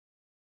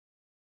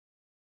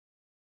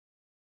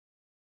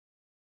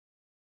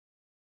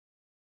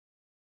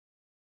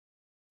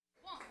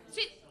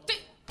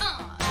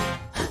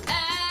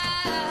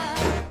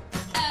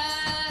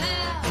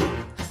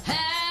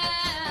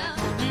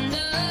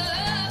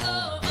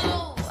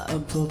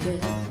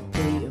puppet,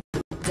 paper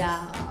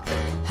doll,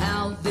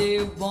 how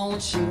they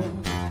want you.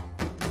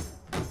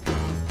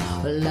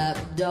 Like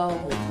a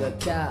dog, a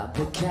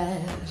copycat,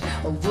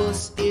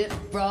 what's it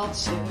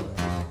brought you?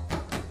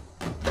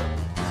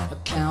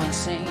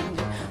 Counting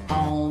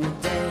on the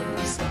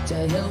days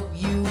to help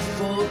you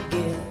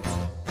forget.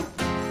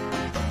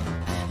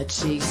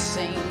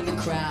 Chasing the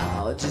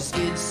crowd just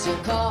gets so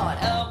caught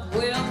up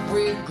with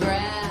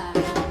regret.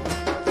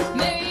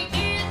 Make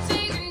it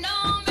taking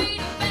on me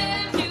to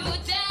bear you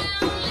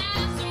down.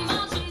 Last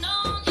marching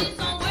on is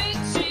on way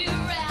to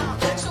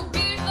round. So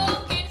get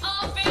up, get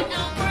off it,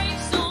 now break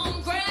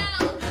some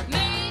ground.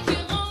 Make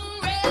your own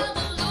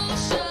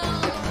revolution.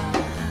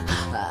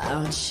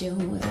 Aren't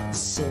you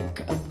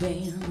sick of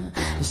being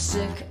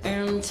sick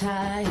and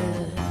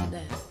tired?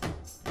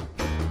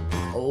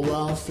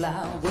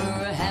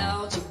 Wallflower,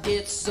 how'd you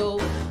get so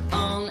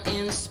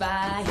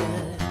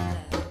uninspired?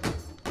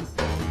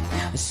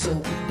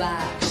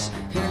 Soapbox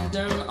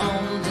hidden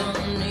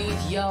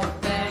underneath your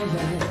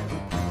bed.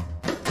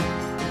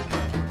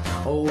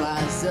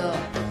 Wise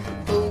up,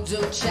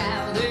 voodoo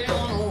child, they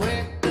don't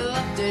wake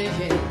up dead.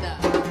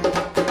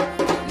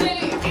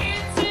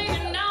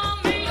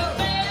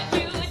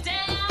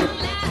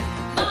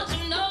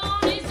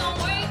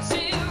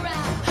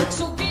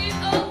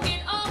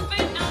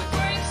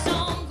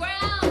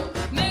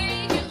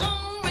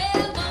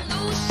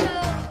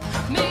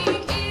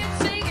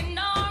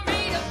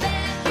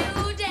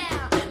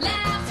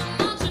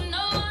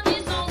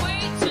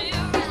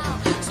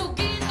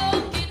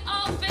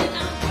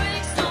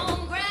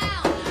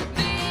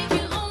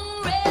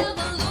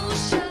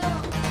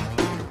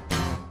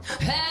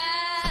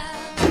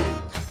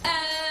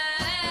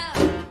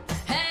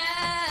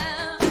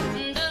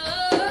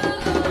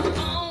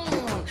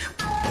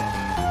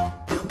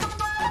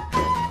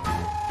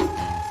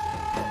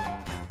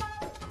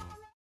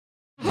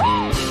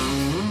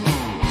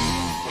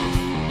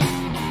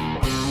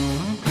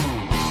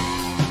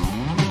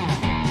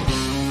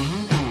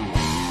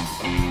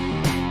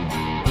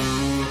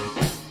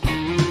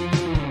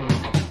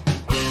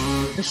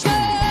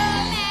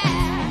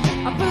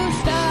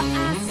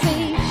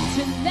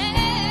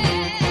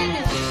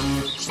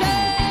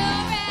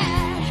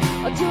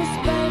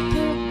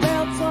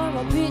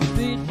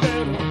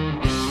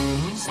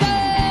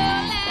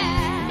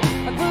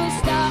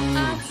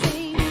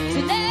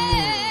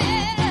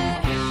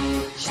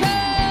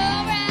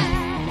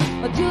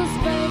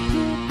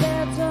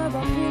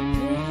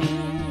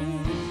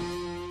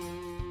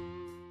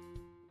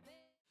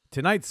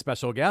 Tonight's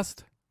special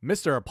guest,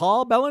 Mr.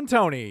 Paul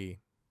Bellantoni.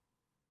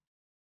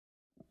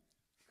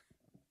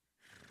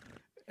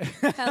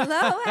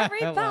 Hello,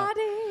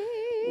 everybody.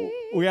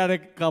 We had a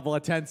couple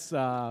of tense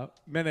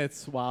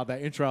minutes while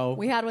the intro.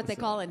 We had what they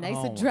call a nice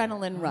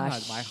adrenaline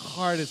rush. My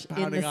heart is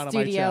pounding out of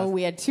my chest. In the studio,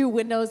 we had 2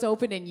 windows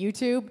open in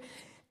YouTube,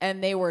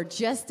 and they were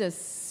just a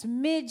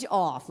smidge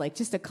off, like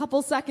just a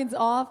couple seconds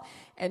off.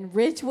 And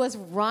Rich was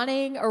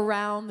running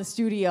around the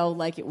studio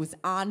like it was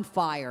on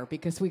fire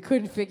because we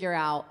couldn't figure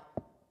out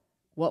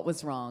what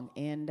was wrong.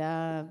 And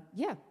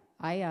yeah,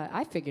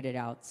 I figured it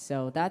out.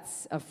 So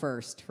that's a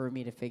first for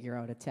me to figure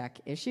out a tech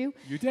issue.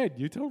 You did.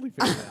 You totally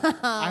figured it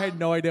out. I had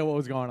no idea what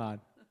was going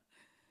on.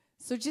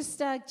 So just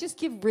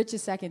give Rich a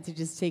second to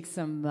just take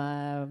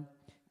some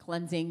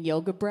cleansing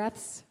yoga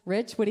breaths.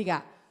 Rich, what do you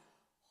got?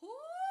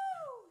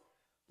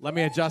 Let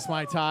me adjust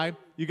my time.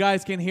 You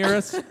guys can hear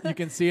us. You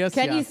can see us.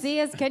 Can you see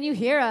us? Can you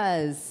hear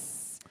us?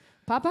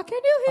 Papa, can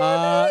you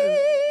hear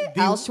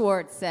me? Al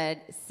Schwartz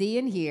said, see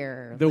and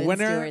hear. The Lynn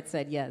winner Stewart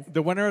said yes.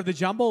 The winner of the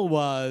Jumble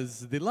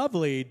was the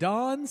lovely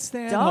Dawn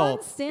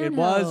Stanhope. It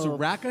was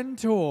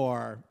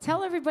Raconteur.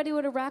 Tell everybody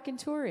what a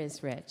raconteur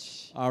is,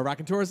 Rich.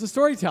 Raconteur is a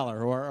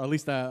storyteller, or at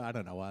least I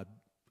don't know.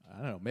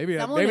 Maybe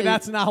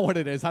that's not what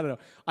it is. I don't know.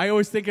 I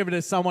always think of it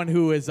as someone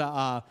who is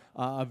a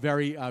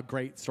very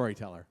great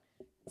storyteller.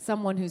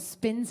 Someone who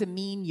spins a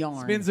mean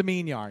yarn. Spins a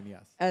mean yarn,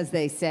 yes. As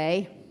they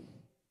say.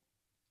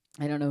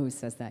 I don't know who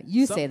says that.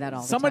 You say that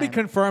all the time. Somebody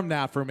confirmed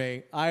that for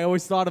me. I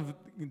always thought of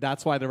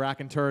that's why the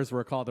Raconteurs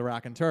were called the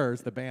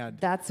Raconteurs, the band.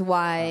 That's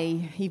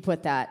why he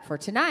put that for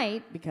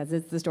tonight, because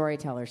it's the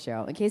Storytellers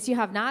Show. In case you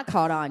have not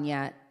caught on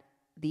yet,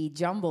 the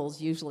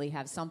Jumbles usually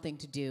have something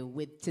to do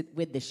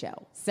with the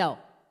show. So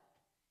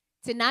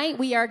tonight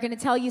we are going to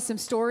tell you some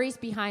stories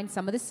behind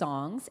some of the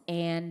songs,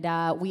 and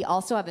we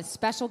also have a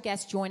special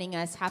guest joining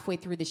us halfway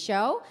through the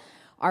show.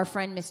 Our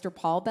friend, Mr.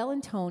 Paul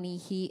Bellantoni,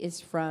 he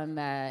is from,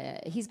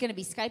 he's going to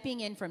be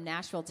Skyping in from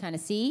Nashville,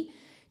 Tennessee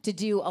to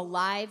do a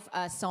live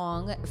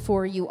song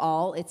for you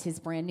all. It's his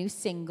brand new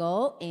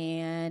single,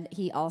 and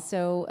he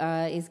also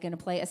is going to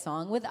play a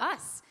song with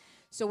us.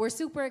 So we're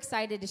super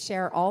excited to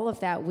share all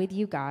of that with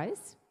you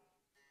guys.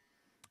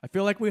 I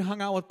feel like we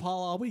hung out with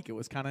Paul all week. It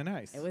was kind of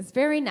nice. It was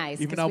very nice.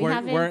 Even though we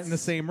weren't in the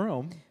same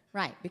room.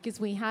 Right,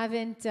 because we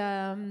haven't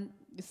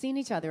seen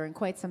each other in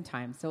quite some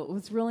time. So it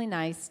was really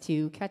nice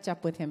to catch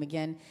up with him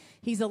again.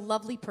 He's a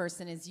lovely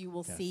person, as you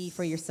will see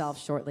for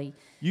yourself shortly.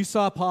 You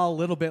saw Paul a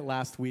little bit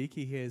last week.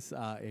 He has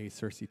a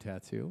Cersei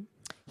tattoo.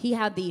 He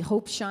had the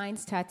Hope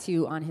Shines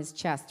tattoo on his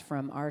chest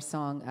from our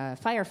song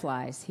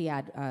Fireflies. He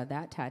had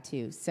that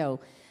tattoo. So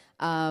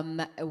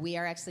we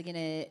are actually going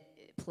to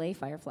play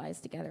Fireflies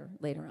together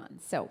later on.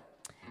 So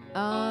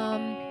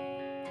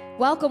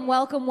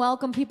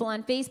welcome people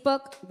on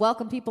Facebook.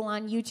 Welcome people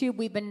on YouTube.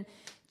 We've been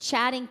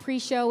chatting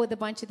pre-show with a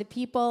bunch of the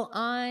people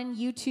on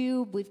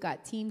YouTube. We've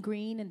got Team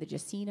Green and the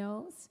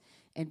Jacinos,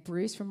 and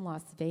Bruce from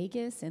Las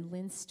Vegas, and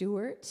Lynn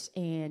Stewart,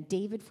 and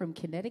David from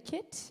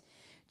Connecticut,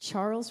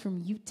 Charles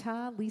from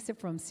Utah, Lisa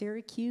from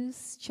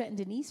Syracuse, Chet and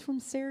Denise from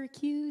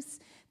Syracuse,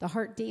 the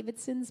Hart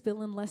Davidsons,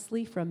 Bill and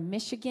Leslie from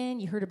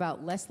Michigan. You heard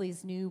about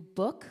Leslie's new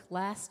book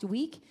last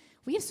week.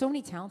 We have so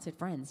many talented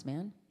friends,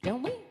 man,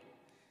 don't we?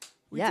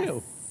 We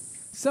do.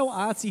 So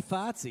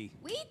artsy-fartsy.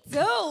 We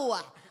do.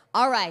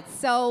 All right,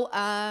 so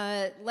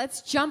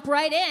let's jump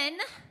right in.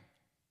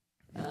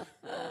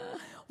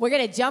 We're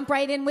going to jump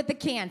right in with the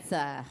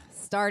cancer.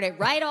 Start it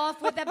right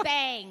off with a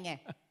bang.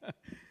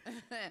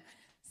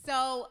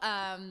 So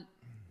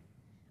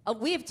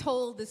we have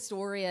told the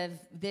story of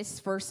this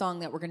first song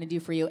that we're going to do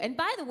for you. And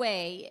by the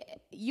way,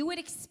 you would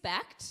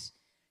expect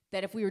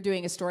that if we were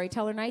doing a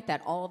storyteller night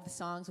that all of the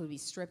songs would be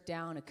stripped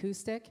down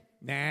acoustic.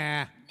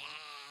 Nah.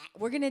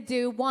 We're going to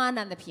do one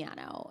on the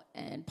piano,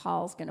 and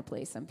Paul's going to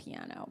play some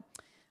piano.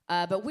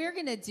 But we're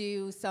going to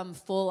do some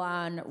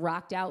full-on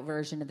rocked-out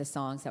version of the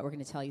songs that we're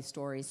going to tell you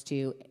stories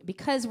to,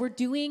 because we're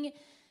doing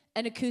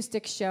an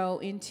acoustic show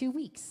in 2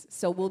 weeks.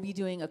 So we'll be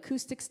doing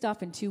acoustic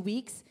stuff in 2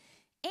 weeks.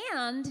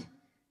 And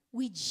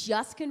we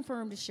just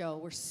confirmed a show.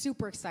 We're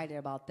super excited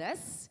about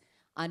this.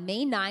 On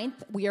May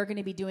 9th, we are going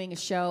to be doing a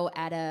show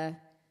at a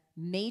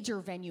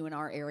major venue in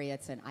our area.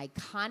 It's an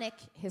iconic,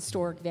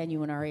 historic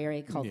venue in our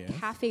area called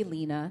Cafe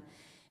Lena.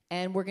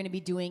 And we're going to be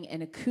doing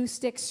an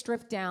acoustic,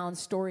 stripped-down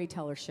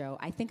storyteller show.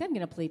 I think I'm going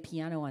to play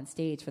piano on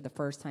stage for the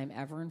first time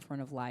ever in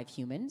front of live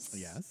humans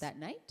that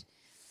night.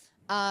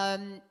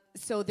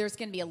 So there's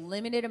going to be a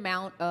limited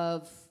amount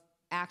of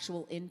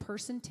actual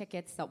in-person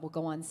tickets that will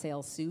go on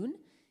sale soon.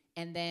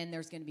 And then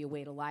there's going to be a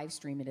way to live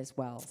stream it as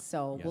well.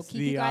 So we'll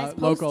keep you guys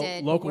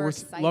posted.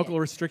 Local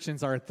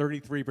restrictions are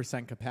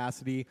 33%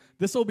 capacity.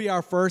 This will be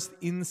our first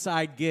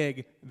inside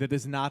gig that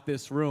is not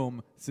this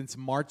room since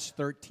March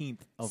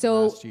 13th of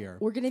last year.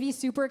 We're going to be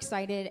super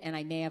excited, and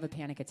I may have a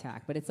panic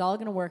attack, but it's all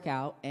going to work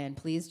out, and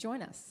please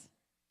join us.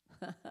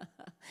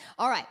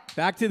 All right.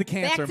 Back to the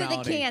cancer, Melody.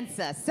 Back to the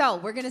cancer. So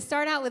we're going to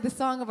start out with a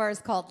song of ours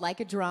called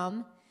Like a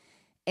Drum.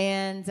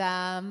 And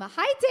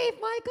hi, Dave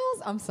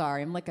Michaels. I'm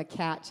sorry. I'm like a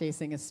cat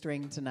chasing a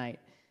string tonight.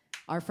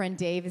 Our friend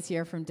Dave is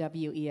here from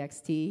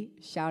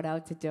WEXT. Shout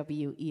out to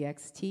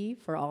WEXT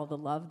for all the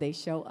love they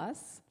show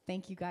us.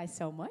 Thank you guys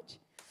so much.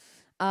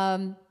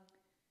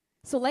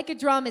 So Like a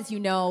Drum, as you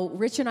know,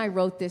 Rich and I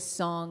wrote this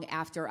song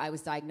after I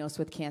was diagnosed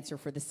with cancer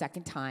for the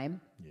second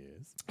time.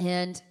 Yes.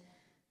 And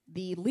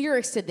the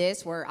lyrics to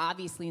this were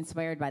obviously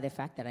inspired by the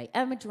fact that I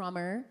am a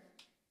drummer.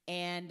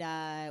 And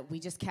we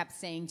just kept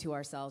saying to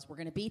ourselves, we're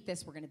going to beat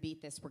this, we're going to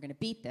beat this, we're going to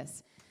beat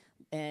this.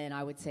 And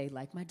I would say,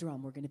 like my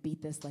drum, we're going to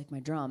beat this like my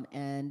drum.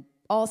 And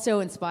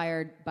also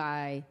inspired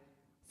by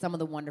some of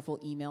the wonderful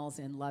emails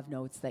and love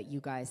notes that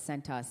you guys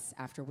sent us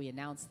after we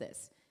announced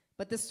this.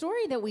 But the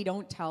story that we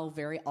don't tell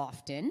very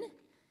often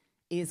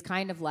is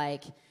kind of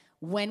like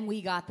when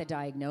we got the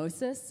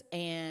diagnosis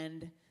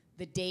and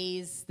the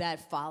days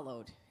that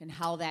followed and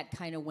how that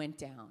kind of went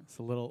down. It's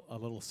a little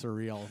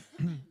surreal.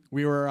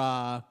 Where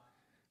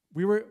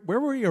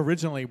were we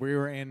originally? We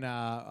were in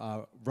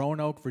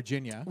Roanoke,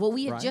 Virginia. Well,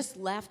 we had just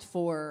left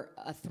for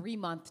a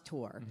 3-month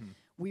tour. Mm-hmm.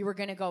 We were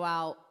going to go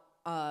out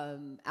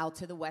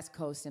to the West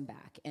Coast and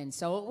back. And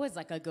so it was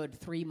like a good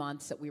 3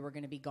 months that we were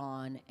going to be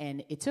gone.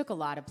 And it took a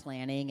lot of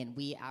planning, and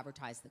we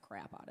advertised the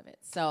crap out of it.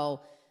 So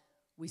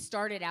we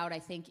started out, I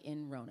think,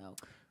 in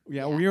Roanoke.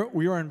 Yeah.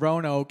 we were in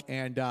Roanoke,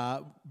 and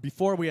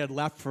before we had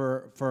left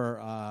for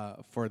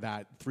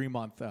that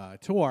 3-month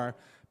tour,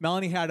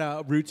 Melanie had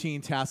a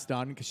routine test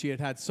done because she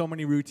had so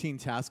many routine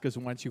tests, because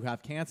once you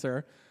have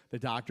cancer, the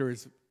doctor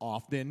is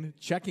often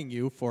checking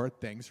you for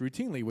things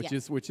routinely,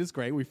 which is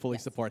great. We fully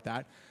support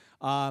that.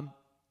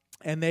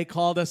 And they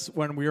called us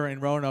when we were in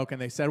Roanoke,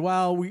 and they said,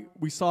 well,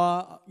 we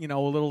saw a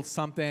little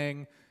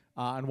something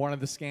on one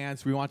of the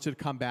scans. We want you to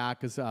come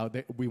back because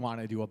we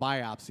want to do a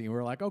biopsy. And we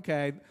were like,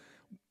 okay.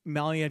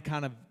 Melanie had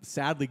kind of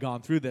sadly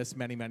gone through this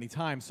many, many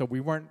times, so we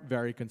weren't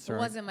very concerned.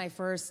 It wasn't my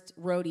first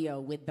rodeo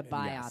with the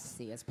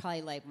biopsy. It's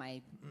probably like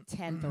my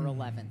 10th or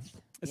 11th.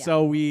 Yeah.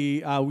 So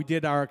we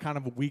did our kind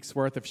of a week's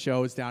worth of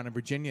shows down in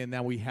Virginia, and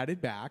then we headed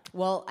back.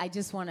 Well, I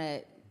just want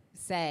to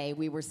say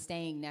we were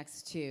staying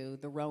next to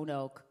the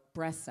Roanoke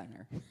Breast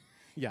Center.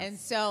 Yes. And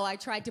so I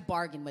tried to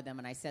bargain with them,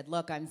 and I said,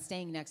 look, I'm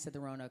staying next to the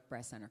Roanoke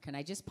Breast Center. Can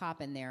I just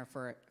pop in there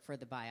for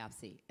the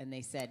biopsy? And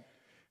they said,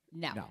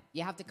 no.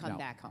 You have to come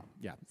back home.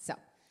 Yeah.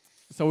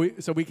 So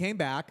we came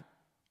back,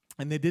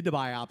 and they did the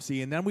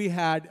biopsy, and then we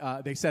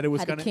had they said it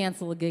was going to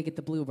cancel a gig at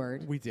the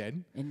Bluebird. We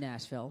did in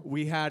Nashville.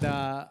 We had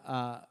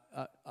a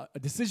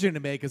decision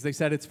to make, because they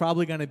said it's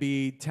probably going to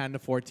be 10 to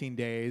 14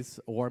 days,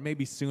 or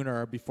maybe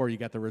sooner, before you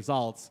get the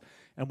results.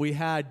 And we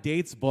had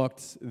dates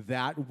booked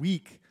that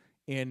week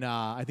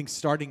I think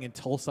starting in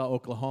Tulsa,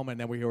 Oklahoma, and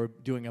then we were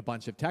doing a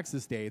bunch of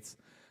Texas dates.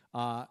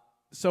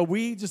 So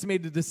we just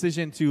made the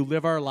decision to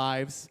live our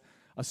lives,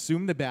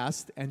 assume the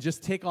best, and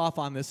just take off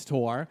on this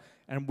tour.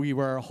 And we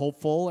were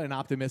hopeful and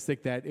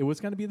optimistic that it was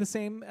going to be the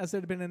same as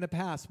it had been in the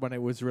past when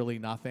it was really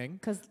nothing.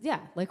 Because,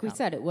 like we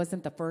said, it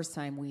wasn't the first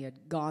time we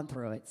had gone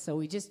through it. So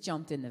we just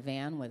jumped in the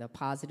van with a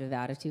positive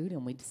attitude,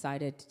 and we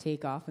decided to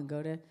take off and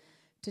go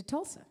to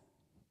Tulsa.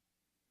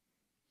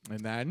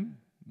 And then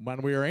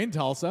when we were in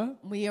Tulsa,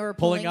 we were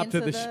pulling up to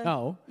the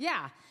show.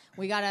 Yeah.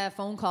 We got a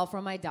phone call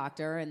from my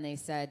doctor, and they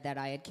said that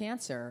I had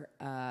cancer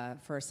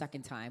for a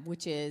second time,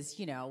 which is,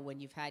 when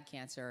you've had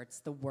cancer,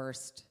 it's the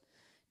worst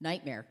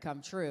nightmare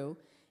come true.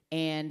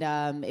 And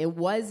it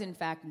was, in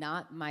fact,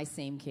 not my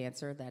same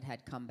cancer that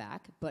had come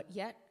back, but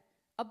yet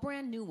a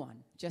brand new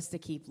one, just to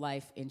keep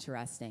life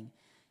interesting.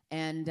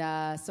 And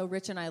so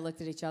Rich and I looked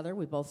at each other.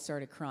 We both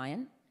started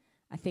crying.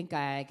 I think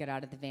I got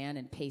out of the van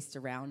and paced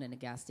around in a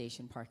gas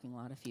station parking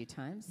lot a few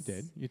times.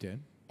 You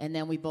did. And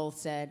then we both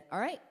said, all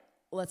right,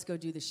 let's go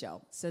do the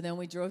show. So then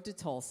we drove to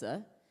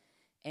Tulsa,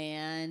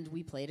 and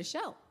we played a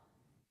show,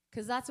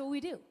 because that's what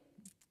we do.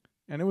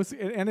 And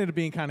it ended up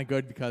being kind of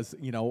good because,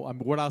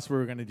 what else were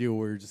we going to do? We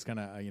were just going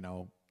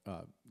to,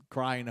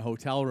 cry in a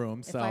hotel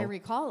room. If I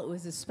recall, it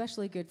was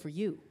especially good for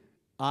you.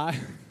 I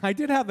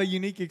did have a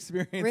unique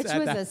experience. Rich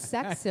was a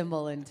sex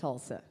symbol in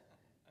Tulsa.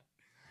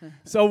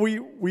 So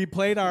we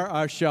played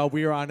our show.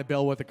 We were on a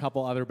bill with a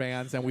couple other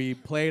bands, and we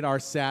played our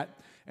set,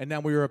 and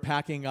then we were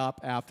packing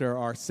up after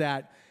our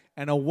set.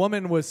 And a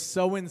woman was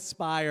so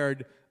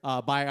inspired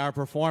by our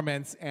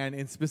performance,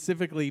 and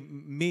specifically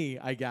me,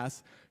 I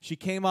guess. She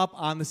came up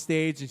on the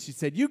stage, and she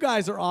said, "You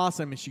guys are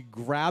awesome." And she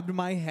grabbed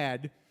my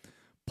head,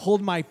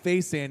 pulled my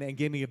face in, and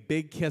gave me a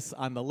big kiss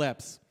on the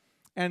lips.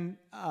 And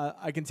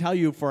I can tell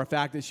you for a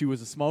fact that she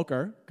was a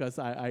smoker, because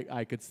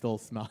I could still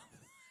smell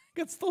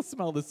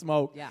the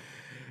smoke. Yeah.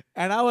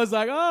 And I was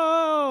like,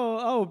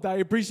 oh, I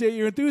appreciate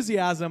your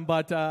enthusiasm,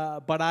 but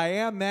I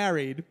am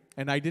married.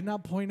 And I did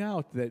not point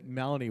out that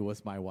Melanie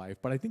was my wife,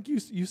 but I think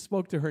you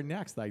spoke to her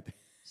next.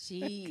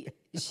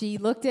 She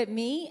looked at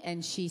me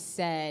and she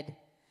said,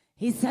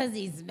 "He says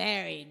he's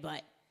married,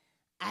 but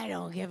I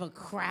don't give a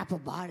crap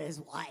about his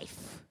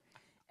wife."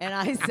 And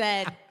I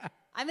said,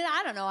 I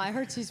don't know. I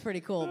heard she's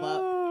pretty cool,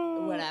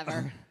 but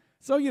whatever.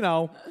 So,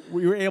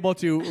 we were able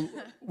to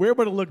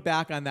look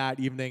back on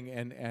that evening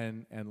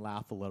and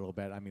laugh a little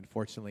bit. I mean,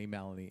 fortunately,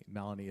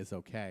 Melanie is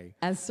okay.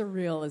 As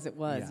surreal as it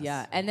was, Yes.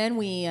 yeah. And then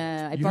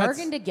I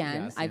bargained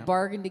again. Yes, I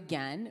bargained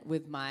again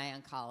with my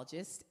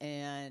oncologist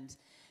and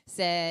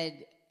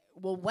said,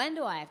 "Well, when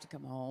do I have to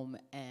come home?"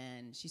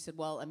 And she said,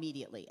 "Well,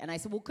 immediately." And I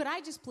said, "Well, could I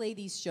just play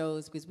these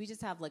shows? Because we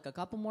just have like a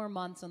couple more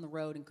months on the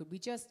road, and could we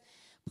just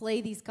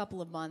play these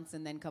couple of months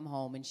and then come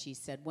home?" And she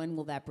said, "When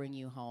will that bring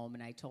you home?"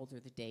 And I told her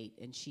the date,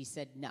 and she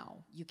said,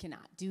 "No, you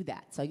cannot do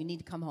that. So you need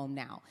to come home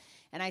now."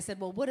 And I said,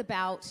 "Well, what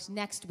about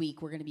next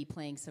week? We're going to be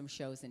playing some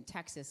shows in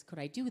Texas. Could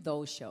I do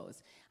those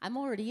shows? I'm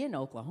already in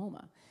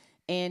Oklahoma."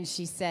 And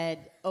she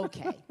said,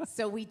 "Okay."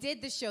 So we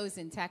did the shows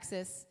in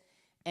Texas,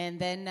 and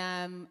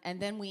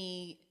then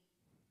we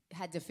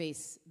had to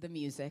face the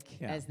music,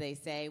 as they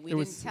say. We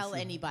didn't tell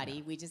anybody.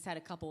 Yeah. We just had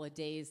a couple of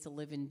days to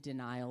live in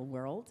denial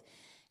world.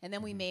 And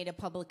then we made a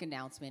public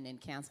announcement and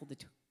canceled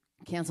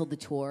the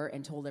tour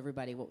and told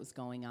everybody what was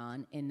going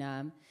on. And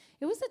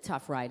it was a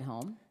tough ride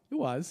home. It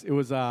was. It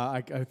was.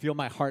 I feel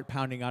my heart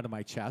pounding out of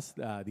my chest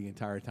the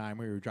entire time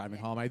we were driving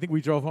home. I think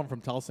we drove home from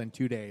Tulsa in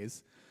 2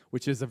 days,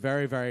 which is a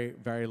very, very,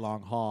 very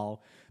long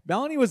haul.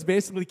 Melanie was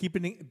basically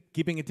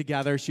keeping it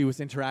together. She was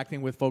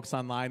interacting with folks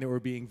online that were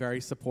being very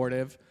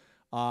supportive.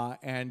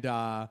 And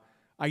I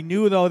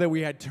knew, though, that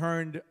we had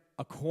turned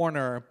a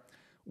corner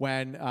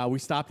when we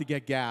stopped to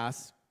get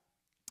gas.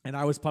 And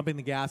I was pumping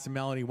the gas, and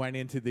Melanie went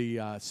into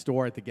the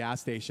store at the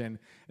gas station.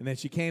 And then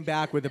she came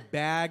back with a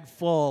bag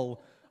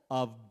full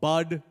of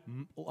Bud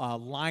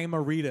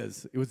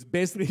Lime-A-Ritas. It was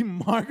basically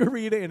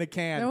margarita in a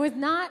can. There was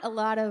not a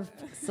lot of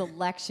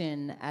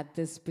selection at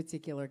this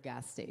particular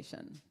gas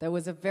station. There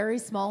was a very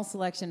small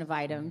selection of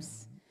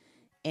items.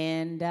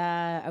 And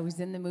I was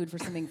in the mood for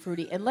something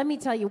fruity. And let me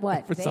tell you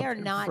what, they are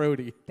not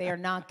fruity. They are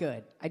not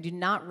good. I do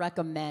not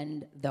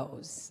recommend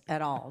those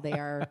at all. They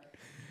are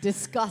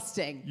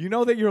disgusting. You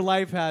know that your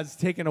life has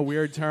taken a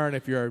weird turn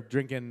if you're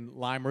drinking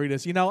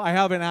Lime-A-Ritas. I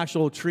have an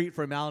actual treat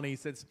for Melanie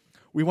since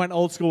we went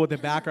old school with the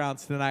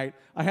backgrounds tonight.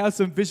 I have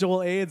some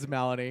visual aids,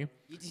 Melanie.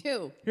 You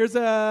do. Here's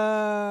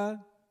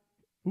a...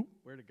 Ooh,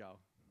 where'd it go?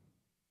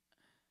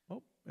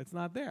 Oh, it's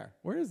not there.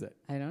 Where is it?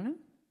 I don't know.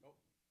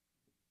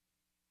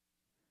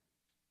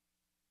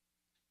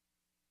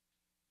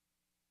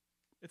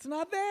 It's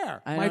not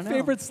there. My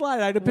favorite slide.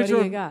 I had a picture.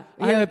 What do you got?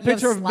 I had a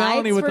picture of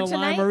Melanie with the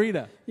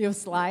Lime-A-Rita. You have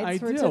slides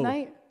for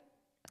tonight?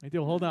 I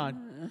do. Hold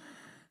on.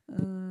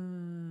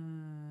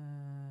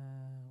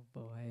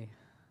 Boy.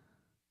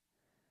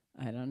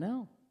 I don't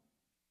know.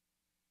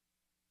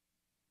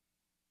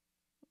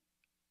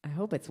 I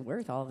hope it's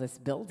worth all this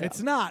build-up.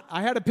 It's not.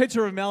 I had a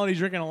picture of Melanie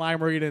drinking a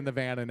Lime-A-Rita in the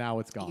van, and now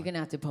it's gone. You're going to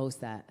have to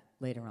post that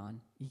later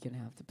on. You're going to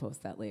have to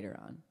post that later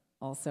on.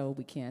 Also,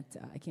 we can't.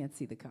 I can't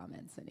see the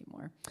comments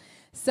anymore.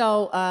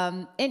 So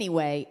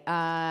anyway,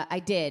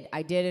 I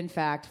did in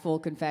fact, full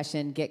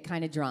confession, get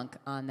kind of drunk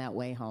on that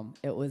way home.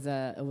 It was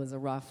a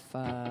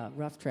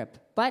rough trip,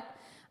 but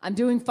I'm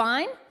doing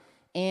fine.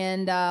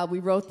 And we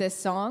wrote this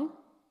song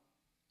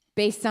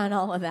based on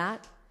all of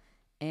that.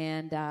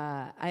 And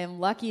I am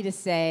lucky to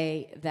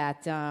say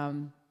that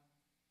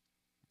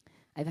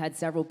I've had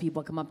several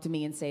people come up to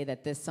me and say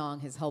that this song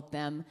has helped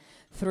them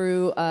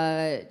through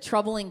a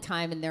troubling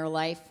time in their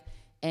life.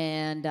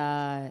 And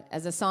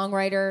as a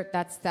songwriter,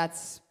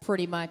 that's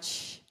pretty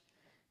much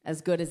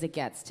as good as it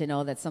gets to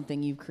know that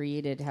something you've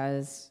created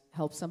has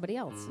helped somebody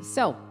else.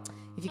 So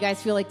if you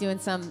guys feel like doing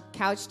some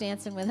couch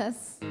dancing with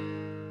us,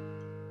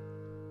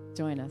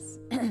 join us.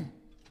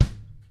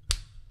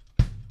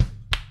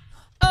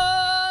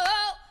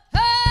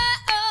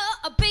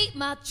 I beat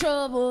my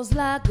troubles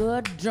like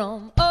a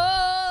drum.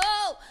 I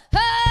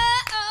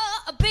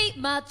beat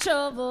my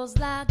troubles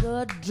like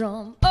a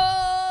drum.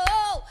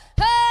 I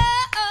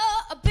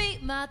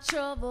beat my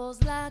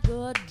troubles like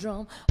a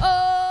drum.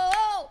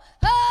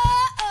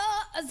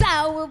 As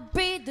I will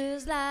beat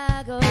this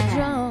like a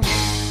drum.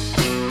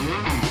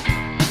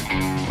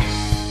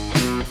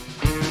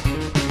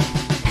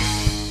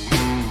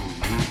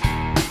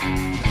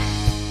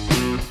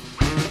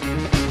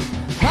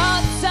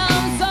 Hard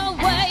times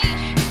away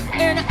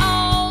and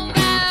all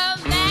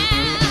around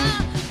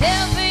now.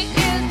 Heavy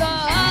is the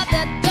heart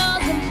that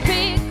doesn't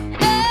pick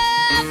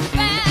up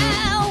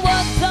foul.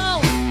 What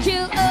don't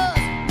kill us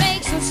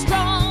makes us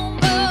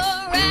stronger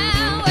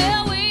around.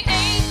 Well, we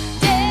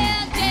ain't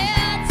dead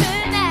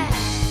tonight.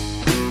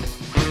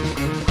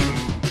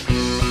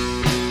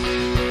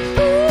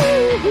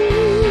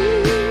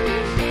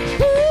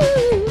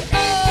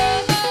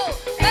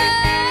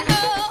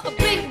 I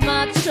beat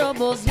my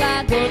troubles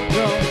like a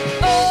drum.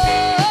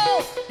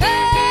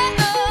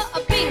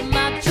 I beat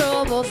my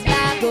troubles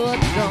like a drum.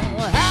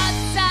 Hard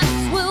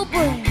times will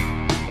bring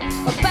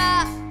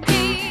about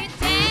it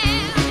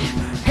down.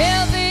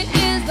 Heavy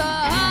is the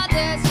heart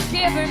that's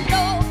giving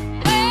no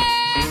way.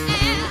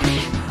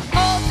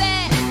 All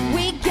that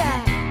we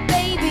got,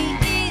 baby,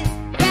 is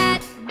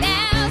right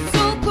now.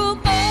 So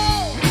come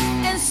on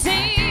and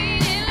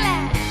sing it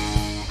loud.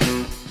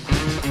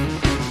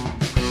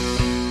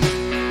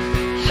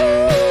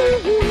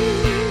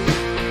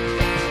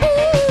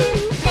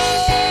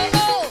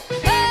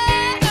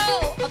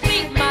 I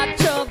beat my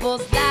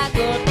troubles like a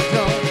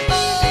drum.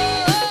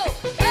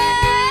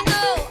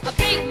 I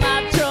beat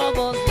my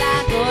troubles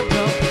like a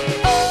drum.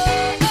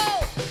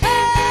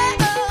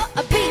 I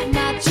beat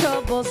my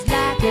troubles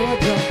like a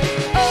drum.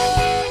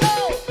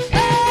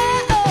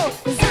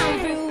 'Cause I'm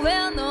through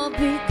when the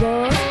beat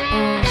goes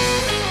on.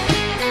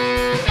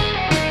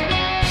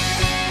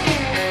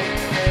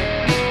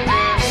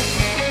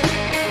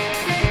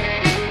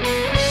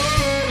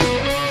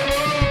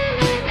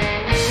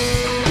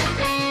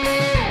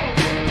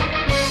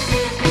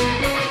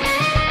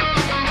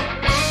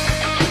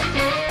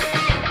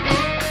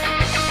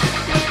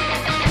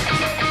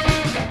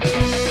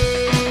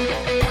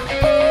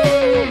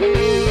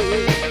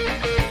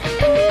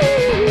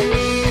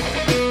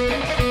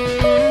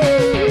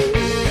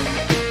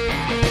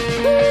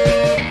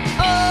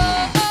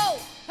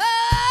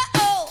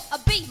 I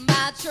beat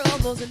my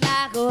troubles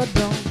like a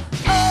drum.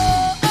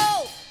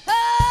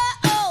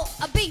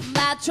 I beat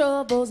my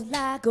troubles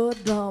like a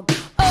drum.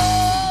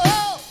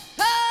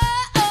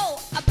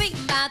 I beat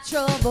my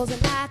troubles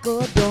like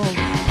a drum.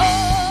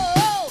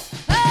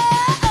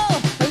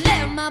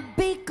 Let my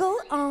beat go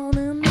on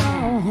and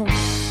on.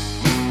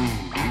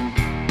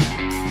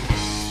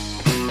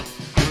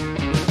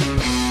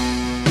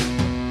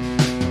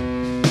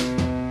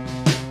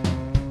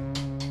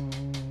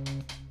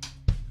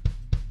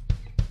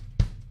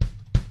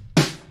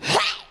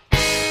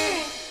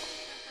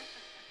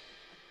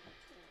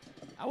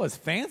 That was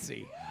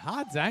fancy.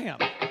 Hot damn.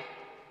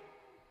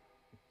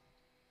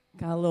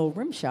 Got a little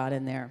rim shot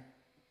in there.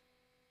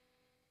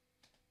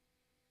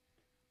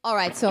 All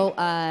right, so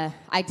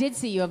I did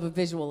see you have a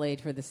visual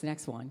aid for this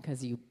next one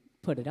because you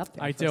put it up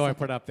there. I for a do. I second.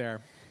 put up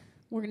there.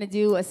 We're going to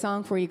do a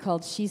song for you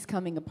called She's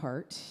Coming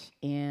Apart.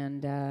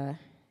 And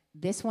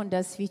this one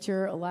does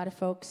feature a lot of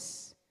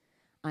folks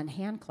on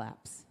hand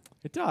claps.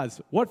 It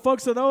does. What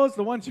folks are those?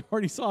 The ones you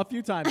already saw a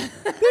few times.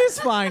 These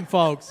fine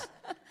folks.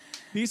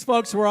 These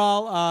folks were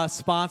all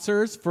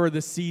sponsors for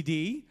the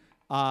CD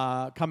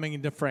coming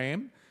into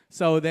frame.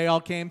 So they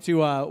all came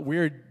to a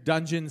Weird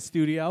Dungeon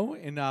studio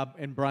in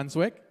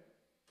Brunswick,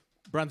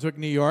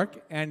 New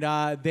York, and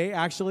they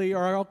actually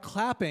are all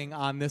clapping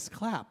on this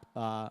clap,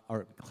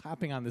 or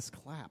clapping on this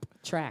clap.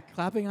 Track.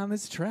 Clapping on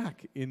this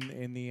track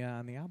in the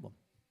album.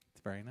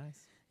 It's very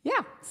nice.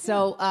 Yeah.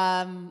 So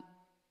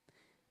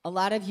a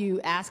lot of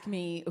you ask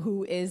me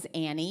who is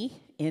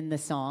Annie in the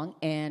song,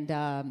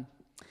 and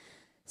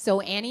so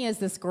Annie is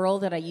this girl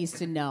that I used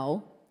to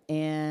know,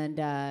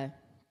 and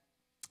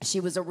she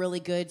was a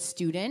really good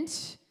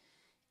student,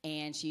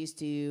 and she used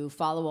to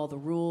follow all the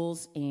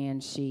rules,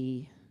 and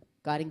she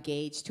got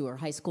engaged to her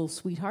high school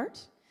sweetheart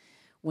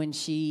when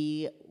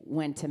she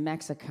went to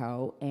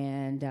Mexico,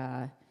 and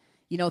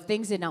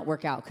things did not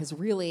work out because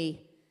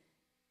really,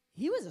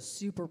 he was a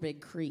super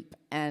big creep,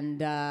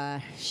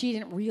 and she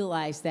didn't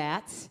realize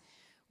that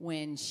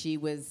when she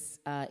was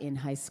in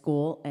high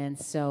school, and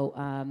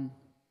so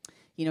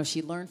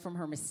she learned from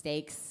her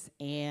mistakes,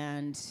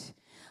 and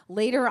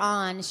later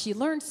on, she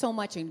learned so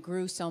much and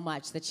grew so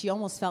much that she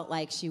almost felt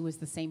like she was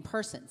the same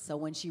person. So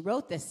when she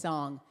wrote this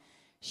song,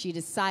 she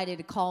decided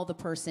to call the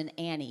person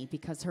Annie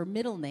because her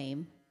middle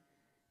name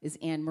is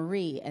Anne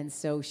Marie, and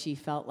so she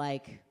felt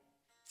like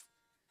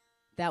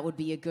that would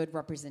be a good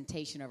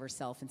representation of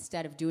herself.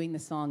 Instead of doing the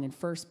song in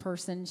first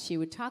person, she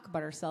would talk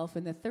about herself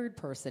in the third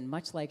person,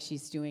 much like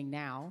she's doing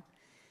now.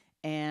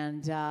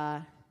 And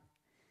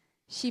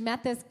she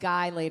met this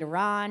guy later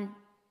on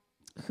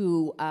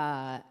who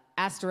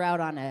asked her out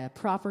on a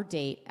proper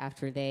date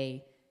after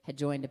they had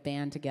joined a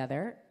band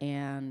together,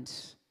 and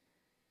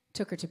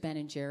took her to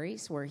Ben &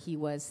 Jerry's, where he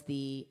was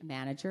the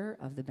manager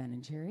of the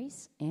Ben &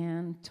 Jerry's,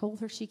 and told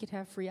her she could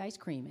have free ice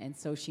cream, and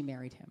so she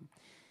married him.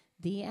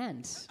 The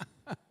end.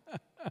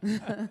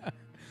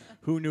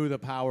 Who knew the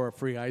power of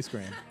free ice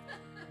cream?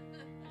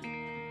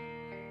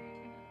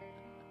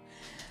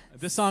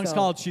 This song's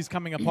called She's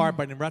Coming Apart,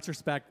 but in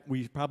retrospect,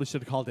 we probably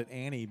should have called it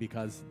Annie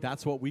because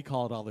that's what we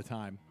call it all the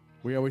time.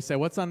 We always say,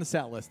 what's on the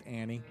set list,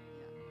 Annie?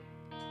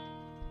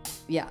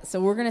 Yeah, so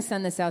we're going to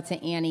send this out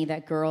to Annie,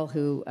 that girl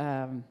who,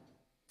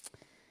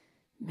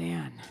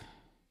 man,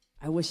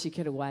 I wish she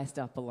could have wised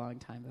up a long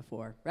time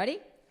before. Ready?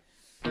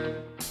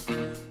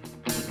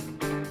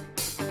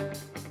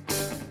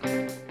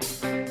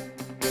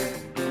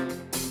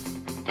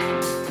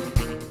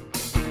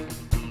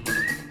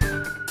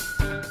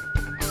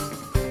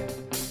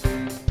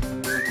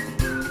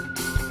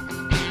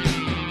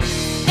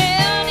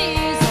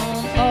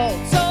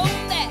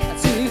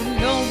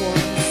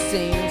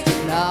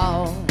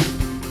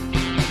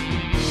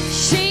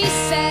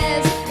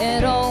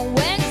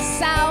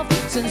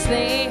 Since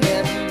they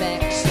hit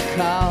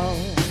Mexico,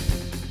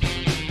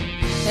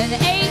 and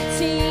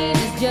 18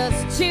 is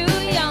just too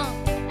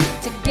young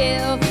to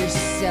give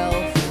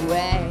yourself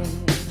away.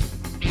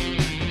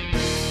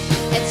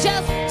 It's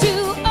just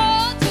too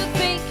old to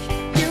think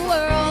your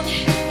world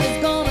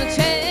is gonna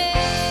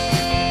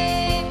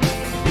change.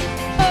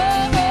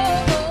 Oh,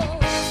 oh, oh.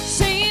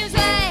 Seems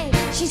like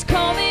she's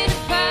coming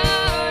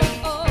apart.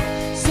 Oh,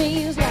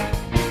 seems like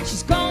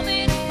she's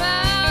coming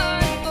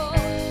apart. Oh,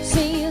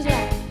 seems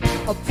like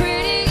a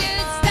pretty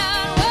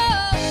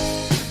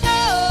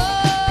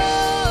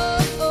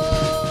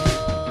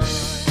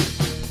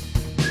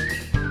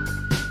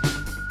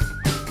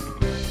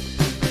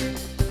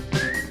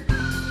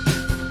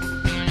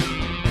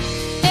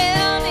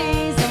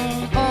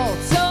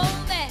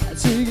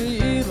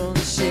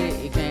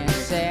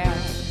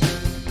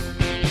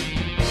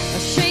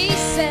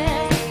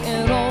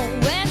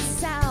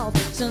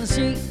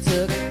she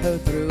took her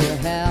through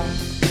hell.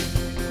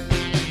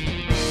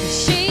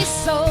 She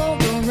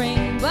sold the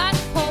ring but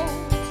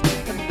holds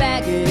the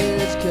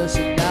baggage 'cause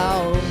she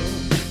knows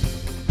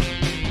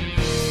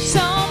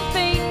some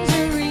things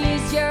are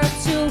easier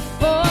to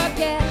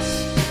forget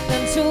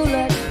than to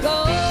let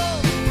go.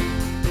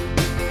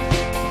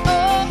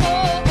 Oh,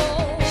 oh,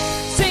 oh.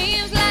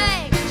 Seems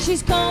like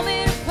she's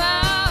coming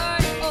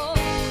apart. Oh,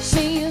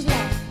 seems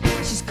like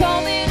she's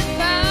coming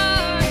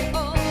apart.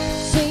 Oh,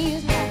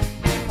 seems like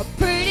a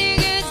pretty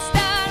good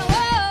start.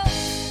 Whoa,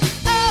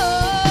 oh,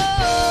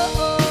 oh,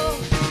 oh.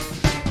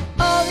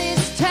 All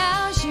this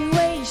time she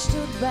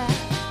wasted back,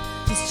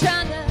 just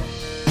trying to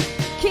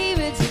keep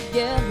it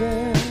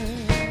together.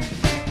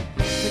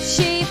 But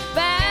she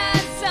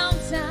finds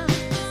sometimes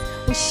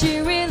what she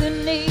really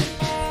needs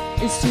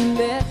is to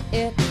let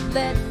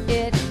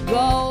it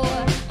go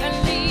and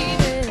leave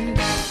it.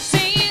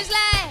 Seems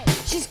like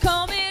she's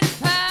coming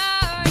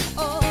apart.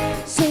 Oh,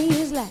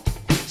 seems like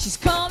she's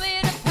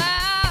coming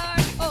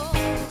apart. Oh,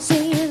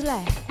 seems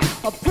like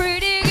a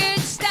pretty good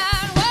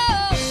start.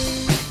 Whoa,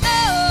 oh,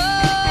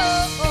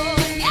 oh,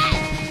 yeah.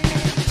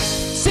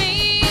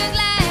 Seems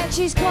like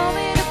she's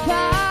coming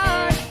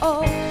apart.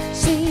 Oh,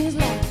 seems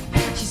like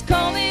she's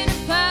coming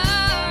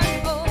apart.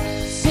 Oh,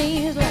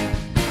 seems like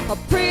a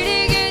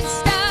pretty good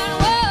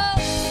start. Whoa,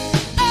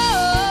 oh,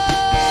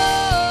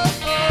 oh,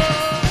 oh.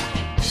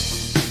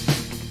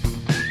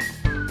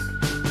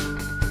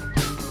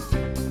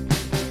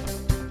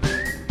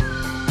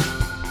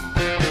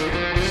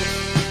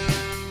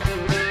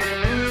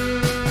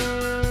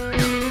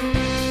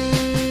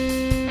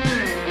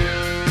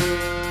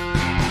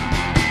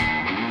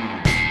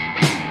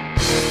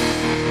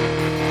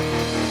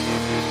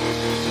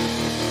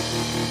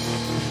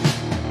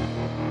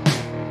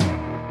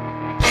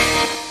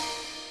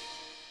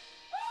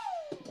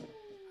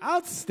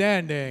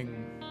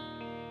 Outstanding.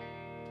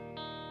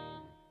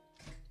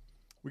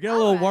 We get a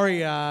little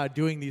worried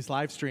doing these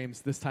live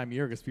streams this time of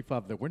year because people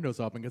have their windows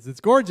open because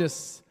it's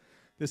gorgeous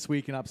this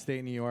week in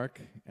upstate New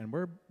York, and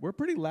we're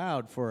pretty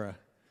loud for a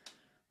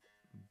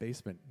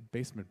basement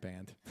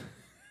band.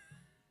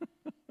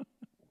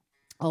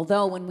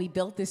 Although when we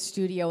built this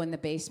studio in the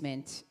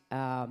basement,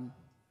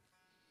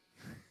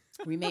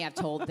 We may have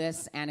told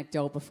this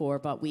anecdote before,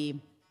 but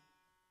we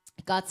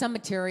got some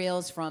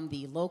materials from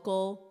the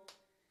local,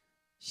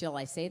 shall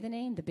I say the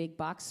name? The big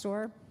box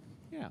store?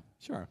 Yeah,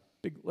 sure.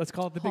 Let's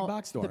call it the big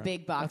box store. The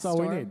big box store.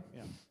 store. That's all we need.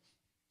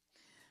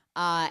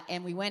 Yeah.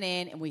 And we went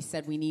in and we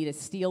said we need a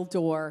steel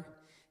door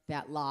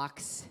that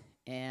locks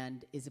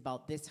and is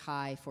about this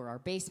high for our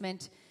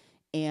basement.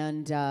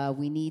 And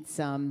we need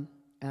some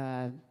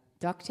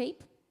duct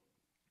tape.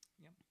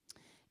 Yep.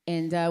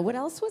 And what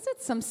else was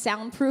it? Some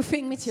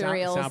soundproofing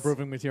materials.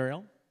 Soundproofing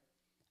material.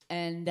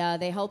 And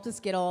they helped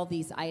us get all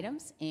these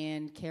items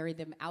and carry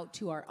them out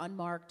to our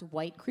unmarked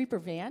white creeper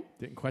van.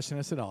 Didn't question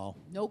us at all.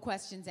 No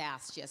questions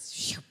asked.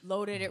 Just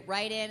loaded it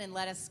right in and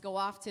let us go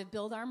off to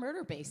build our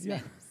murder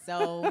basement. Yeah.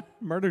 So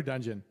Murder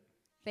dungeon.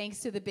 thanks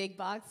to the big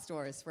box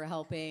stores for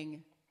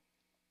helping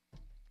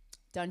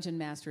dungeon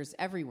masters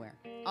everywhere.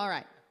 All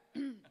right.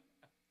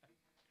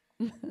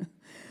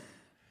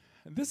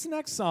 This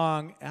next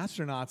song,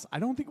 Astronauts, I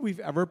don't think we've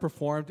ever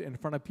performed in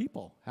front of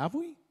people, have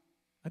we?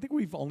 I think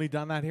we've only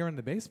done that here in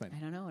the basement. I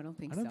don't know. I don't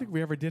think I so. don't think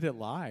we ever did it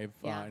live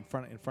Yeah. in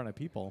front of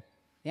people.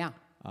 Yeah.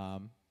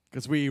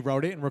 Because we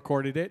wrote it and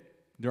recorded it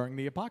during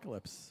the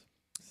apocalypse.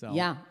 So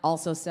Yeah.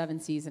 Also, 7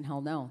 Seas and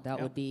Hell No. That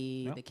Yep. would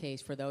be Yep. the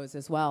case for those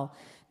as well.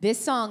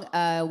 This song,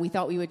 we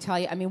thought we would tell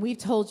you. I mean, we've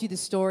told you the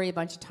story a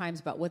bunch of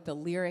times about what the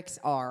lyrics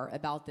are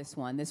about this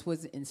one. This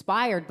was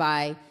inspired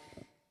by,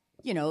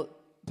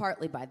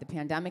 partly by the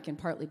pandemic and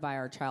partly by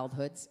our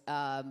childhoods.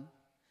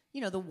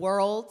 The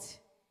world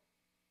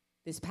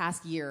this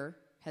past year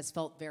has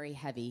felt very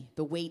heavy.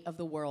 The weight of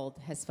the world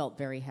has felt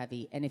very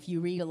heavy. And if you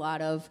read a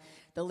lot of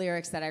the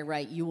lyrics that I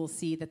write, you will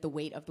see that the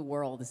weight of the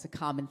world is a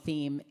common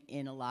theme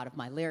in a lot of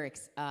my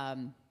lyrics.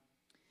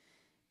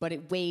 But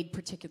it weighed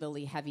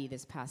particularly heavy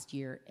this past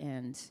year.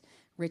 And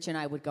Rich and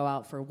I would go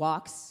out for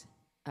walks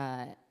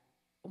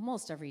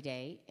almost every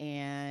day.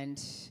 And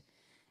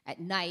at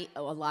night,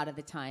 a lot of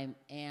the time.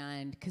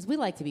 And because we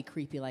like to be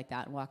creepy like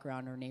that and walk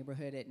around our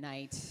neighborhood at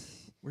night.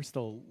 we're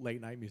still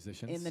late night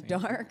musicians. In the Yeah.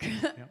 dark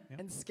Yep.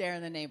 and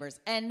scaring the neighbors.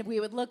 And we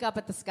would look up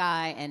at the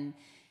sky, and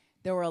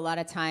there were a lot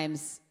of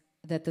times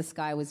that the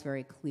sky was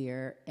very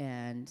clear.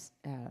 And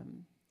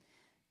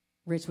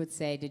Rich would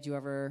say, did you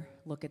ever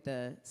look at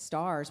the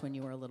stars when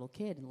you were a little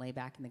kid and lay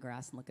back in the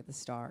grass and look at the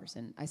stars?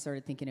 And I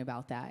started thinking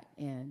about that.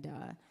 And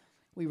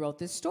we wrote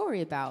this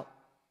story about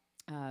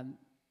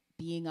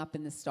being up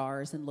in the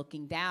stars and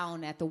looking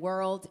down at the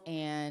world,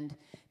 and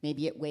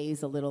maybe it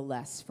weighs a little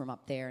less from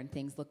up there and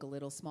things look a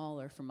little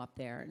smaller from up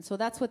there. And so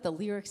that's what the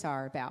lyrics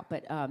are about.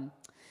 But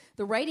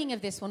the writing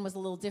of this one was a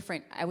little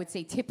different. I would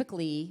say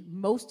typically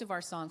most of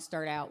our songs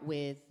start out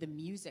with the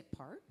music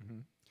part. Mm-hmm.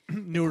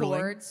 Noodling.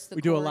 Chords,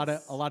 we do a lot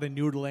of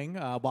noodling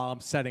while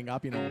I'm setting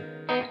up,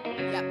 Yep.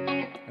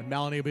 And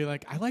Melanie will be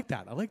like, I like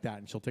that,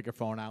 and she'll take her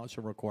phone out,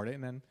 she'll record it,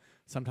 and then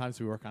sometimes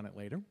we work on it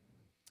later.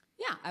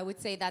 Yeah, I would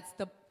say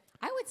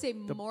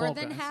more bulk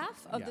than of-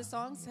 half of yeah. the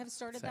songs have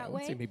started So that I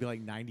would way. say maybe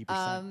like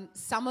 90%.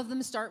 Some of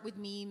them start with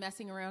me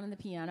messing around on the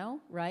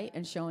piano, right,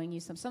 and showing you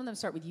some. Some of them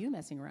start with you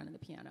messing around on the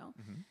piano.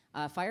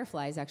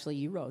 Fireflies, actually,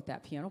 you wrote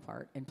that piano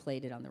part and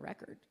played it on the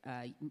record.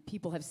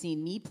 People have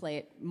seen me play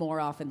it more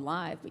often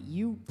live, but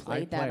you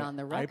played that on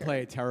the record. I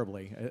play it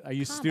terribly. I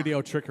use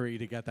studio trickery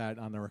to get that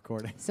on the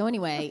recording. So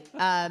anyway,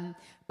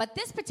 but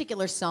this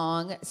particular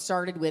song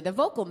started with a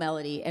vocal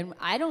melody, and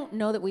I don't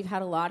know that we've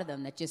had a lot of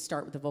them that just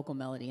start with a vocal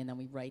melody and then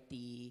we write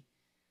the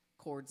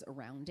chords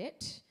around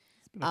it.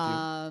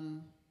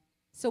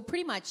 So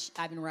pretty much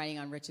I've been writing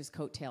on Rich's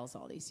coattails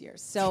all these years.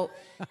 So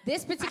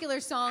this particular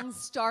song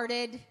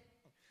started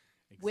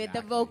with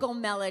the vocal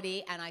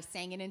melody, and I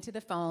sang it into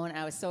the phone, and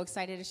I was so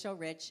excited to show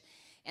Rich.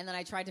 And then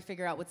I tried to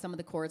figure out what some of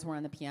the chords were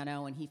on the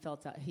piano, and he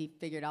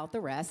figured out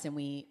the rest, and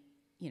we,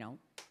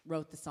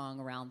 wrote the song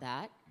around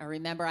that. I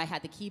remember I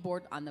had the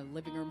keyboard on the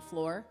living room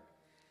floor.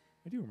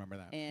 I do remember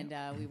that. And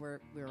we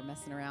were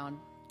messing around.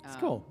 It's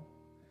cool.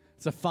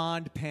 It's a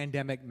fond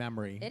pandemic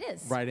memory. It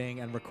is. Writing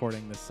and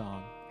recording this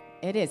song.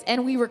 It is.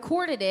 And we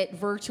recorded it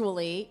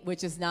virtually,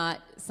 which is not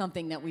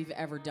something that we've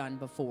ever done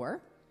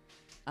before.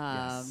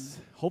 Yes.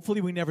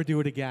 Hopefully we never do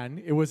it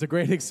again. It was a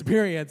great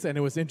experience and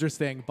it was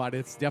interesting, but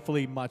it's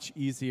definitely much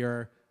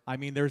easier. I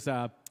mean,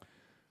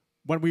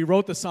 when we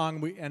wrote the song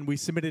we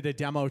submitted a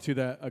demo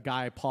to a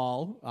guy,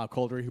 Paul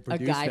Couldery, who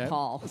produced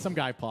it. Some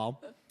guy,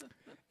 Paul.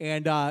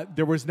 And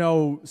there was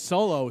no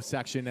solo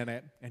section in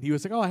it. And he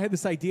was like, I had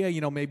this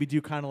idea, maybe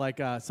do kind of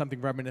like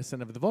something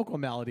reminiscent of the vocal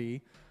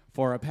melody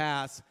for a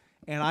pass.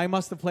 And I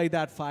must have played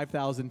that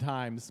 5,000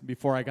 times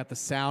before I got the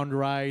sound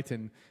right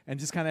and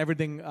just kind of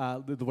everything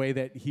the way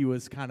that he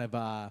was kind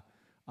of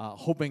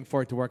hoping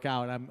for it to work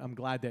out. And I'm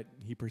glad that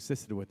he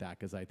persisted with that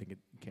because I think it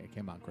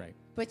came out great.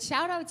 But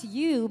shout out to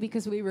you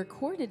because we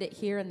recorded it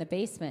here in the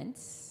basement.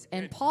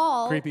 And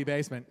Paul, creepy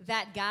basement.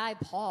 That guy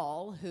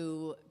Paul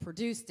who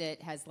produced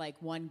it has like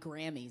won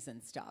Grammys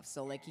and stuff.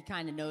 So like he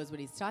kind of knows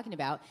what he's talking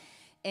about.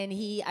 And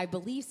he, I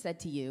believe, said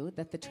to you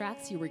that the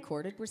tracks he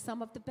recorded were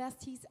some of the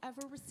best he's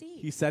ever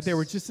received. He said they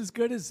were just as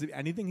good as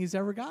anything he's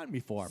ever gotten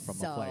before from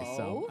a place.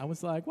 So I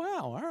was like,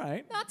 wow, all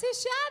right. Not too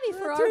shabby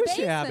for Not our too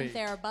basement shabby.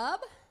 there,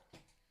 bub.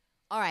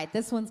 All right,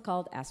 this one's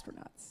called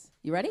Astronauts.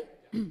 You ready?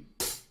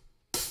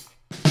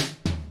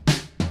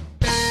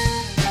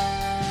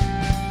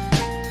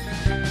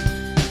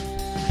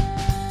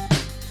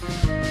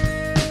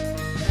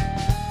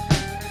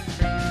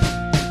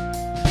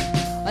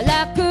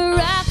 Like a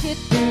rocket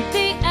through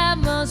the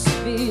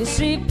atmosphere,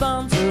 she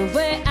bombs her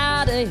way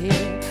out of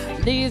here,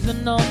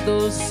 leaving all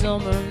those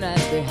summer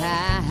nights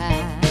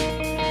behind.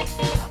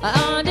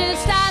 Under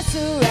stars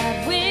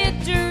surrounded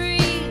with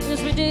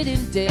dreams we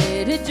didn't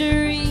dare to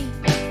dream.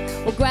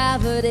 Well,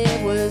 gravity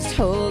was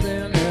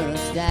holding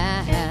us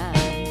down.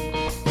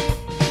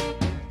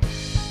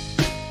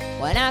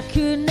 When I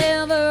could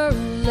never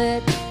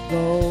let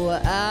go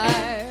of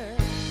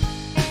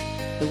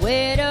the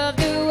weight of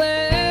the world.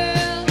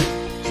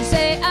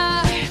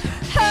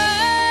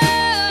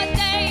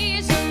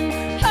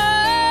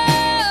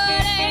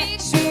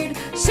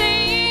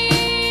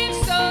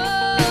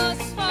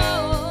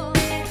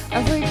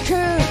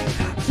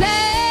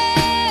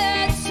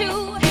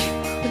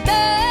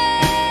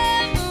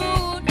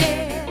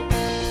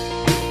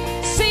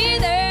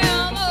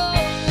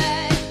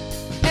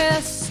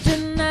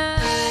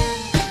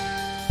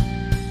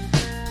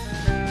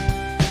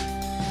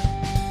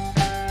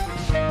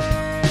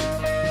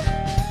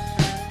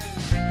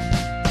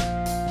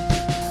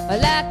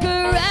 Like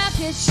a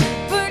rocket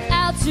ship burnt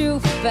out too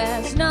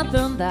fast,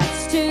 nothing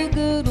that's too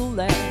good to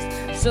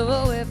last.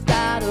 So we've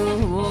got to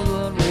hold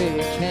what we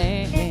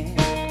can.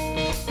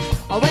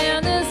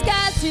 When the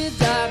sky's too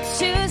dark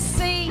to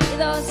see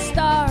those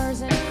stars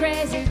and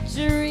crazy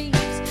dreams,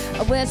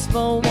 I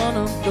whisper one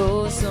of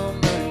those summer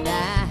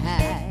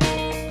nights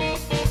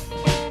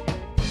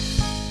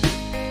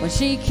when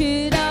she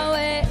could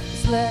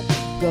always let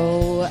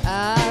go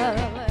of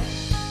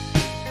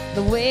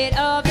the weight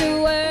of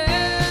the world.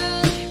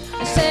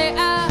 Say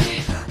I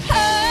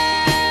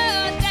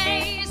heard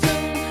days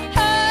and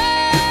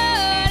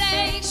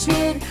heartaches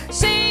would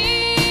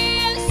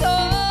seem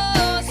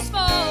so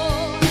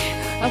small.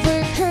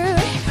 We could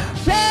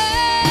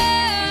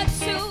fly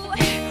to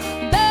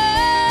the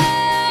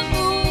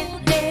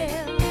moon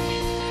and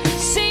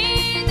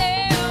see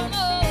them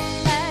all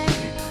like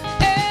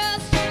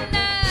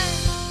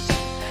astronauts.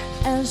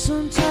 And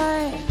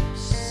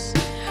sometimes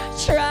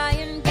try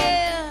and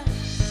get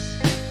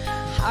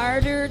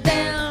harder than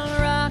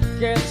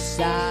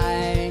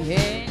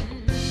a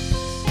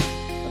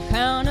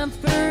count of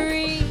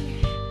 3,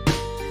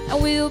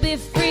 and we'll be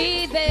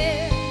free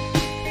there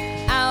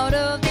out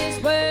of this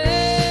world.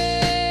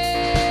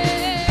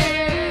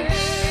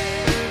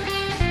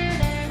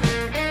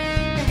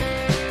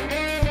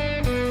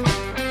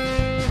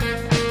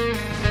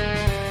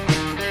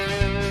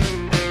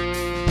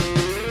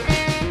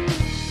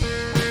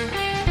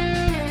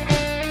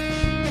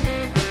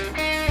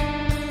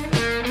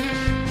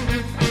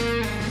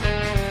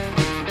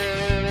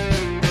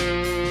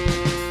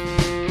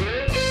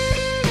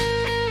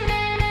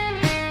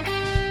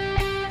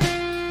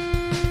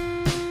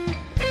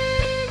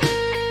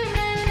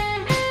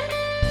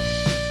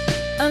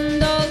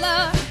 And all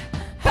the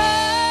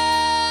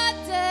hard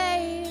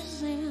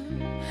days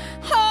and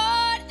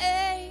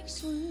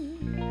heartaches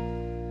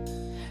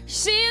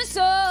seem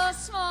so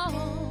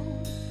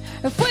small.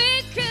 If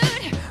we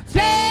could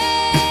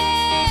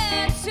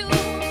fly to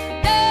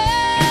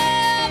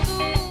the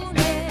moon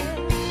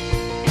and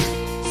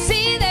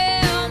see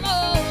them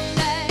all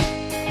like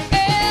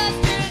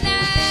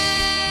astronauts.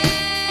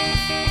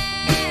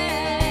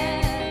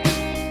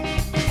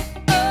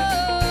 Oh,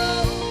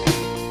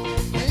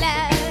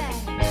 like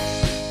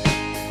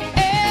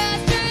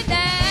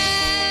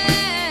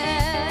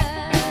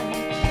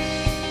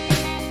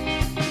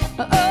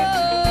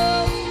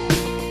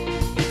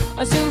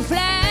so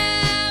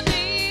fly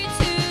me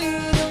to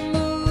the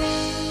moon.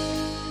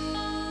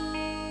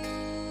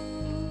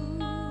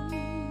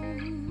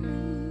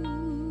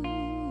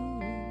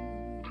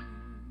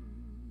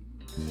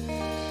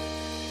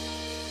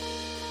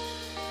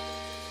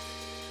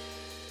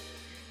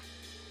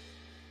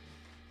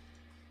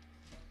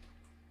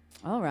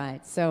 All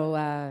right, so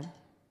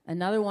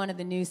another one of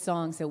the new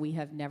songs that we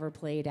have never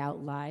played out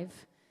live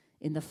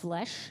in the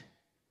flesh,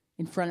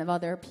 in front of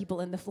other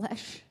people in the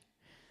flesh,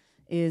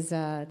 is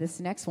this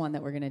next one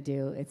that we're gonna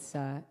do. It's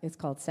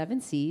called 7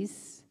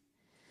 Seas.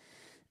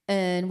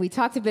 And we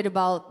talked a bit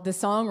about the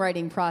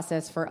songwriting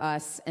process for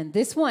us, and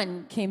this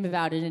one came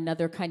about in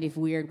another kind of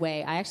weird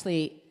way. I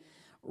actually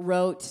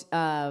wrote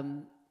a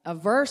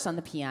verse on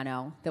the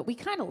piano that we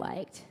kind of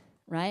liked,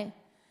 right?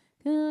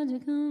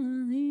 It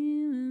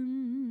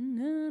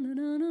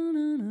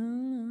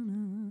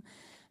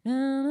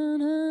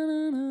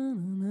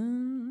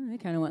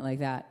kind of went like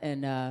that,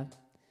 and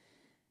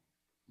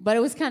but it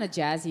was kind of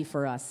jazzy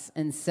for us,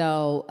 and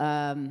so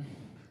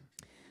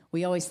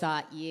we always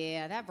thought,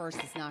 yeah, that verse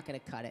is not going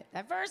to cut it.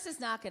 That verse is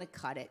not going to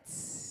cut it.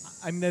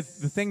 I mean, the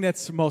thing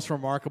that's most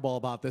remarkable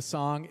about this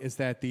song is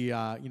that the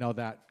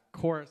that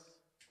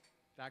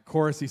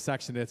chorusy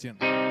section that's in.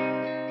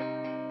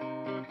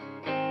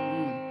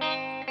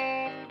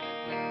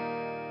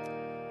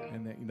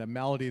 And the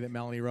melody that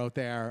Melanie wrote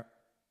there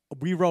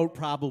we wrote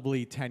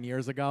probably 10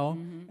 years ago,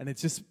 and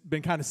it's just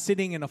been kind of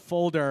sitting in a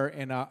folder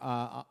in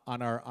on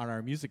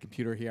our music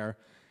computer here.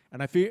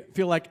 And I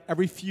feel like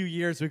every few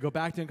years we go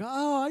back to and go,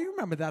 oh, I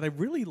remember that. I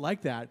really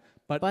like that.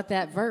 But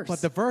that verse.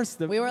 But the verse,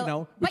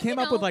 we came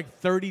up with like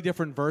 30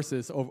 different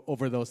verses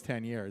over those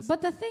 10 years.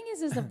 But the thing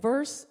is the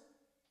verse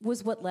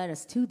was what led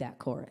us to that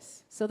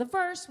chorus. So the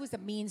verse was a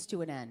means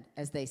to an end,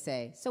 as they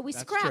say. So we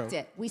scrapped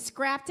it. We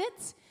scrapped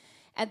it.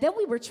 And then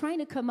we were trying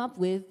to come up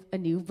with a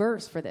new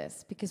verse for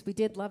this because we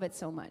did love it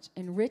so much.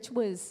 And Rich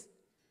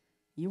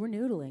you were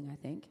noodling, I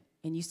think,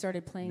 and you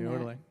started playing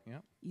noodling, yeah.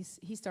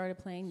 He started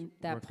playing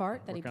that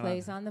part that he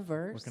plays on the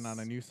verse. Working on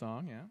a new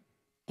song, yeah.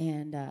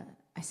 And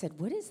I said,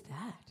 what is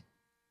that?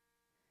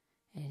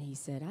 And he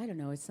said, I don't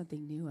know. It's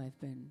something new I've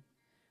been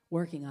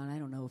working on. I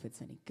don't know if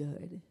it's any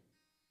good,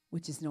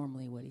 which is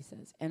normally what he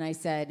says. And I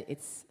said,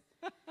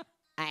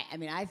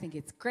 I think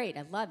it's great.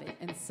 I love it.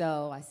 And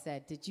so I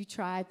said, did you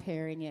try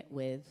pairing it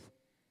with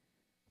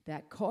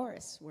that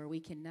chorus where we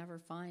can never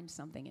find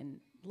something? And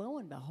lo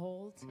and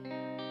behold,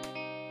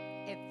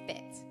 it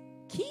fits.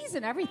 Keys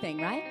and everything,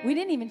 right? We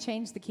didn't even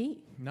change the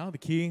key. No, the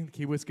key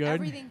was good.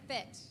 Everything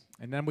fit.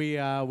 And then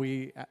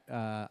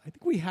I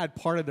think we had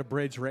part of the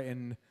bridge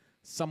written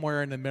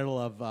somewhere in the middle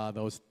of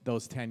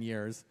those 10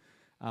 years.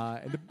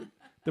 And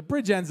the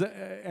bridge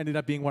ended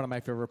up being one of my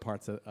favorite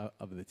parts of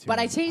the tune. But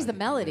I changed the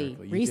melody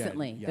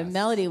recently. Yes, the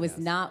melody was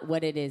not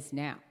what it is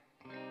now.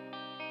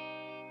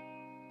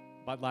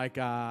 But like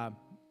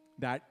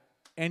that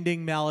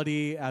ending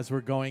melody as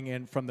we're going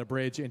in from the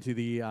bridge into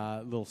the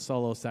little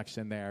solo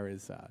section there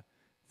is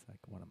it's like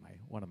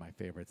one of my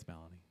favorites,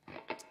 Melanie.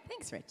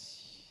 Thanks, Rich.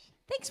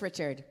 Thanks,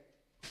 Richard.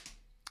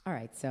 All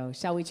right, so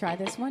shall we try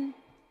this one?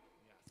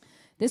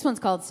 This one's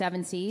called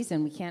Seven Seas,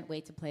 and we can't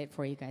wait to play it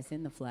for you guys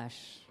in the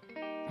flesh.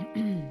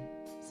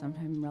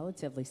 Sometime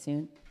relatively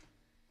soon.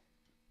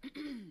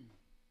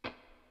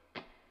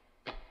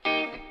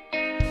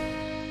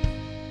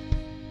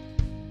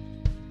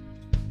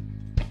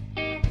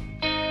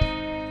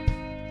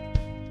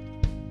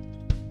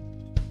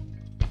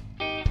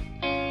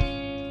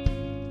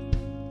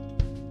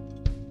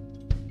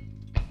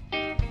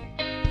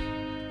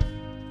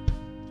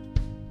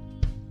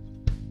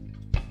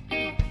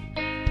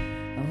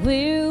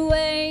 We're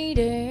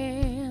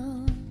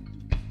waiting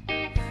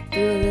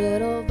through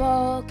little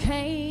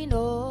volcanoes.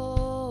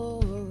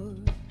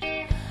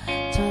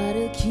 Try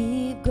to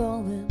keep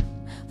going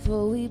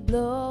before we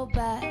blow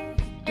back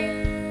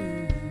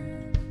again.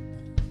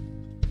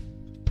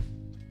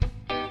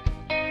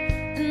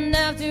 And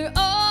after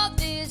all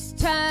this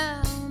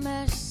time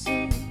at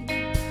sea,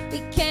 we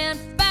can't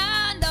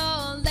find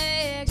our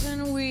legs,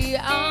 and we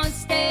aren't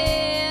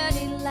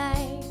steady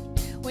like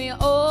we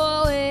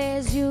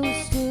always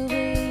used to be.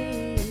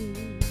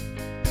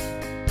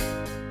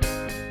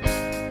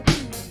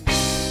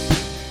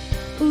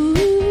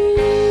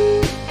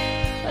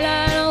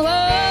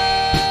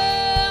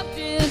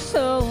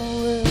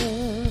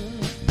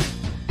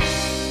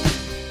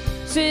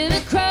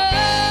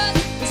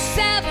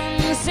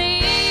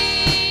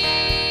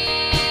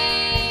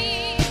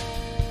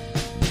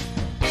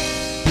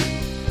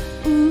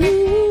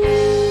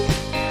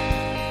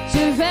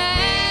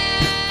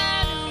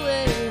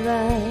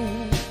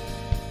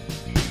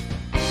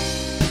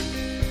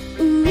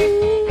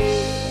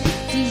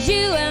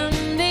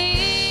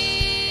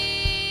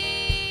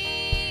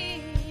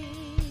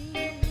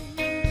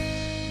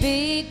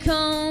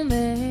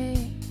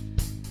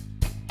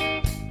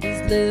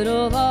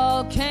 Little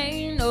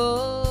volcanoes,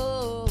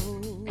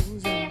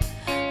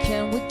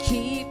 can we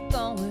keep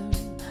going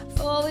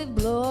before we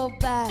blow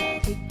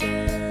back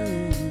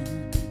again?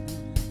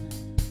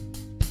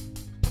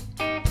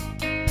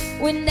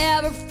 We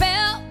never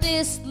felt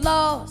this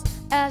lost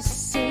at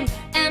sea,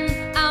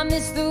 and I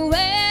miss the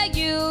way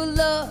you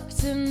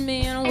looked at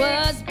me and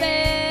was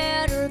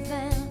better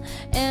than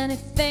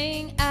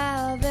anything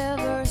I've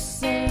ever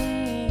seen.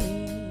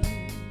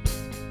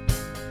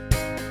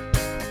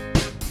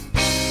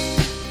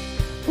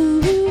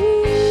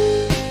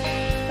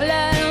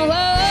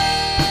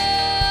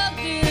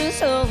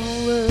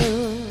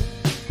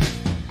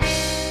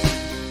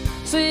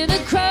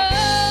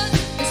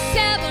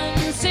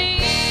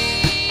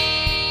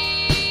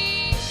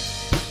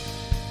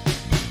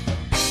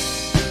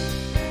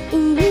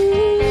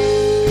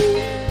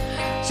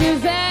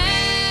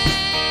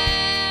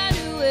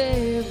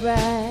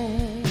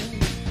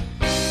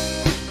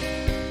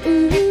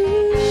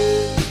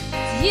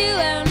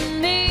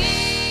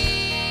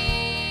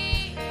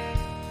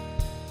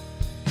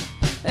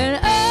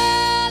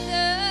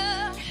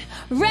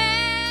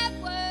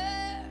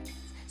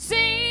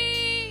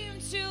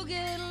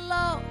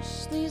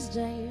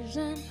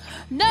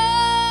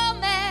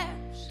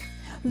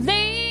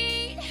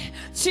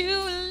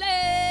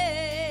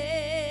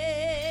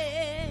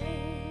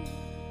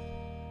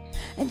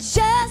 And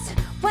just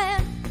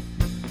when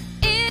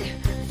it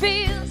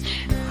feels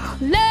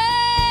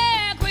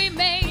like we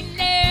may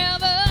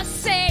never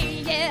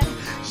say it,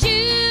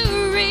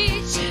 you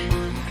reach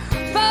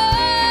for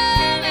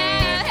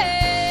my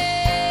hand.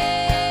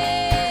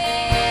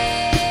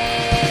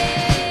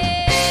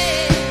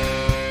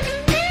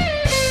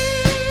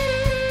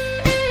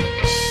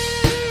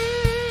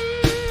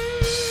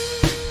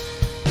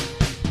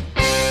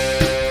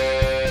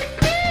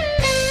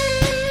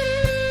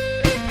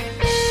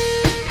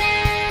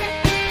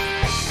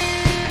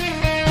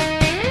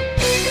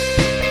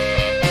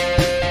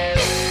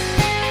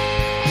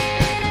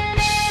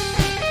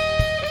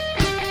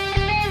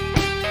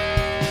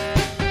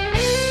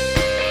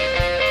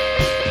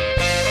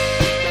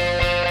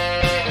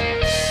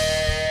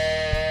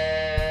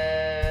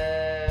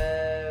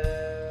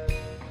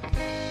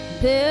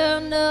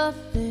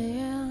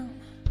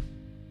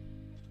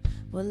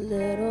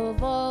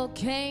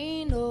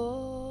 hurricane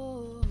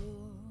ocean,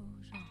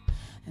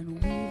 and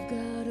we've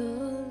got a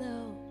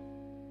love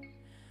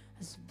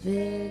as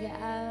big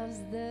as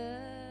the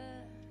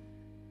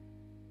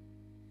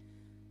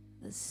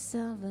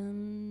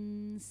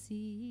seven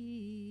seas.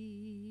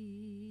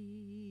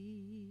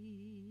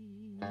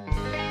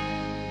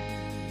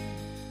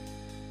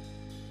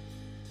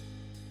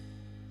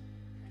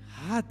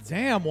 Hot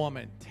damn,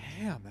 woman.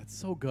 Damn, that's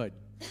so good.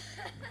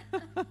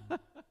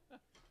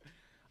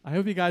 I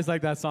hope you guys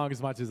like that song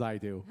as much as I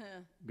do,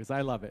 because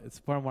I love it. It's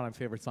probably one of my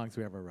favorite songs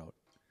we ever wrote.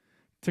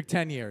 Took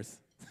 10 years.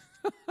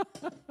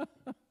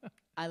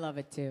 I love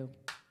it too.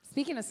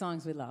 Speaking of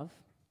songs we love,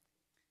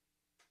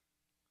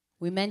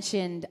 we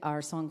mentioned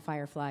our song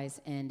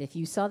Fireflies, and if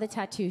you saw the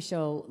tattoo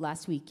show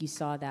last week, you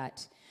saw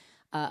that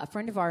a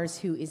friend of ours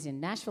who is in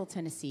Nashville,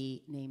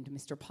 Tennessee, named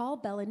Mr. Paul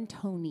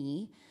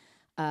Bellantoni,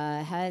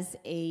 has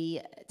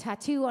a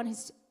tattoo on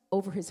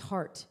over his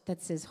heart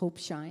that says "Hope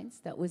Shines."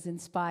 That was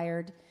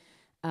inspired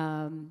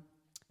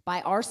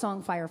by our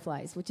song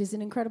Fireflies, which is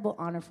an incredible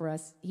honor for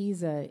us.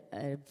 He's a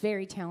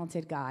very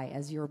talented guy,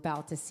 as you're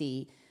about to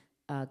see,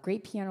 a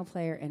great piano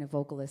player and a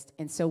vocalist,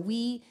 and so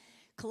we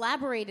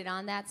collaborated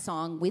on that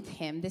song with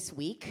him this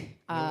week,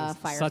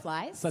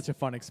 Fireflies. Such a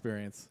fun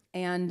experience.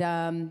 And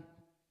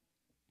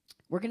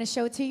we're going to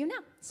show it to you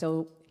now.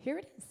 So here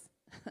it is.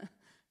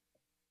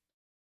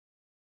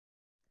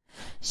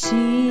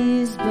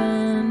 She's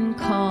been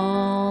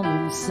calm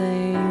and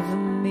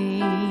saving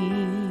me,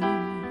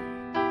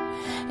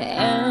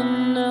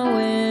 and I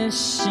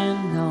wish you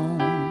know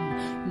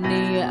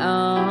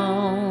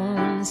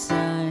neon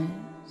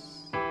signs.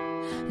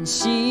 And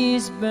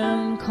she's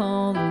been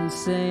calm and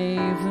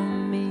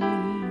saving me,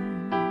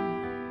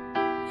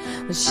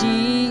 but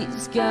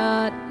she's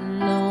got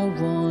no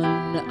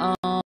one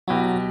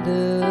on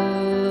the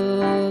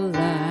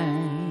line.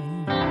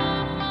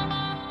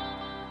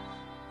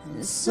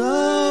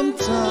 Sometimes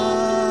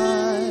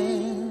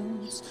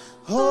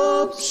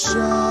hope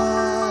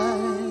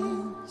shines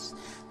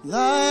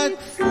like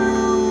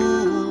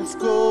fool's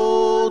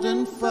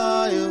golden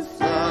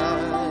fireflies,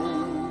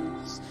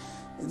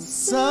 and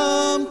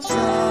sometimes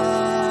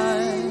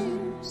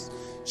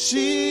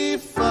she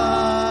finds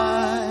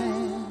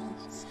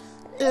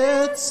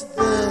it's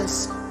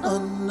this or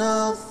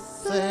nothing.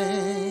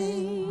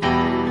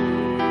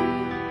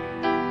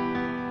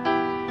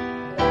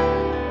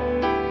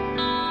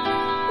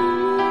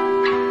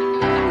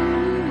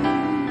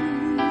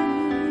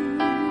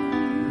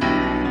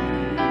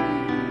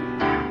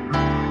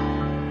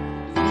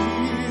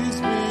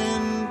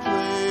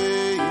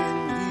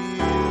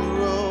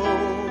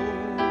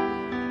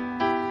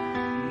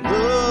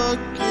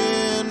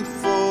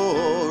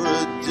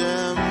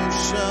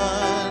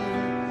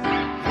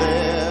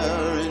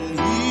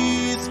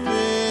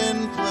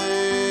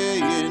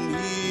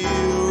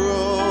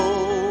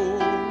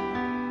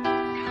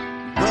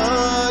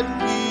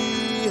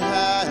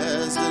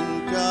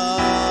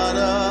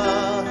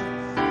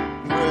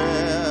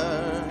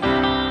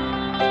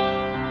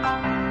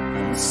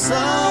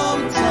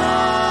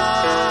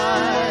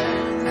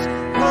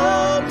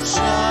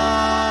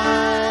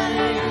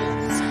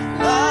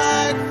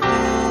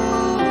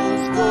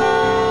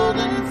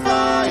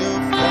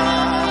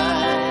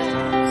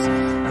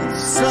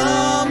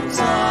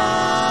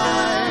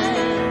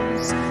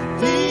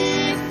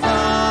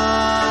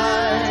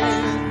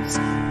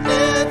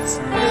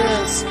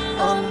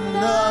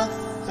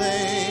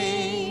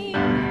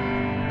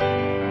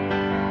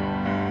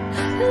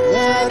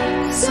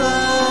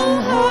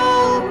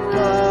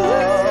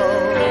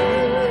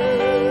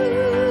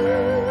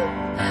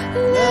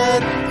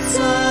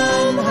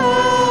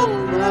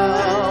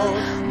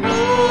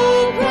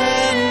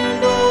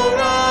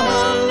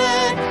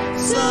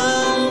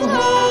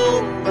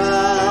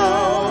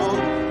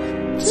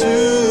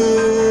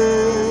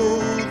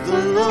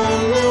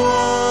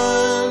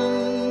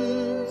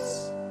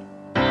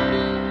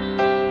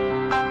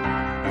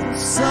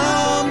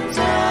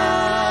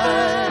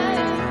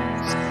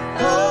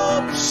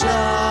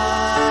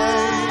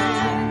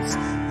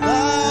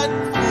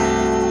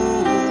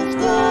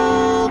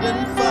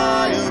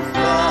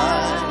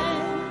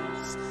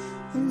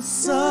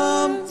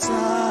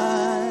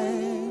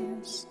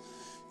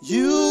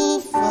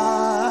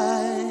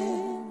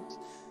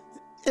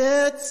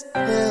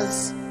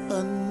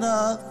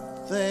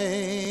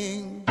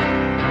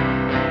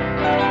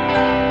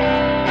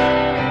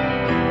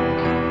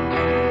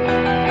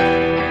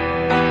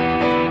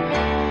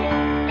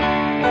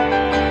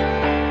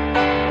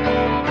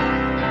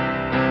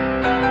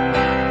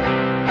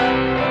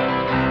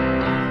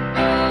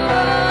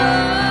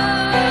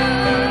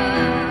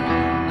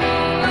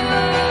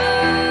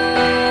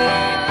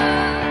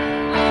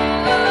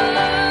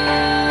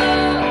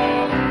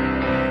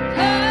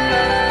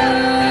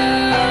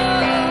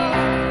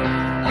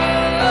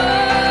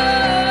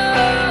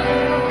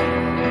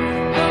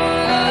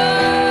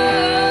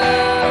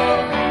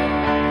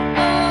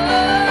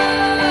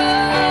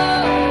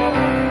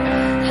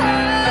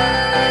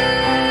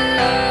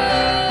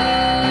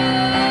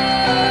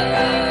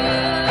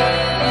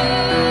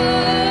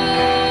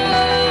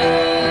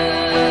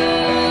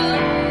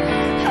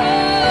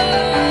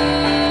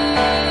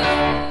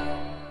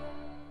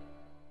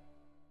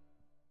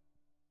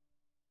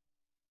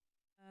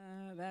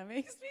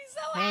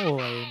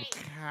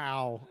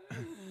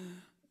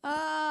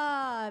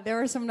 there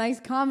were some nice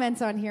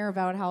comments on here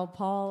about how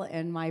Paul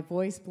and my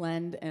voice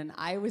blend, and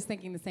I was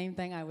thinking the same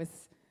thing. I was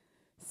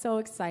so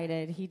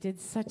excited. He did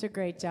such a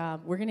great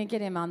job. We're going to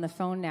get him on the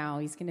phone now.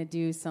 He's going to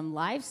do some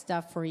live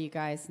stuff for you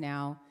guys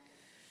now.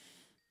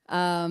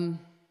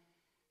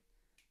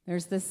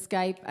 There's this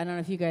Skype. I don't know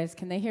if you guys,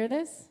 can they hear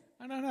this?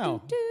 I don't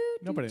know.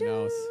 Nobody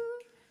knows.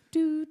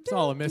 It's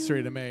all a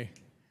mystery to me.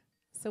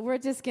 So we're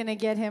just going to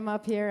get him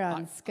up here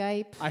on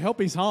Skype. I hope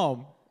he's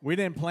home. We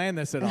didn't plan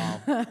this at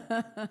all.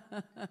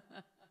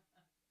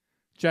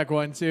 Check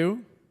 1,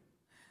 2.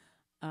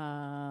 I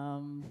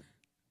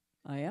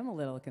am a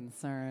little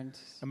concerned.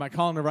 Am I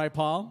calling the right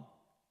Paul?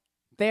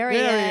 There he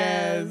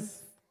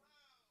is.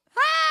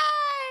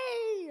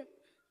 Hi!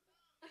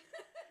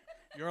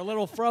 You're a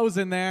little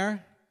frozen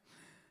there.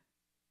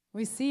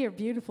 We see your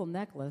beautiful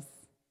necklace,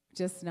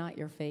 just not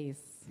your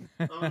face.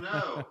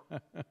 Oh, no.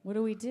 What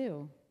do we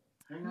do?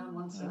 Hang on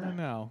one I second. don't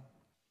know.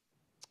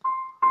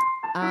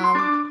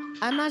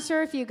 I'm not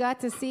sure if you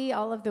got to see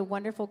all of the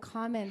wonderful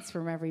comments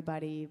from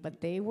everybody, but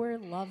they were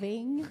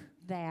loving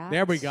that.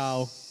 There we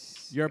go.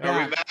 You're Are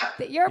back. we back?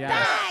 That you're Yes.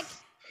 back!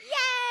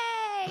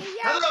 Yay! You're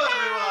Hello,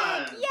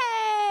 back! everyone.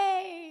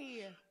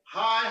 Yay!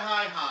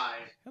 Hi.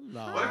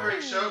 Hello. What a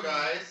great show,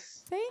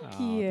 guys. Thank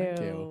Oh, you. thank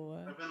you.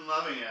 I've been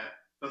loving it.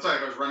 That's why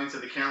I was running to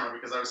the camera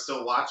because I was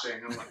still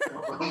watching.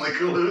 I'm like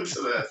glued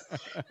to this.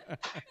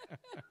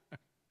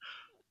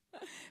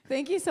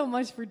 Thank you so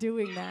much for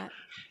doing that.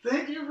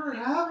 Thank you for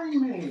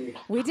having me.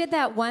 We did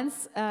that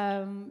once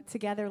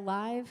together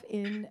live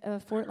in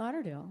Fort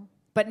Lauderdale,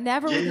 but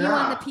never with you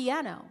on the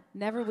piano.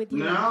 Never with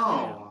you on the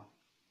piano.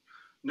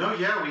 No,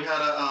 yeah, we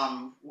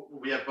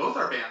had both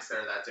our bands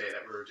there that day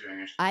that we were doing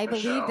a show. I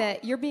believe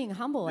that you're being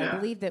humble. Yeah. I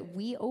believe that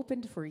we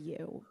opened for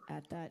you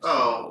at that show.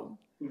 Oh,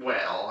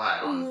 well, I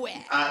don't. Well.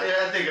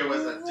 I think it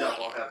was a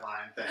double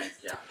headline thing.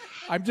 Yeah.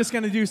 I'm just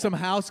going to do some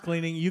house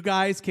cleaning. You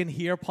guys can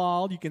hear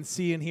Paul. You can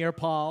see and hear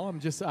Paul. I'm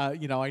just, I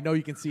know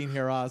you can see and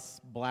hear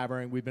us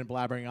blabbering. We've been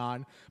blabbering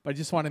on. But I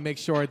just want to make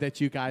sure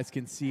that you guys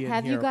can see and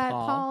Have hear you got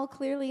Paul. Paul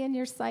clearly in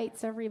your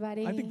sights,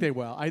 everybody? I think they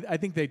will. I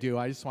think they do.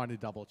 I just wanted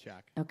to double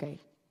check.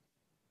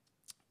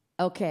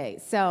 Okay,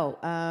 so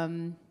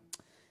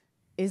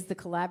is the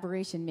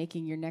collaboration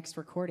making your next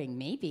recording?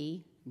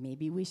 Maybe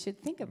we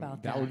should think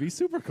about that. That would be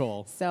super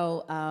cool.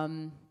 So,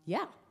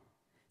 yeah.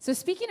 So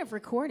speaking of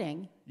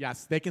recording.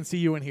 Yes, they can see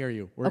you and hear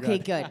you. We're Okay,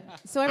 good. good.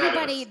 So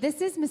everybody,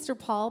 this is Mr.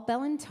 Paul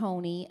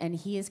Bellantoni, and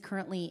he is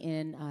currently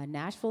in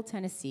Nashville,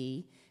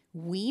 Tennessee.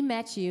 We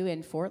met you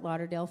in Fort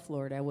Lauderdale,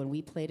 Florida, when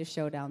we played a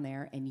show down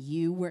there, and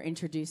you were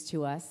introduced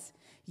to us.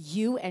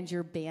 You and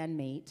your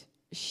bandmate,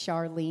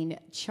 Charlene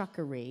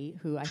Chuckery,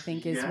 who I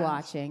think is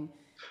watching.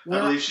 I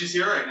believe she's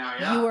here right now,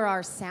 yeah. You were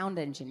our sound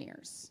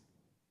engineers.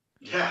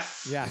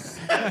 Yes. Yes.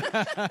 And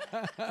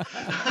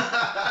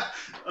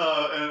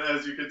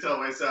as you could tell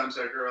by sound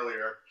check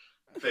earlier,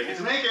 fake it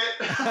to make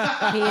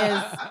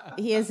it.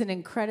 He is an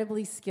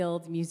incredibly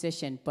skilled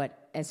musician,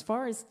 but as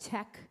far as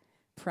tech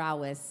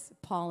prowess,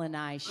 Paul and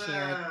I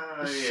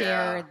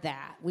share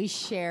that. We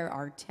share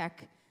our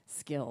tech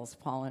skills,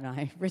 Paul and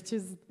I. Rich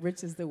is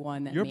the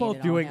one that You're made both it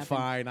all doing happen.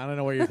 fine. I don't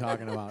know what you're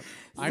talking about.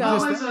 I'm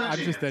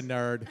just a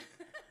nerd.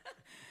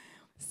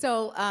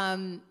 So,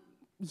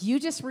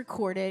 you just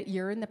recorded.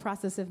 You're in the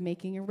process of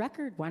making a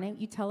record. Why don't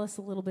you tell us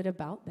a little bit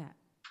about that?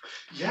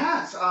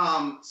 Yes.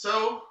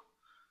 So,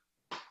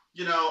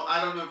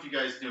 I don't know if you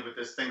guys knew, but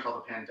this thing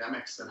called the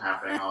pandemic's been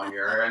happening all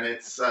year, and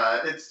it's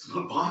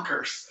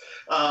bonkers.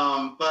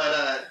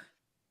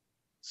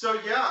 So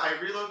yeah, I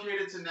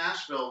relocated to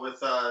Nashville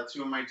with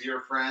two of my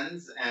dear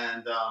friends,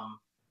 and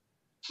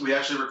we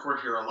actually record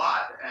here a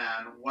lot.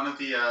 And one of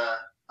the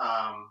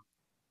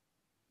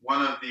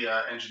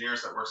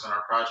engineers that works on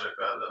our project,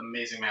 the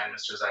amazing man,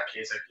 Mr. Zach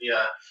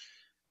Kasich,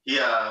 he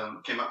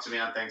came up to me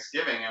on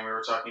Thanksgiving, and we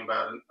were talking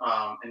about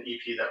an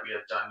EP that we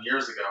had done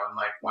years ago, and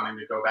like wanting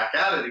to go back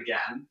at it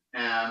again.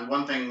 And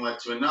one thing led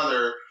to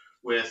another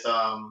with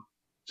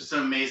just an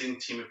amazing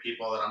team of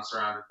people that I'm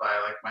surrounded by,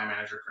 like my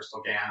manager,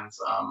 Crystal Gans,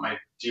 my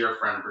dear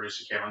friend,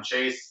 producer, Kaylin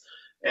Chase.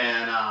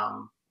 And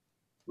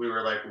we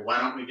were like, why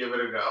don't we give it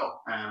a go?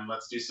 And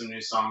let's do some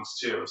new songs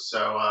too.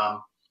 So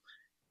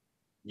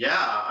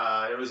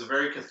it was a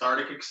very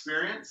cathartic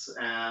experience.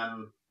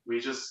 And we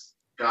just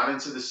got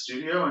into the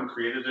studio and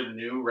created a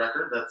new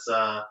record that's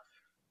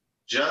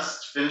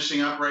just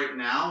finishing up right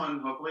now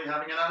and hopefully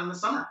having it out in the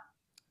summer.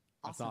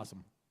 That's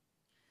awesome.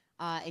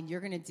 And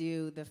you're gonna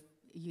do the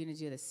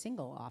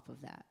single off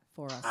of that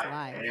for us live.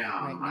 I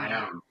right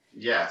now. am.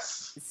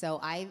 Yes. So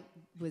I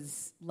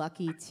was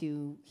lucky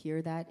to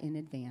hear that in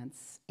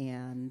advance,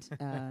 and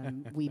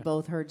we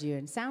both heard you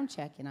in sound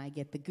check, and I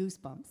get the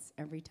goosebumps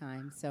every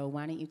time. So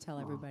why don't you tell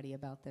everybody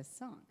about this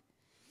song?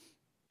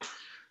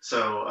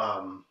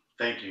 So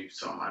thank you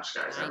so much,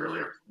 guys. I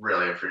really,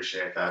 really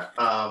appreciate that.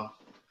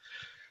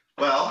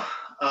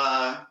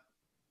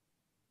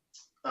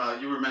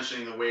 You were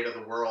mentioning the weight of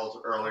the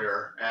world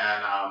earlier,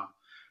 and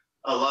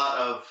a lot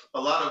of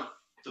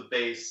the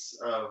base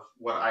of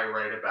what I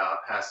write about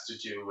has to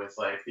do with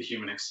like the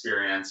human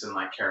experience and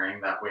like carrying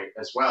that weight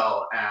as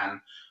well. And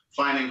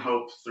finding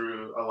hope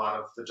through a lot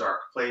of the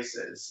dark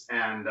places.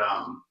 And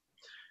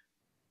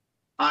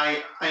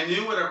I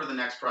knew whatever the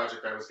next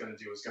project I was going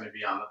to do was going to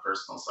be on the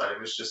personal side.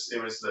 It was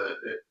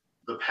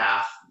the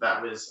path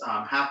that was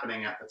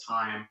happening at the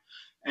time.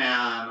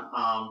 And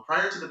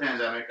prior to the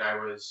pandemic, I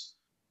was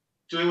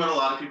doing what a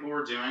lot of people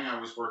were doing. I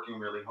was working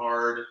really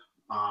hard,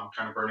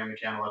 kind of burning the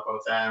candle at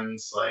both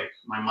ends. Like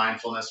my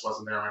mindfulness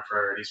wasn't there, my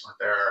priorities weren't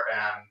there,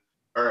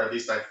 or at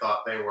least I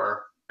thought they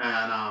were.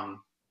 And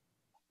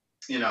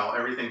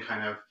everything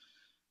kind of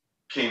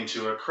came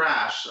to a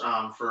crash.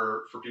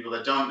 For people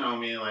that don't know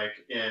me, like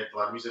a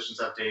lot of musicians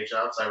have day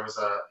jobs. I was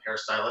a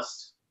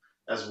hairstylist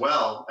as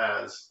well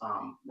as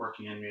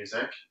working in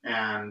music,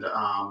 and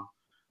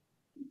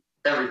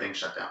everything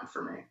shut down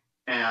for me.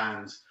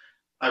 And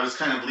I was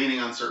kind of leaning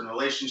on certain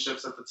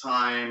relationships at the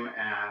time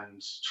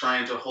and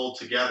trying to hold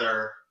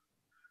together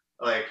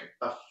like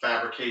a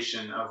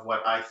fabrication of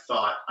what I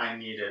thought I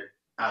needed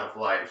out of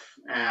life.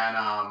 And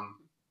I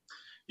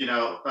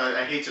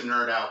hate to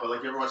nerd out, but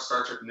like you ever watch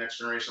Star Trek: The Next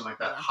Generation, like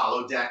that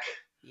holodeck?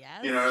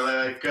 Yes. They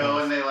like go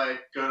and they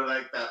like go to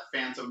like that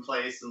phantom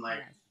place and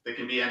like they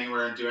can be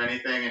anywhere and do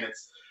anything. And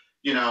it's,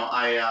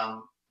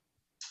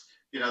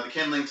 the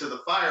kindling to the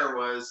fire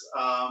was,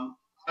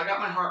 I got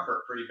my heart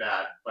hurt pretty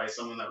bad by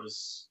someone that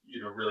was,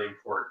 really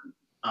important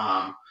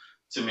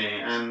to me,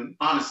 and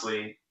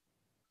honestly,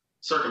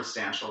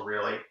 circumstantial,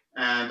 really.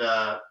 And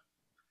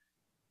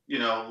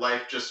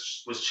life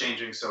just was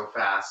changing so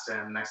fast.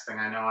 And next thing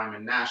I know, I'm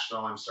in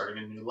Nashville. I'm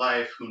starting a new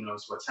life. Who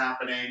knows what's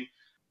happening?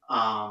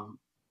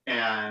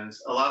 And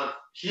a lot of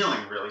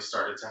healing really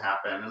started to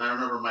happen. And I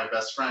remember my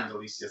best friend,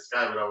 Alicia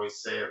Skye, would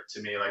always say it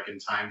to me, like in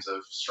times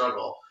of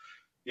struggle,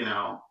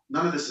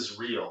 none of this is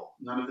real.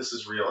 None of this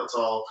is real. It's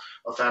all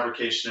a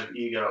fabrication of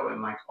ego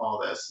and like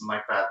all this and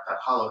like that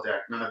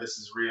holodeck. None of this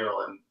is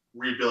real, and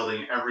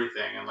rebuilding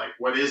everything. And like,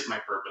 what is my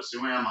purpose?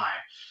 Who am I?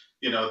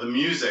 The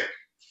music,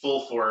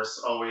 full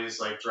force, always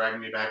like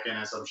dragging me back in,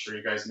 as I'm sure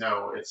you guys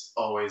know. It's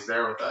always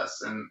there with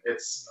us, and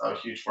it's a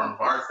huge form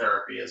of our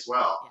therapy as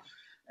well.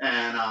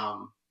 Yeah. And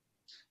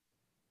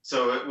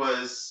so it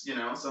was,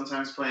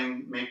 sometimes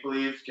playing make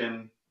believe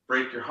can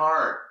break your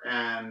heart,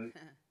 and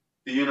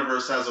the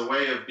universe has a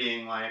way of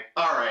being like,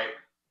 all right,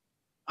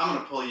 I'm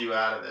going to pull you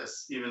out of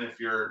this, even if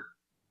you're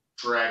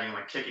dragging,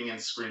 like kicking and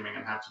screaming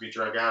and have to be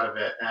dragged out of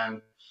it. And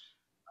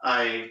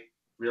I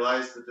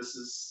realized that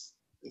it's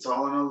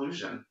all an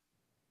illusion.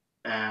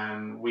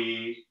 And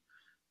we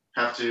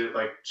have to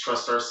like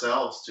trust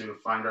ourselves to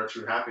find our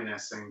true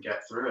happiness and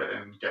get through it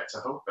and get to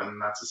hope. And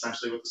that's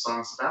essentially what the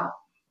song's about.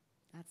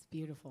 That's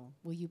beautiful.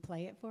 Will you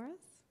play it for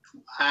us?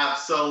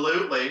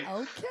 Absolutely.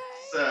 Okay.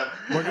 So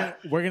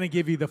we're gonna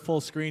give you the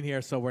full screen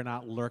here, so we're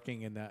not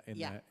lurking in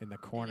the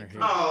corner here.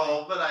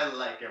 Oh, but I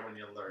like it when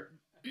you lurk.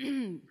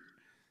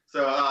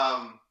 So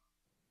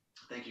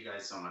thank you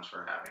guys so much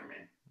for having me.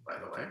 By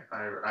the way,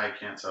 I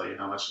can't tell you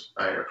how much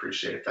I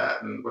appreciate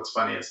that. And what's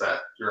funny is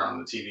that you're on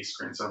the TV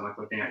screen, so I'm like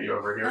looking at you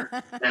over here,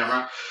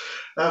 camera.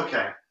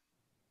 Okay.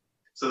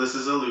 So this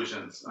is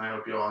Illusions. I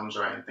hope you all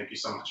enjoy it, and thank you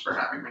so much for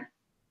having me.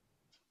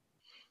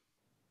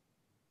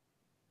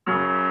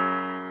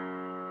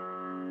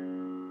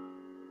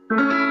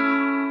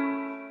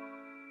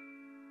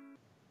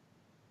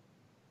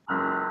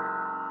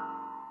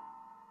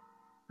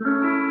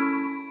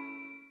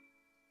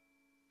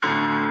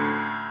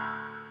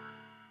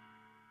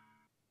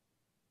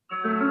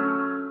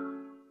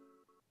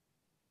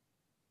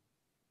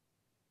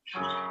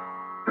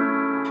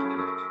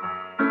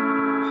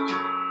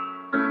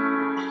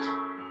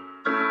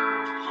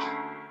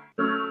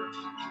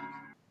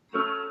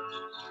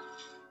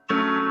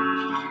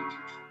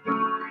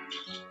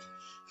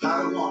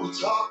 I don't want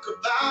to talk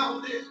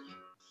about it.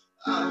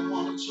 I don't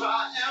want to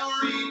try and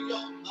read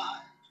your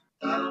mind.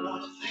 I don't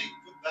want to think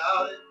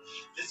about it.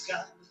 This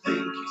kind of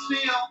thing keeps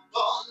me up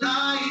all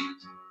night.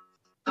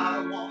 I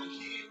don't want to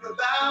hear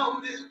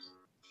about it.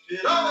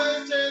 It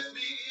always tears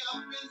me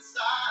up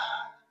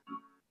inside.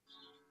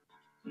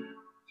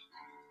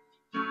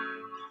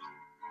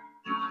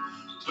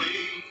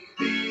 Way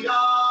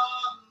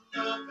beyond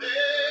the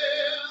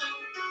veil,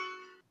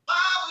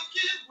 my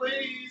wicked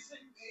ways, they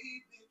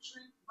made me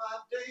drink my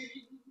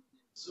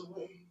days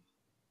away.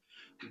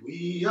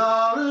 We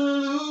are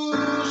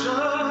illusions,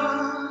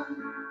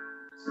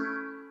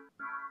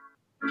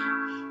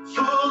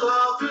 full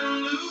of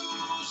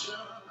illusion.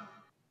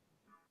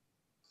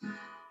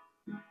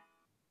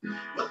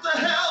 What the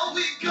hell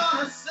we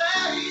gonna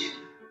say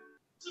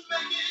to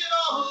make it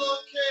all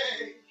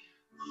okay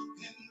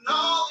in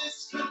all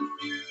this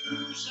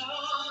confusion?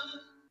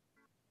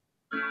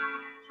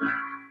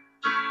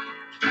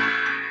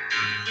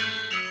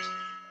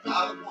 I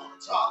don't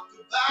want to talk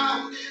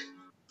about it.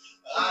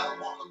 I don't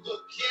want to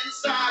look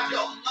inside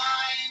your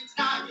mind.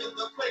 I hear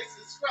the place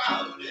is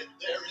crowded.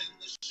 There in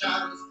the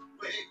shadows,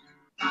 wake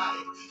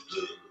night,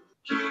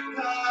 looking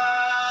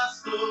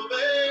past the veil.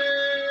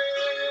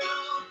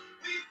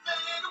 We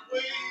fade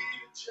away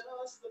to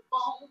just the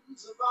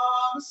bones of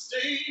our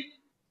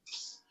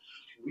mistakes.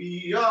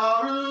 We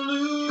are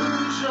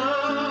illusions.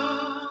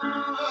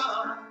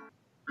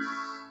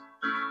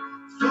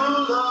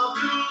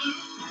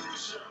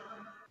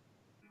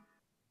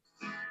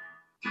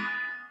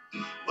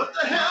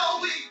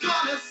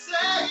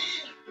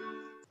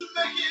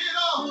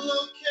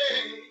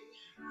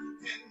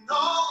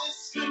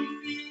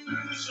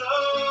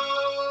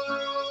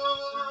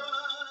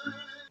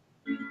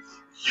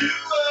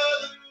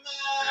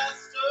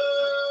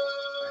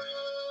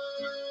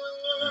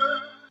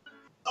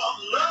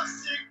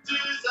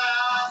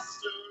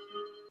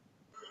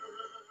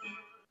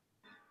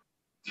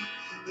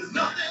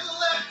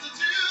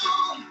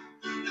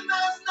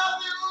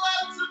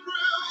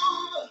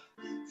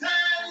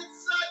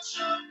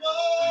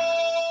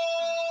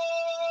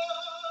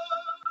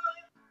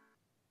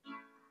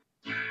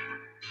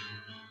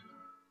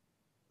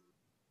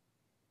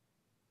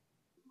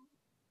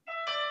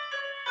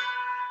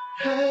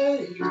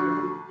 Hey,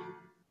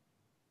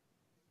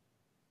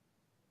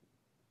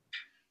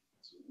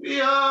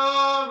 we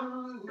are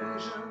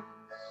illusions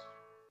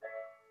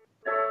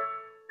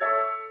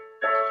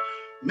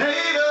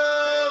made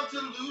of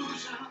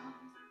delusion.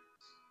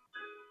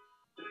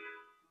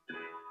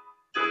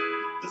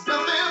 There's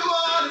nothing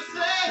more to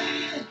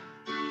say.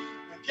 I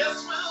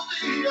guess we'll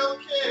be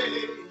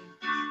okay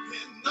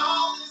in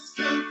all this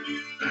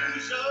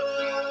confusion.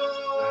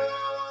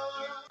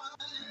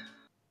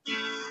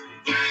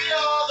 We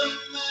are the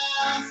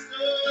masters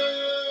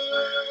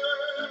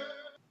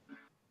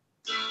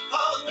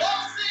of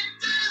toxic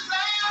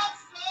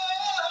disaster.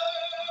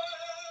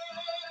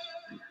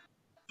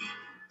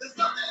 There's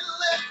nothing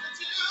left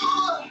to do.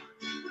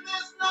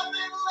 There's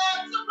nothing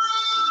left to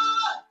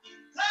prove.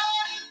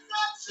 That is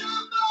such a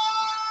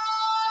bore.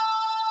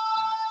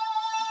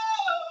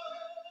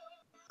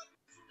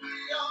 We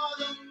are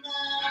the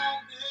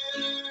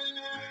madness.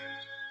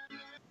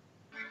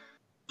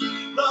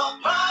 The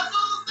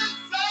puzzles that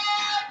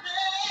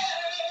sadness.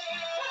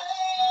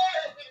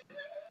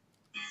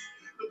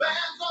 The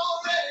band's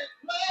already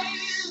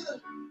played,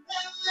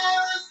 and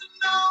there is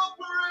no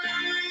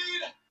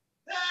parade,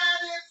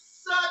 and it's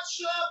such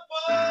a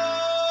bore.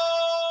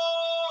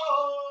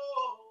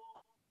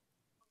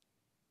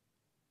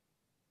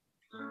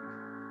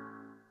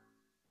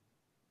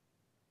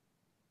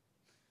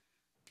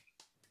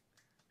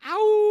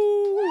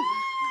 Ow!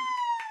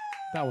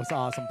 That was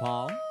awesome,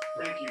 Paul.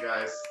 Thank you,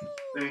 guys.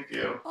 Thank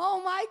you.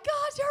 Oh my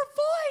gosh, her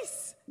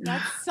voice!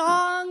 That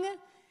song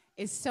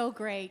is so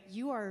great.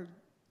 You are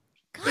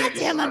Thank you so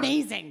goddamn much.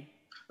 amazing.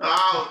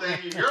 Oh,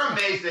 thank you. You're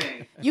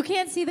amazing. You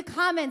can't see the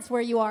comments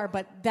where you are,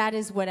 but that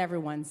is what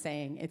everyone's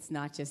saying. It's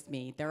not just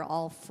me. They're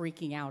all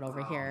freaking out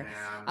over here. Man.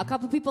 A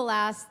couple people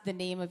asked the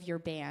name of your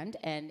band,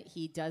 and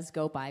he does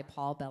go by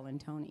Paul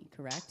Bellantoni,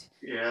 correct?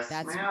 Yes,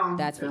 That's ma'am.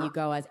 what Yeah. you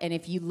go as. And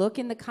if you look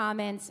in the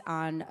comments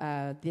on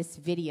this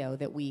video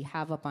that we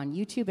have up on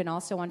YouTube and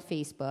also on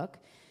Facebook,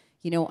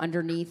 you know,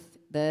 underneath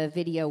the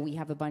video we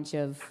have a bunch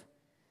of,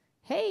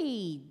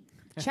 hey,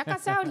 check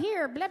us out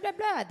here, blah, blah,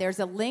 blah. There's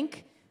a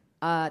link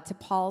to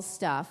Paul's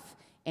stuff,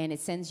 and it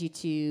sends you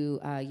to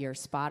your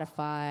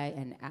Spotify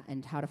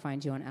and how to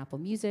find you on Apple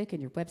Music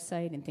and your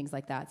website and things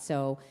like that.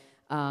 So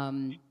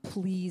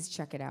please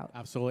check it out.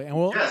 Absolutely. And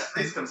we'll Yes,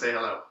 please come say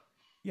hello.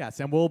 yes,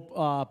 and we'll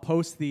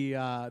post the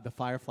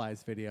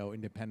Fireflies video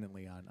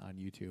independently on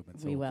YouTube, and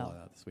so We we'll will. pull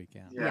it out this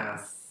weekend. Yeah.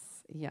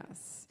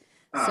 Yes.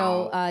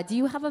 Oh. So do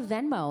you have a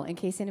Venmo in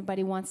case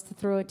anybody wants to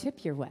throw a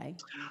tip your way?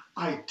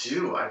 I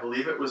do. I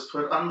believe it was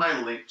put on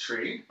my link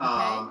tree.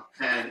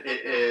 And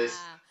it is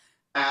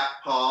at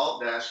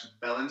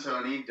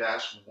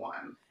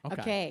Paul-Bellantoni-1.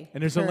 Okay,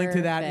 And there's a link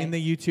to that in perfect.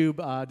 the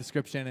YouTube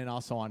description and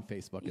also on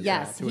Facebook. as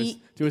Yes, well,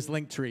 to his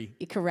link tree.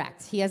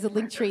 Correct. He has a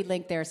Linktree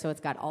link there, so it's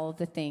got all of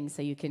the things.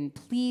 So you can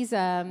please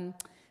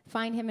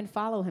find him and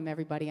follow him,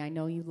 everybody. I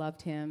know you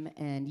loved him,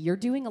 and you're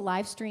doing a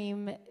live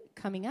stream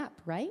coming up,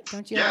 right?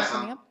 Don't you have Yes, one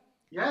coming up?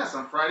 Yes,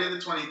 on Friday the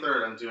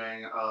 23rd, I'm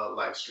doing a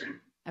live stream.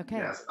 Okay.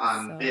 Yes,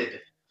 on so, Vid.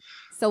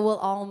 So we'll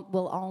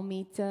all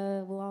meet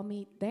there.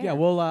 Yeah,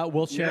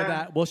 we'll share Yeah.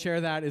 that. We'll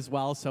share that as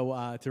well.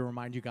 So to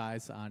remind you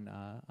guys on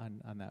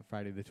that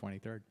Friday the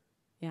 23rd.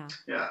 Yeah.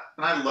 Yeah,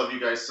 and I love you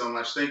guys so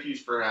much. Thank you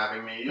for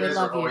having me. You We guys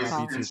love are you, always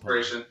Paul. You too, Paul.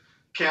 inspiration.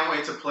 Can't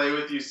wait to play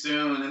with you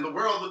soon in the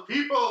world of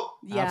people.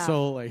 Yeah.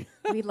 Absolutely.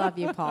 We love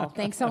you, Paul.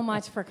 Thanks so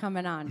much for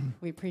coming on.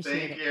 We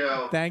appreciate Thank it.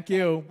 you. Thank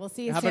you. We'll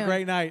see you Have soon. a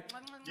great night.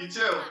 You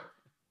too.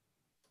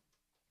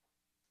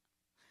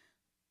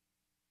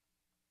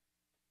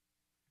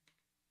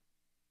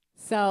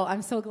 So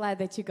I'm so glad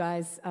that you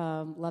guys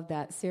love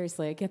that.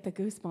 Seriously, I get the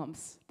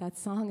goosebumps. That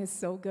song is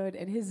so good,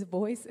 and his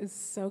voice is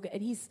so good,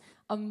 and he's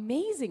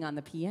amazing on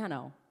the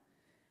piano.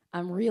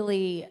 I'm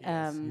really,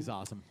 He's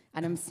awesome.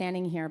 and I'm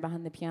standing here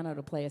behind the piano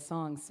to play a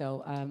song,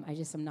 so I'm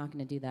not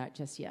going to do that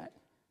just yet.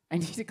 I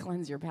need to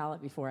cleanse your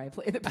palate before I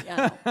play the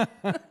piano.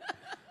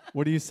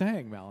 What are you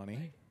saying,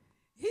 Melanie?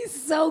 He's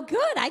so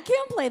good. I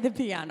can't play the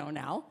piano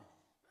now.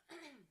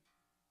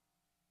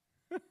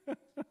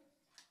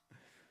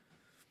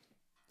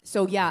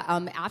 So yeah,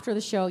 after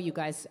the show, you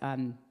guys,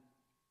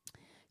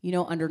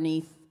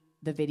 underneath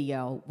the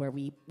video where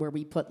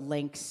we put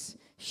links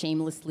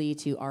shamelessly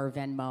to our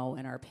Venmo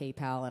and our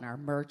PayPal and our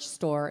merch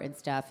store and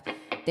stuff,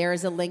 there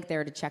is a link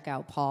there to check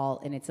out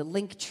Paul, and it's a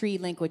Linktree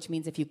link, which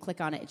means if you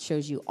click on it, it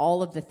shows you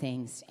all of the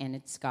things, and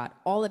it's got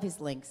all of his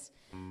links,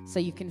 so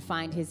you can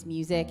find his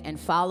music and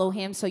follow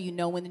him, so you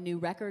know when the new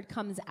record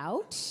comes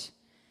out.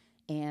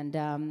 And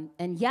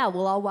yeah,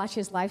 we'll all watch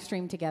his live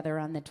stream together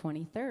on the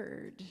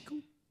 23rd.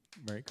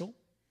 Very cool.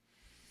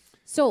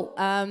 So,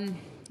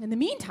 in the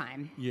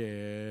meantime,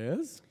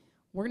 Yes.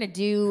 we're going to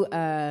do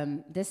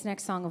this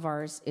next song of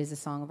ours is a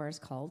song of ours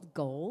called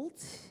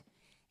Gold.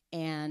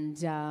 And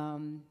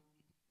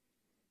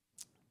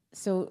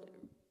so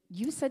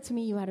you said to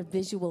me you had a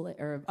visual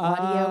or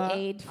audio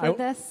aid for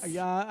this.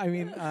 Yeah, I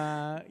mean,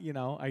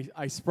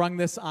 I sprung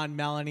this on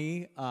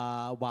Melanie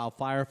while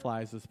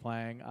Fireflies was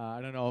playing.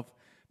 I don't know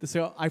if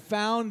I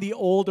found the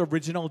old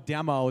original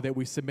demo that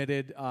we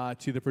submitted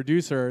to the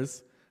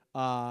producers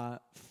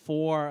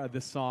for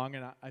this song,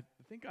 and I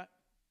think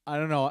I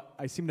don't know.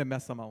 I seem to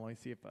mess them up. Let me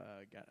see if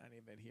I got any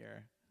of it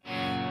here.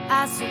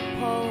 I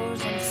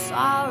suppose I'm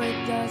sorry,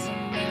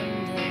 doesn't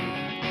mend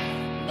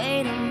it.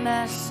 Made a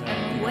mess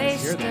and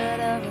wasted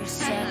every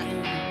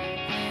second.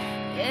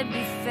 It'd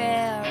be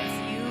fair if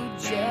you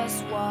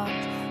just walked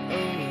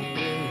away.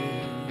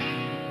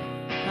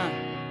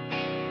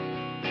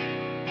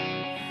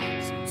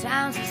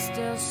 Sometimes I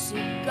still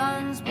see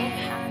guns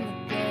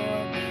behind the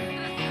door, but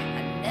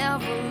I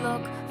never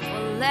look for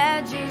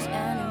ledges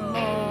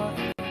anymore.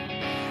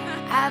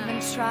 I've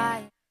been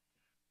trying.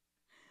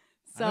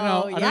 So,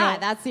 I don't know.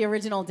 that's the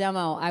original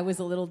demo. I was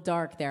a little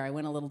dark there. I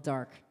went a little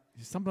dark.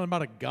 There's something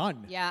about a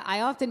gun. Yeah,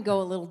 I often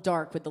go a little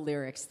dark with the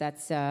lyrics.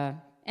 That's and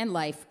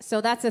life.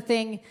 So that's a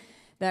thing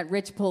that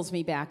Rich pulls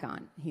me back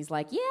on. He's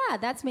like, yeah,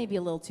 that's maybe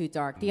a little too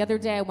dark. The other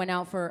day I went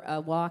out for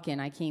a walk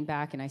and I came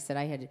back and I said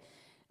I had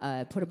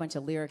put a bunch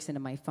of lyrics into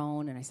my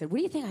phone and I said, what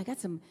do you think? I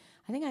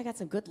think I got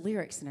some good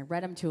lyrics. And I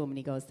read them to him and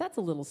he goes, that's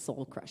a little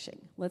soul crushing.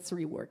 Let's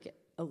rework it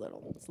a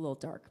little. It's a little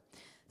dark.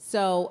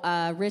 So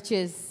Rich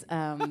is...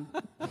 All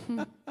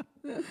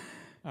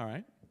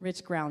right.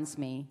 Rich grounds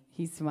me.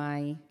 He's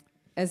my...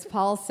 As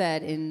Paul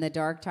said, in the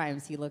dark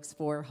times, he looks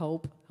for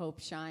hope. Hope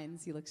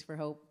shines. He looks for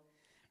hope.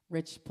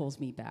 Rich pulls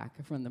me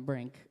back from the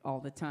brink all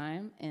the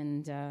time.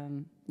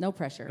 And no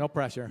pressure. No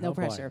pressure. No Oh,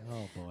 pressure.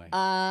 Boy.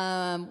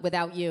 Oh, boy.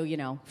 Without you, you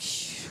know.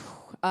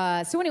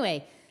 So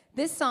anyway,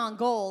 this song,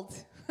 Gold,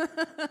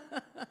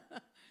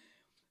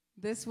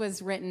 this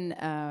was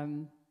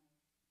written...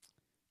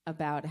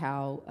 about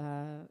how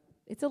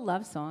it's a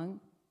love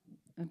song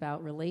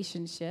about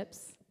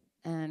relationships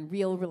and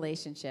real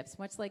relationships,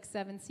 much like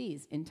Seven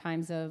Seas, in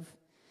times of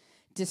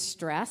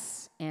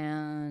distress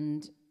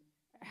and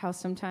how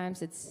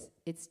sometimes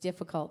it's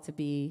difficult to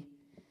be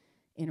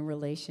in a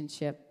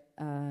relationship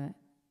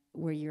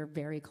where you're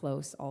very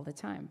close all the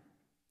time.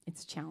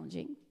 It's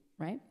challenging,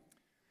 right?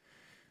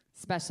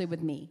 Especially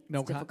with me.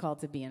 It's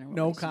difficult to be in a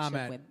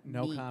relationship with me.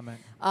 No comment.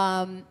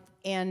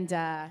 And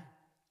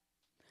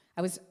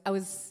I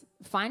was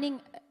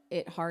finding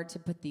it hard to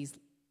put these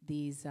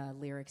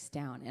lyrics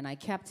down, and I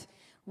kept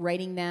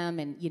writing them,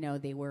 and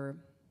they were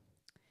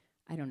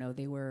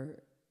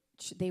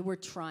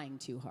trying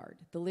too hard.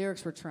 The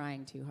lyrics were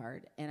trying too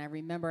hard, and I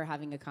remember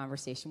having a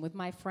conversation with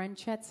my friend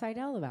Chet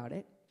Seidel about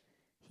it.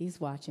 He's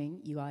watching.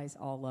 You guys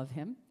all love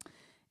him,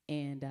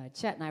 and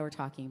Chet and I were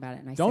talking about it.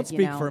 And I Don't said,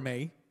 speak for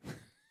me.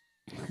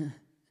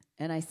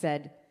 And I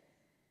said,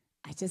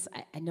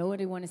 I know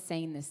what I want to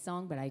say in this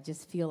song, but I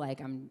just feel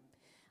like I'm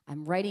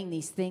writing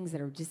these things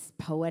that are just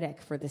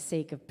poetic for the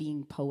sake of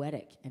being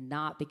poetic and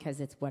not because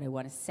it's what I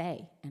want to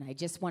say. And I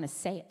just want to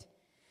say it.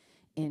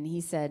 And he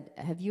said,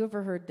 have you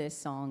ever heard this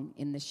song,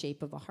 In the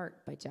Shape of a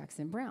Heart by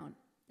Jackson Browne?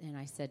 And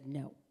I said,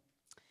 no.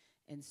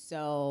 And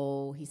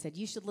so he said,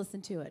 you should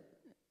listen to it.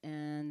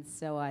 And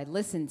so I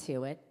listened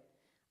to it.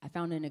 I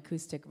found an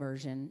acoustic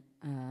version,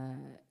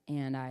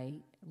 and I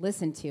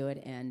listened to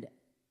it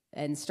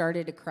and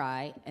started to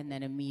cry, and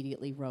then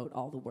immediately wrote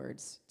all the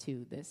words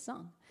to this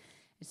song.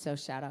 So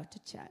shout out to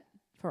Chet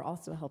for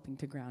also helping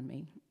to ground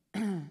me.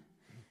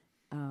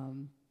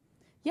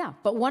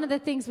 But one of the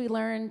things we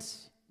learned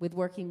with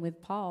working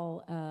with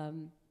Paul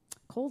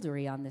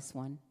Coldery on this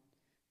one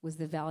was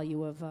the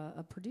value of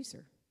a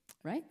producer,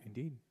 right?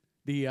 Indeed.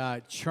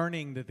 The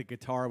churning that the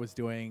guitar was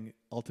doing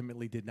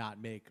ultimately did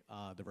not make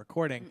the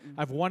recording.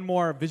 I have one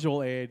more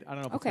visual aid. I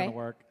don't know if it's going to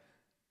work.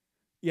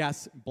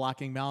 Yes,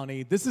 blocking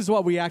Melanie. This is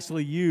what we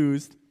actually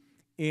used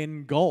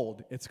in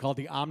Gold. It's called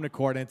the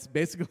Omnichord. And it's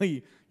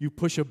basically you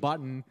push a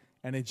button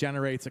and it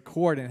generates a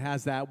chord and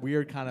has that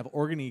weird kind of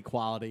organy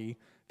quality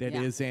that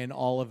is in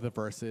all of the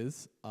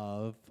verses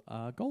of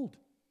Gold.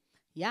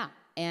 Yeah,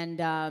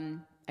 and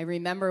I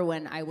remember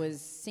when I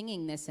was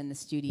singing this in the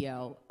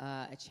studio,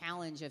 a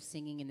challenge of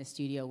singing in the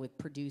studio with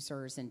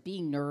producers and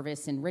being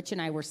nervous. And Rich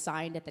and I were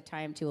signed at the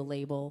time to a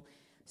label.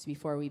 It was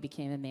before we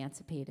became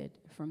emancipated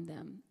from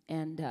them.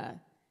 And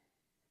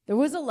there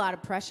was a lot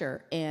of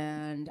pressure,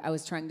 and I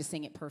was trying to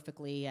sing it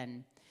perfectly.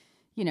 And,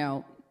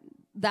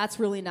 that's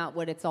really not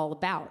what it's all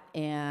about.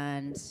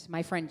 And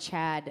my friend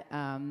Chad,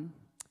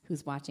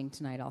 who's watching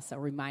tonight also,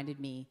 reminded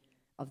me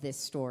of this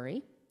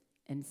story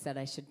and said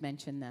I should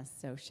mention this,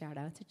 so shout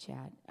out to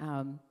Chad.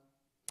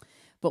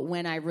 But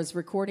when I was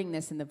recording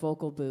this in the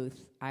vocal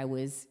booth, I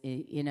was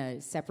in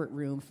a separate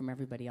room from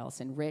everybody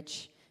else, and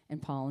Rich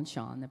and Paul and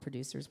Sean, the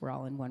producers, were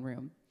all in one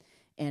room.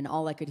 And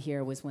all I could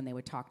hear was when they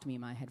would talk to me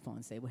in my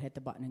headphones, they would hit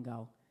the button and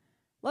go,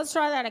 let's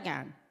try that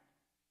again.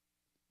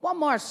 One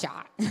more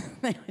shot,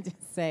 they would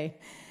just say.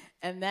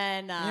 And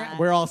then...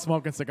 we're all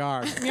smoking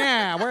cigars.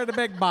 Yeah, we're the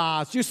big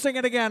boss. You sing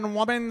it again,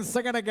 woman,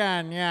 sing it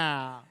again,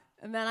 yeah.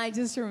 And then I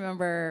just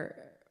remember,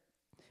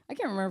 I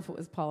can't remember if it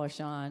was Paul or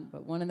Sean,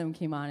 but one of them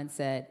came on and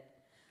said,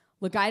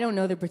 look, I don't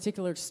know the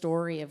particular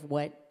story of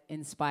what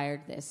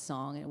inspired this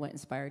song and what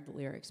inspired the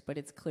lyrics, but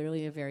it's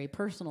clearly a very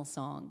personal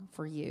song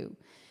for you,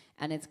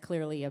 and it's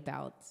clearly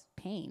about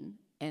pain.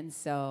 And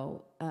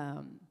so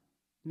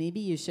maybe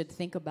you should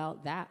think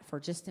about that for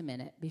just a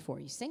minute before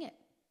you sing it.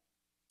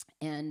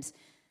 And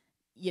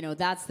you know,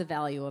 that's the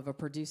value of a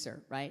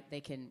producer, right?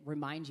 They can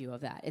remind you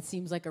of that. It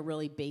seems like a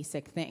really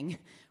basic thing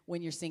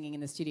when you're singing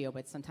in the studio,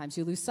 but sometimes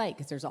you lose sight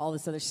because there's all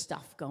this other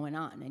stuff going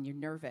on and you're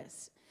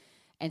nervous.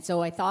 And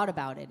so I thought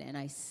about it, and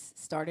I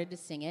started to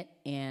sing it,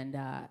 and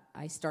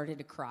I started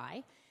to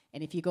cry.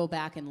 And if you go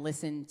back and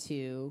listen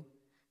to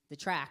the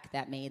track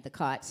that made the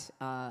cut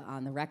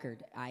on the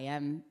record, I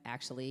am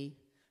actually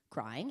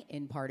crying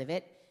in part of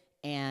it.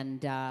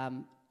 And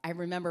I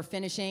remember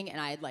finishing,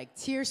 and I had like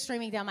tears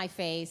streaming down my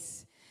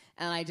face,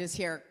 and I just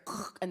hear,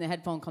 and the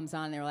headphone comes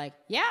on, and they're like,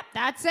 yep,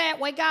 that's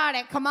it, we got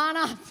it, come on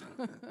up.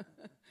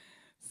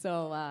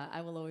 So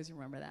I will always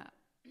remember that.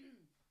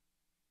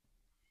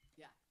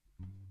 Yeah.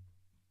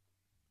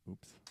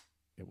 Oops.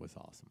 It was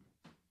awesome.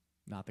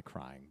 Not the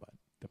crying, but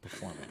the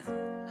performance.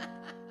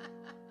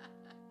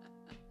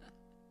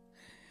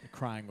 The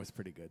crying was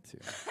pretty good, too.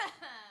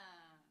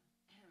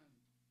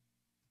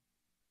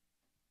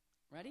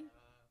 Ready?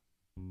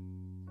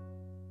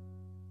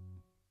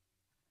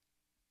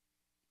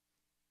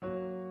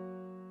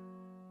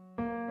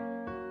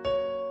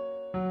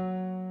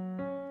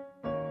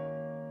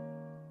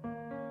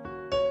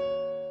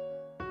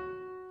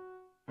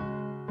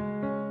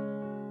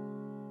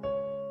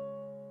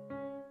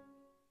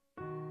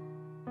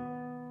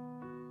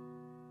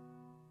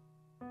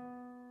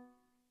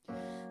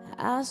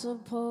 I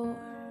suppose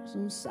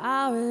I'm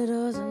sorry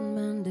doesn't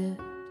mend it.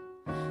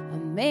 I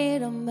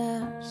made a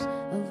mess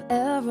of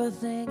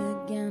everything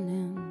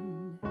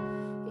again,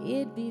 and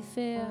it'd be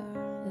fair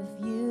if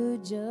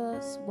you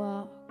just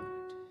walked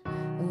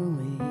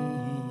away.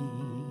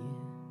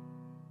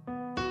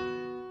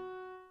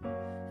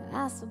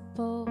 I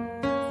suppose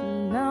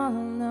I'm not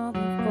another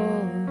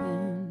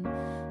falling.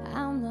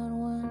 I'm not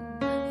one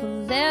for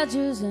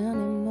ledges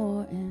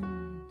anymore,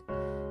 and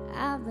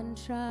I've been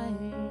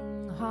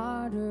trying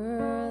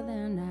harder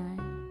than I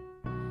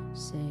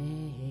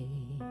say.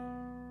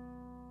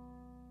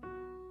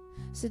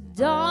 So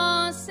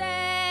don't say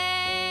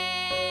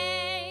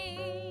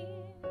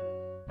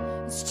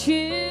it's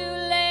too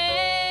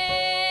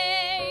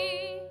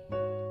late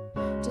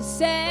to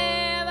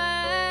save us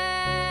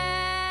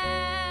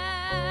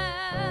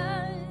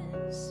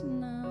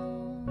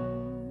now,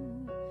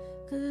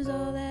 'cause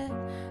all that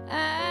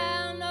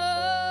I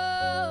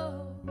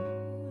know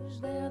is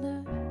there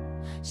the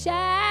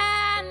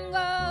shine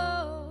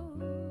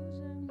goes,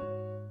 and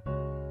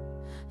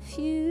if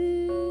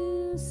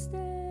you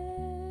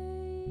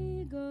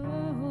stay, go,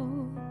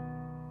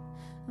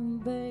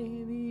 and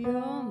baby,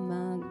 you're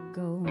my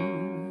goal.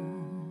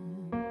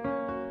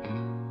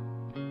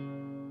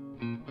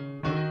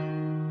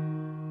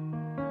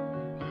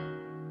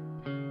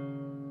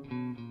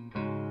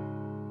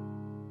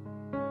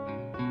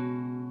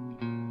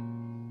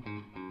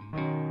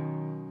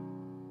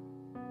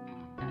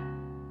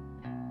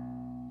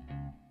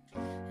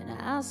 And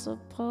I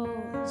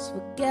suppose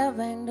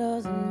forgiving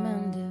doesn't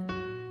mend it,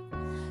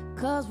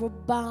 'cause we're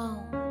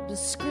bound to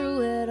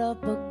screw it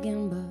up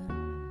again. But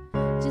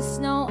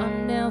just know I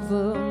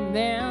never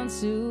meant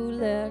to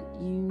let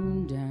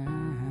you down.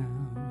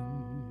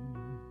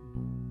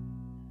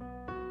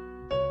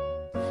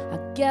 I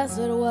guess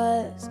it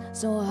was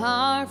so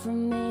hard for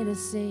me to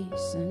see,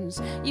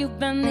 since you've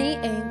been the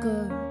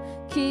anchor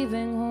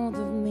keeping hold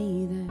of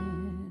me, that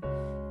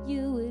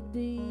you would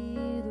be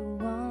the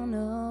one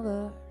of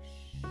us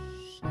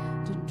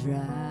to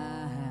drown.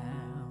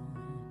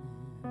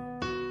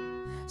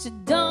 So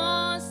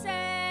don't say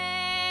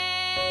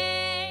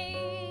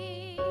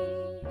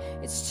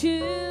it's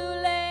too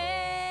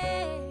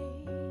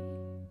late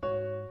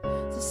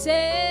to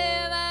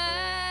save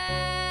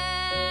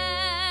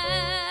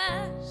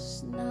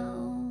us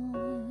now,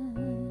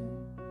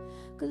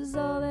 'cause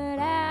all that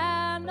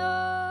I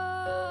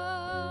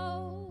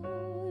know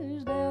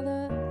is that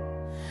the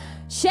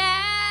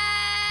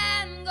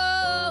shine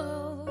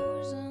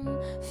goes, and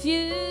if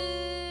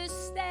you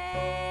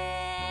stay,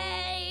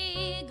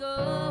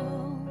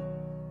 go,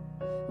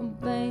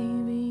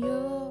 baby,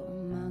 you're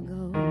my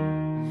goal.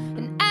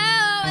 And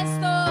I always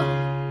thought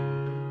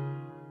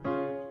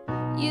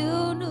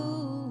you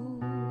knew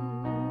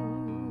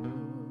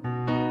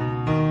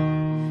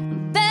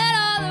that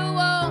all I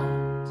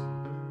want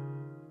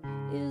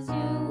is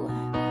you.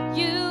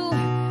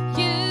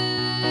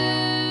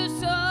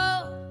 So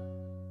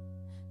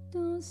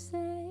don't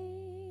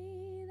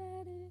say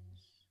that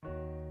it's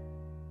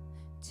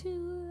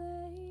too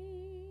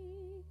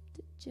late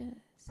to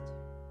just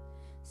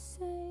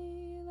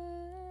save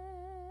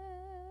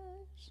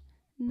us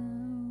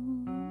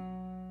now,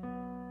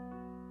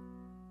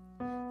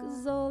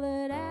 'cause all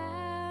that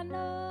I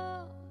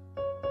know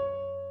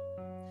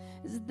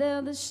is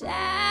that the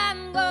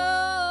shine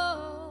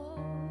goes,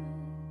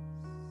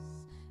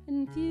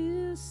 and if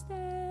you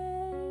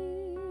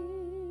stay,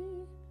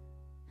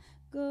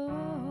 go,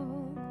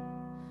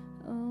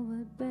 oh,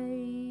 but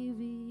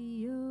baby,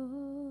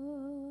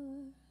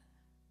 you're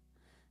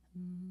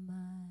my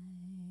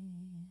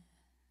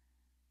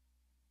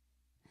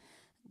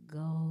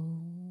gold.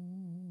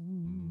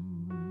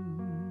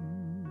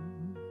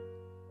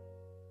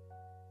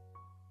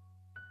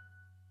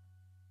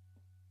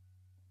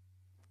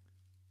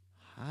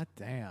 Hot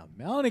damn.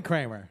 Melanie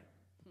Kramer.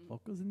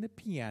 Vocals and the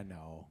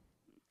piano.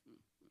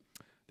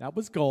 That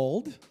was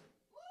gold.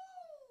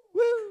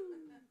 Woo!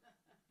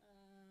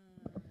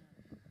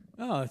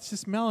 Oh, it's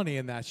just Melanie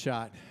in that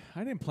shot.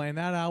 I didn't plan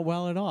that out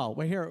well at all.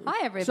 Wait here.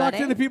 Hi, everybody.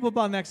 Talk to the people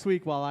about next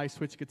week while I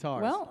switch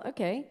guitars. Well,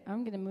 okay.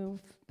 I'm going to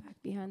move back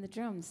behind the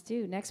drums,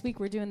 too. Next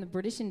week, we're doing the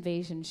British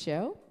Invasion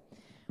show.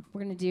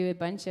 We're going to do a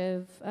bunch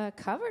of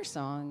cover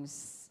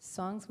songs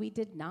we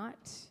did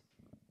not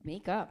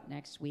make up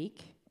next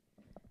week.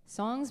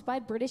 Songs by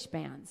British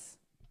bands,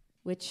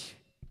 which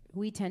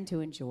we tend to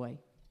enjoy.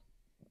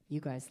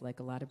 You guys like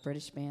a lot of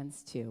British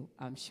bands, too,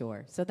 I'm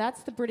sure. So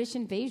that's the British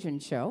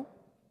Invasion show.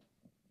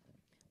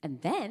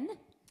 And then...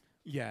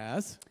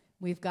 Yes.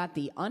 We've got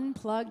the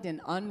Unplugged and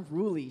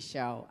Unruly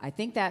show. I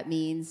think that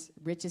means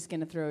Rich is going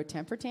to throw a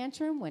temper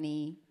tantrum when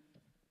he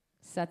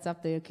sets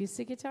up the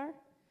acoustic guitar.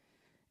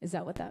 Is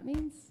that what that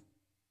means?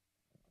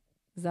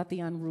 Is that the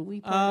unruly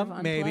part of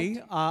Unplugged?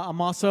 Maybe.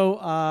 I'm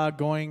also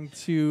going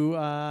to,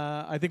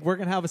 I think we're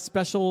going to have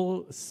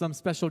some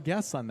special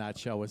guests on that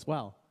show as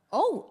well.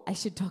 Oh, I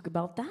should talk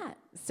about that.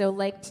 So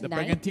like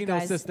tonight, the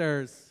Brigantino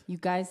sisters. You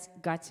guys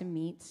got to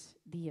meet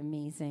the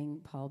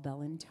amazing Paul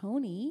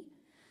Bellantoni.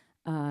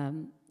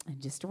 And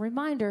just a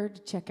reminder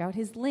to check out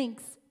his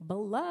links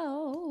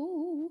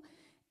below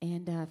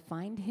and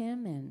find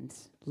him and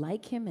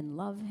like him and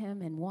love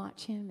him and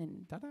watch him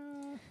and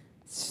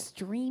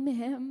stream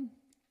him.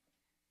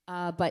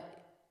 But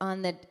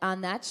on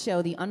that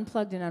show, the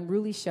Unplugged and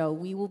Unruly show,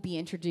 we will be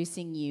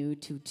introducing you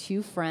to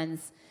two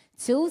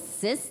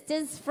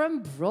sisters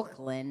from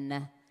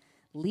Brooklyn,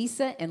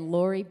 Lisa and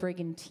Lori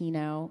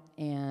Brigantino.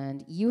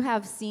 And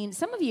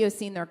some of you have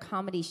seen their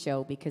comedy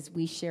show because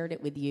we shared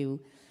it with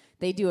you.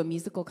 They do a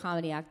musical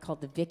comedy act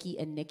called the Vicky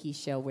and Nikki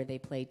Show where they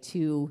play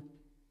two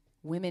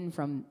women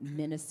from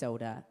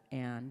Minnesota.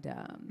 And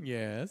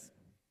yes.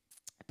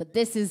 But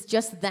this is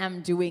just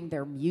them doing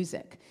their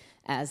music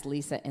as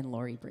Lisa and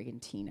Lori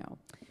Brigantino.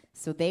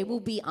 So they will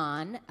be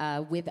on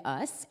with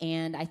us,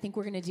 and I think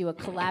we're going to do a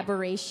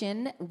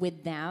collaboration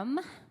with them.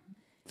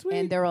 Sweet.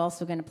 And they're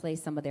also going to play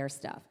some of their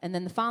stuff. And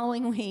then the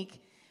following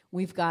week,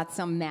 we've got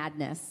some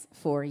madness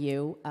for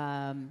you.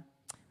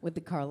 With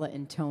the Carla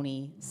and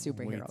Tony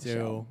superhero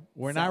show.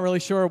 We're not really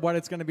sure what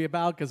it's going to be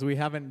about because we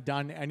haven't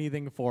done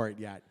anything for it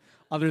yet,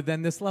 other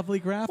than this lovely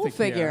graphic. We'll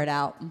figure it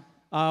out.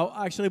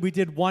 Actually, we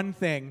did one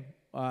thing.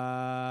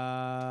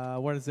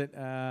 What is it?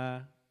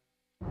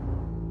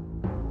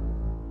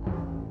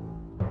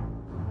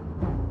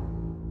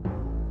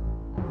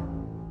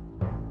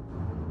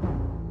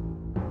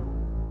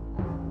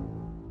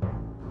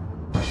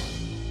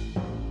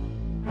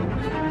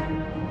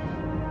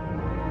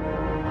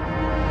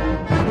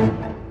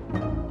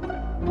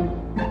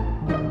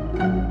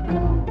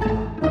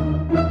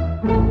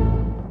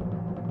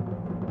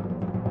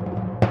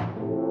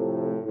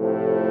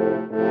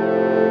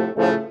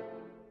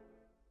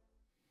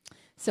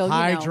 So,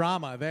 high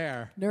drama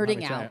there.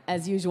 Nerding out,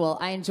 as usual.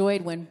 I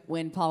enjoyed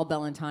when Paul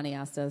Bellantoni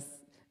asked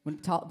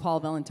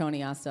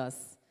us,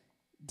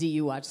 do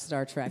you watch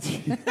Star Trek?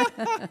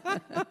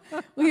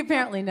 We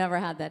apparently never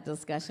had that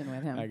discussion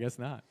with him. I guess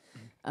not.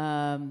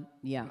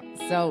 Yeah.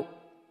 So,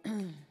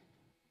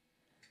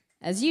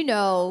 as you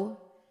know,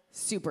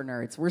 super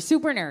nerds. We're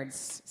super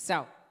nerds.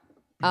 So,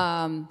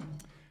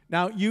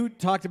 now, you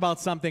talked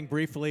about something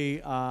briefly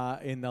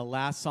in the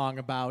last song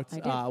about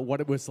what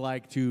it was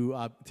like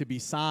to be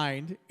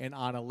signed and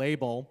on a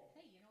label.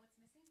 Hey, you know what's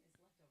missing?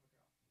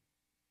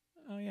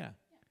 Is Leftover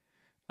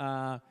Girl. Oh,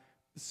 yeah.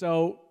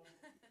 So,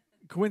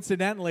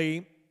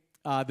 coincidentally,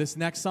 this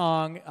next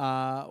song,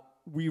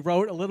 we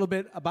wrote a little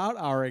bit about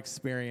our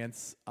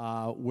experience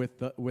with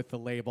the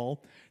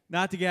label.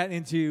 Not to get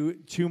into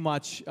too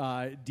much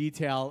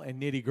detail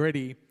and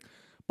nitty-gritty,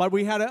 but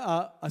we had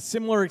a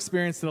similar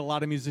experience that a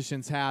lot of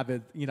musicians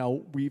have.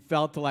 We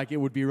felt like it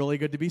would be really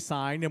good to be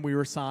signed, and we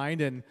were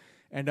signed, and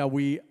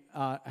we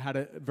had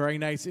a very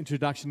nice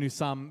introduction to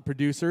some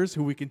producers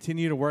who we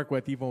continue to work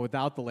with even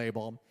without the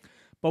label.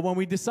 But when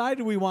we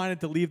decided we wanted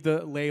to leave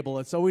the label,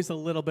 it's always a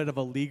little bit of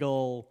a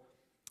legal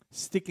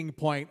sticking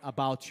point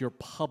about your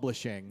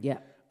publishing. Yeah.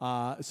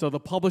 So the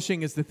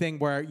publishing is the thing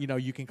where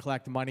you can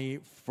collect money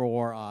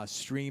for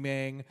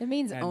streaming. It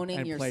means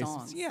owning your places.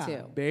 songs, yeah,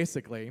 too.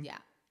 Basically. Yeah.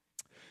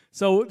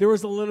 So there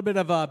was a little bit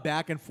of a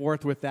back and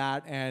forth with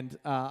that, and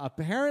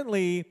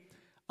apparently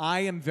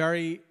I am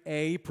very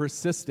A,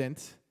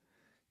 persistent,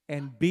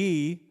 and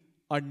B,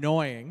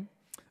 annoying,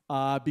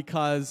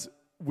 because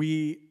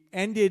we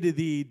ended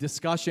the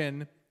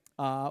discussion.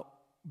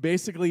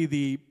 Basically,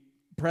 the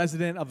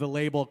president of the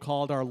label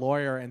called our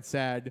lawyer and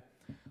said,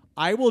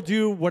 I will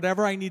do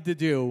whatever I need to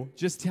do.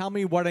 Just tell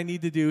me what I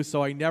need to do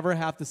so I never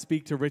have to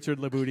speak to Richard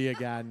Labuti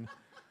again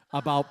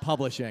about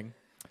publishing.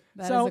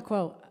 That is a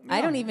quote. Yeah.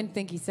 I don't even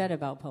think he said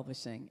about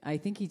publishing. I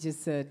think he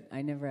just said,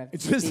 I never have to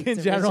speak to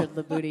Richard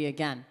Labuti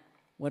again.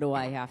 What do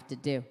I have to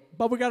do?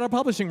 But we got our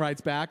publishing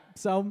rights back,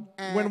 so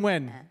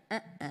win-win.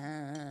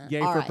 Yay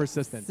All for right.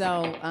 persistence.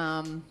 So,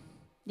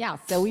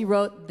 so we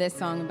wrote this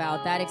song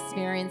about that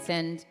experience,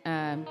 and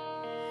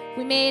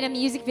We made a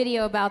music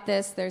video about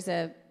this. There's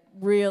a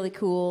really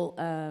cool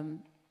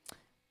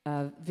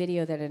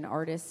video that an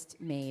artist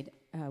made.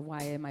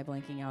 Why am I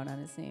blanking out on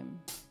his name?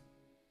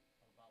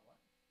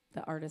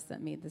 The artist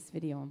that made this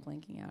video, I'm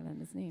blanking out on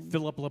his name.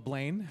 Philip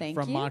LeBlain Thank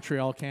from you.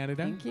 Montreal,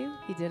 Canada. Thank you.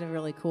 He did a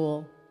really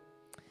cool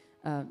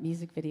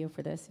music video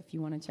for this if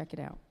you want to check it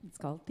out. It's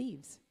called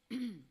Thieves.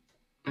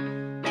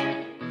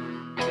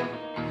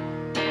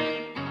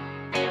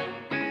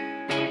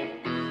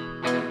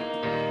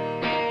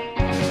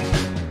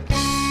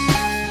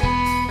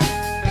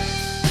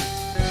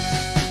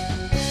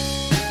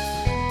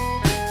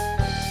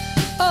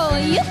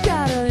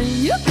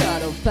 You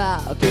got a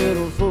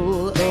pocket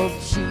full of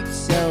cheap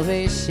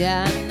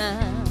salvation.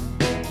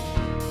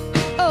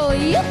 Oh,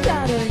 you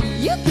got a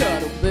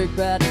big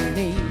bad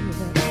need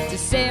to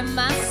save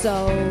my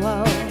soul.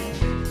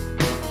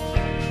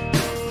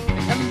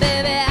 And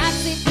baby, I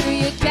see through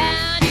your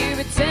gown, you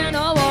pretend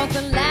to walk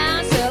the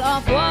line, sell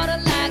off water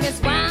like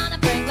it's wine,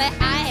 and frankly,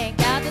 I ain't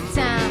got the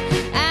time.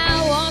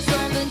 I want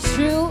something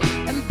true,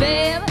 and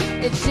baby,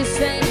 it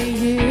just ain't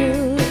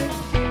you.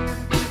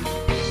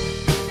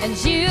 And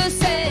you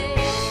say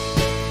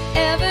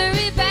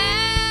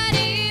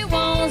everybody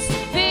wants to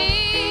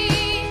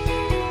be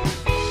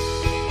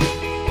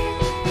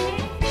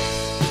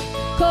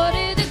caught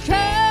in the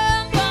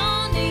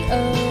company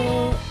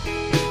of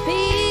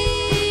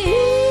thieves.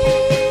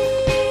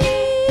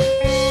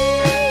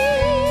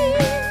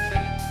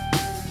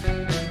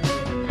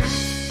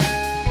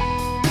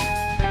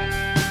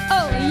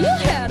 Oh, you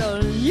had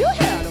a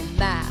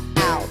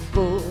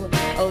mouthful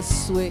of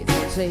sweet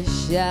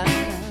sensation.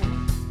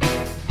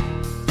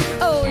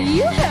 Oh,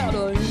 you had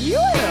a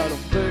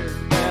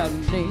big bad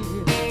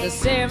need to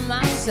save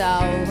my soul.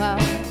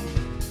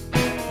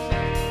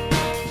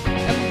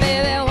 And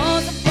baby,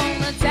 once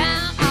upon a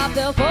time, I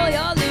fell for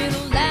your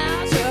little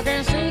lie, sugar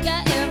and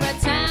sneaker every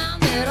time,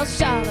 little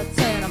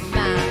charlatan of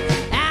mine.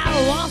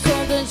 I want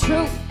something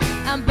true,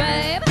 and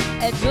baby,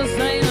 it just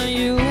ain't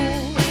you.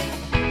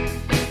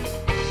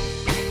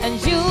 And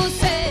you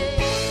say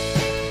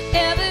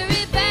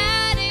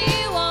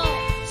everybody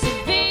wants to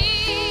be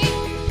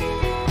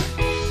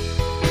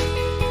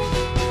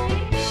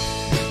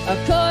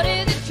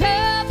according to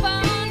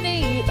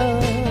company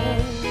of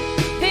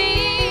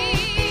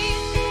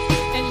thieves.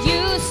 And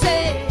you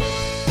say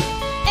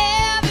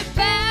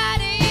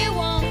everybody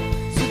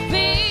wants to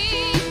be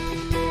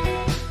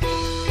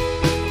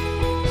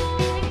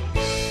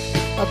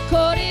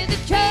according to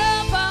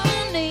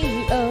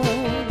company of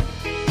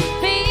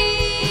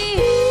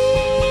thieves.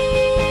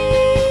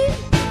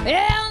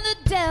 And the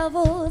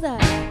devil's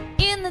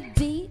in the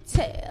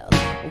details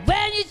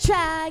when you're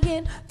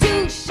trying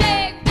to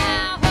shake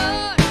my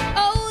heart.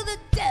 Oh, the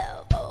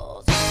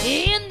devil's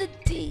in the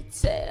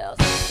details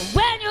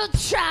when you're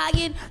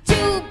trying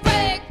to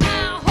break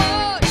my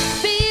heart.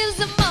 Thieves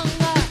among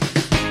us,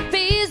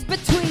 thieves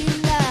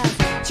between us,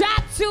 try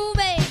to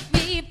make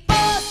me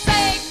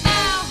forsake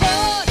my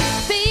heart.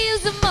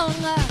 Thieves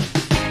among us,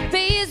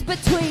 thieves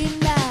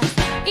between us,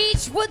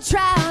 each would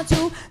try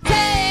to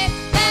take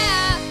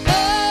my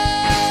heart.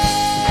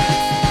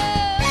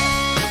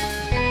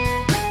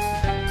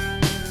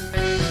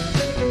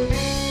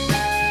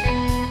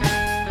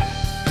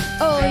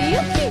 Oh,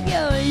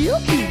 you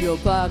keep your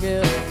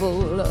pocket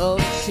full of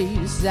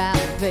cheap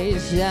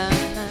salvation.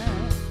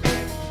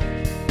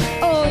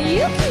 Oh,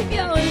 you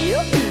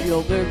keep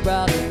your big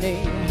brother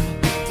need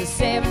to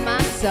save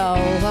my soul.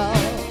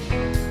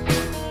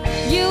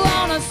 You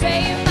wanna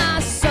save my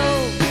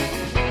soul?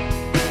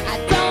 I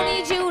don't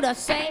need you to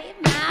save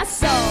my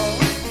soul.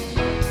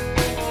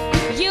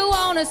 You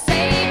wanna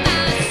save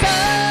my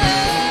soul?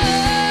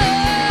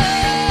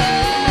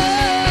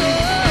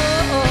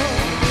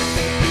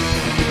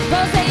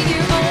 Go save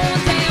your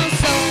own damn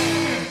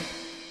soul.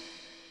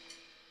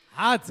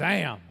 Hot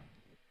damn.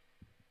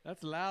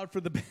 That's loud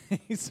for the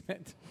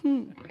basement.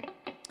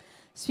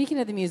 Speaking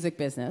of the music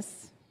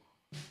business.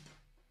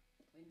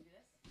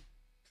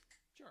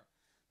 Sure.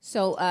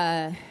 So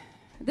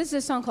this is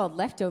a song called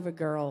Leftover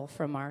Girl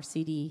from our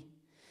CD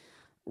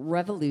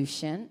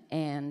Revolution.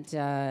 And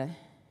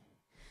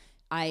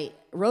I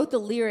wrote the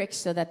lyrics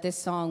so that this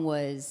song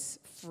was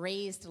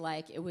phrased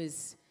like it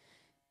was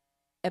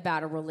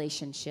about a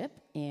relationship.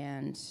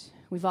 And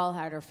we've all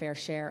had our fair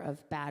share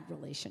of bad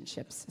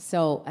relationships.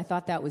 So I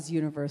thought that was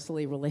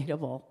universally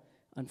relatable,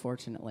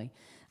 unfortunately.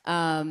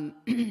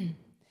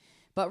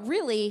 But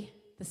really,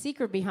 the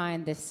secret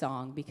behind this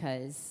song,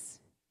 because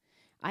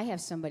I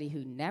have somebody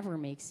who never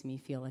makes me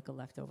feel like a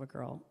leftover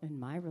girl in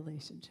my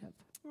relationship.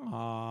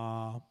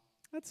 Aw,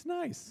 that's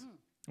nice.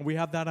 We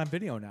have that on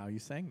video now. You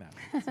sang that.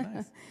 That's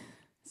nice.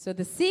 So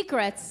the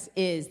secret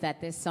is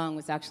that this song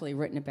was actually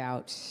written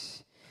about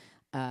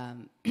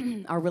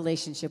our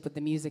relationship with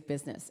the music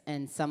business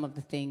and some of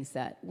the things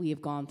that we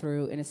have gone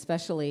through, and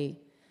especially,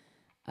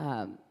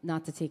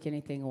 not to take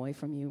anything away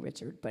from you,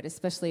 Richard, but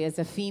especially as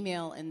a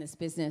female in this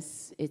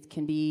business, it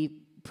can be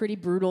pretty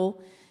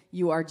brutal.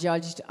 You are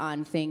judged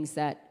on things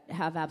that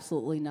have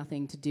absolutely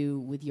nothing to do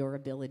with your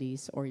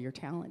abilities or your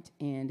talent,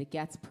 and it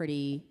gets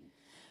pretty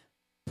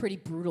pretty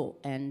brutal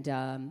and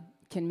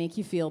can make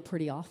you feel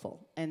pretty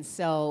awful. And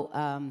so,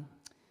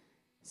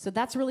 so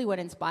that's really what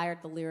inspired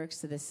the lyrics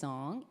to this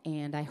song.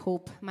 And I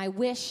hope, my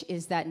wish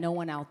is that no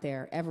one out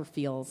there ever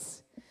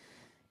feels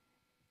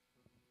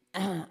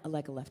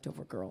like a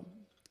leftover girl.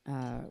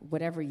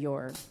 Whatever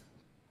your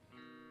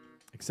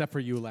Except for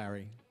you,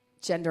 Larry.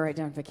 gender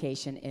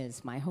identification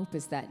is, my hope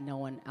is that no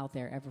one out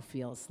there ever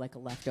feels like a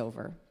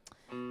leftover.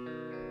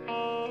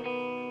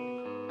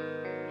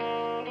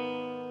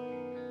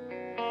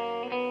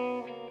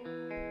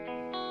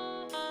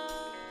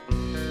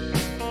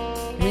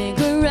 Ring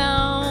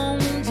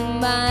around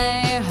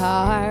my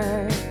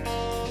heart,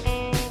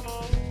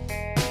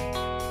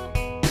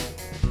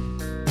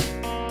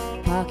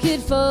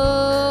 pocket full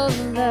of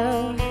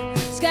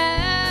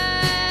scars.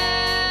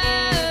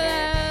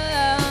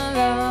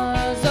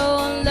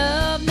 Oh,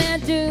 love me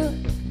do,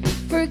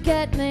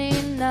 forget me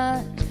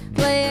not,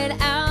 play it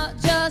out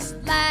just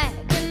like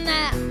an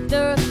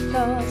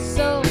afterthought.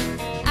 So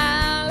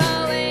I'll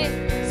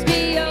always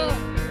be your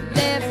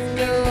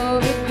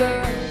leftover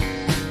girl.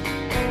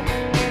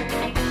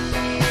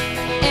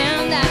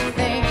 And I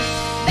think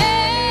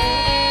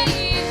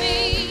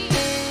maybe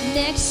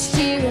next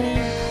year,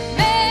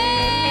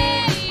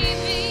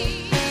 maybe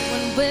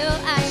when will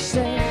I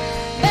say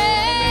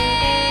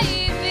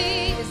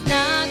maybe it's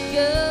not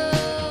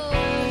good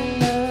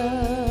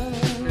enough.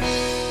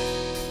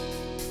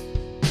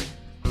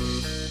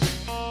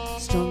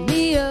 Strung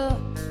me up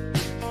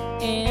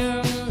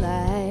in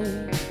life,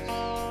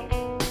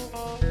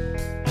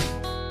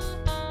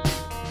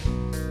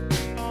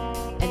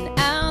 and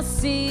I'll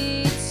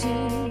see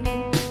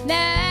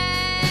that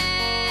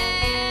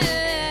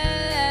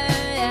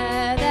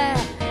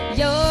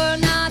you're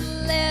not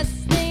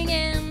listening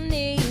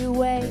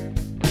anyway.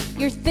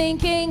 You're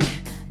thinking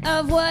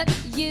of what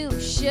you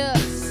should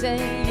say.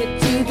 You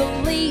do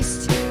the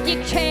least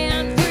you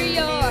can for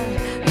your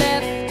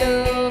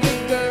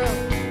leftover girl.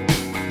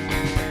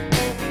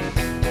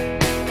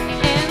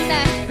 And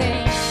I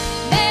think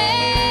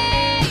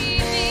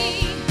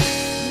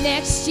maybe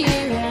next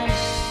year,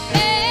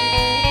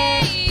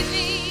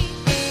 maybe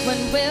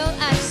when will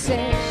I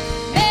say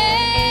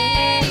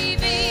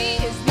maybe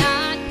it's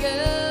not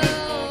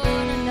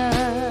good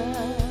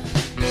enough.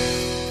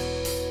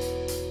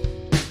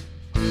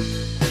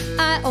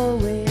 I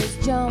always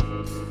jump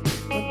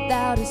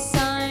without a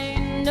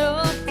sign,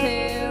 no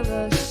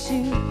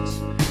parachute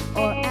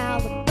or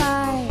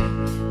alibi,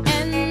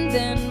 and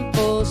then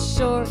fall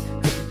short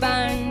to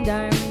find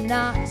I'm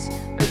not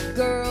the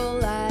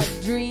girl I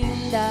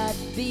dreamed I'd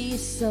be.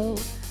 So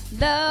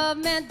love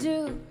me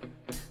do,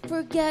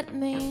 forget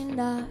me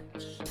not,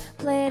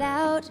 play it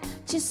out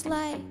just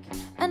like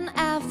an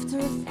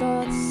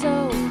afterthought.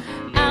 So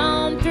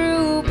I'm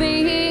through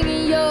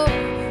being your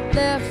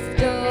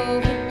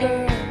leftover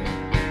girl.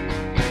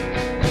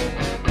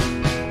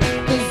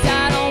 'Cause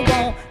I don't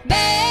want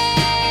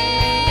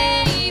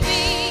maybe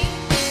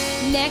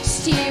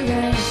next year,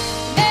 and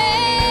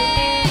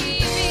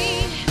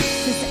maybe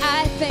 'cause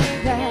I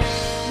think that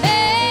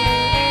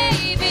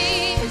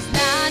maybe is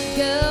not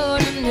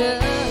good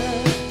enough.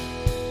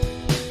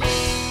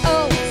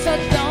 Oh, so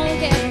don't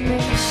get me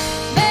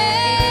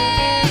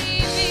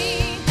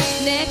maybe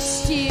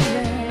next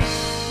year,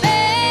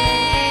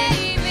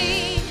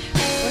 maybe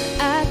when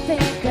I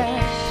think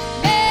that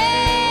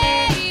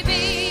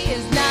maybe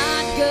is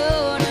not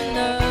good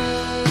enough.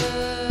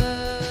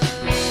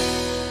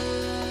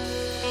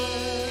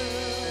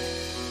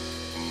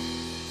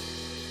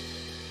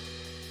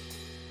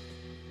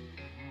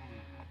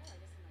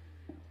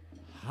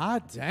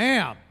 Hot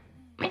damn.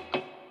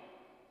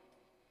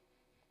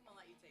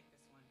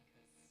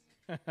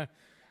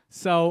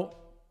 So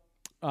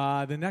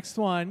the next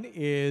one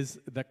is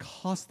The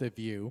Cost of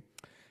You.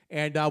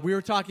 And we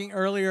were talking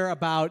earlier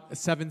about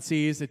Seven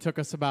Seas. It took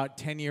us about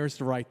 10 years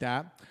to write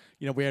that.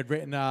 You know, we had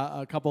written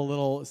a couple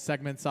little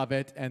segments of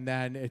it, and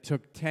then it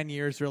took 10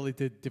 years really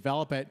to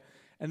develop it.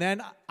 And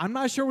then I'm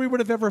not sure we would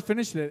have ever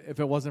finished it if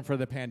it wasn't for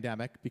the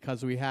pandemic,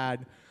 because we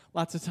had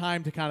lots of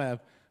time to kind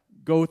of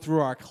go through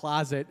our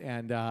closet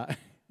and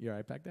you're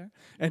right back there,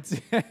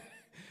 and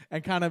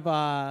and kind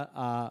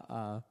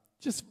of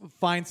just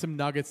find some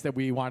nuggets that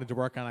we wanted to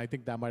work on. I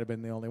think that might have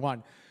been the only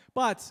one.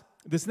 But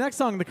this next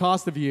song, The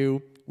Cost of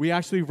You, we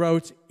actually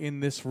wrote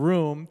in this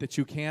room that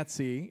you can't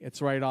see.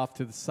 It's right off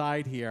to the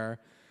side here.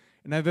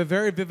 And I have a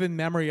very vivid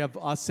memory of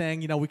us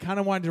saying, you know, we kind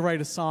of wanted to write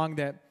a song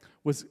that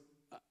was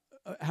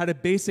had a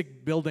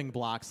basic building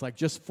blocks, like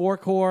just 4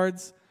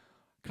 chords,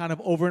 kind of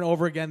over and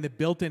over again, the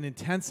built-in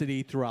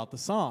intensity throughout the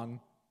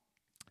song.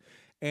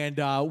 And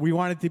we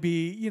wanted to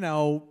be, you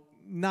know,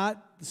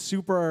 not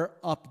super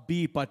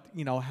upbeat, but,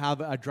 you know, have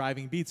a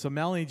driving beat. So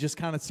Melanie just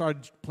kind of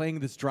started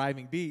playing this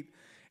driving beat,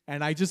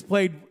 and I just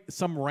played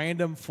some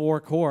random 4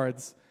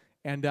 chords,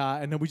 and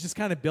then we just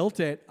kind of built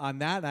it on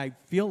that. And I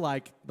feel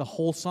like the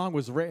whole song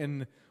was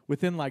written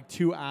within like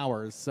 2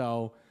 hours.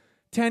 So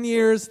 10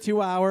 years,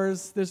 2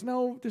 hours. There's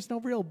no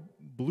real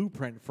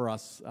blueprint for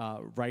us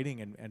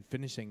writing and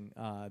finishing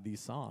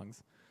these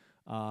songs.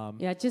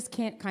 Yeah, it just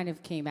kind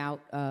of came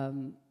out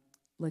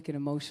like an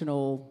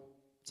emotional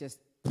just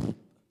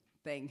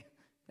thing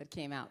that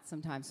came out.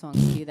 Sometimes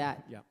songs do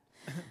that. Yeah.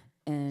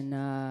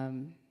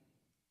 And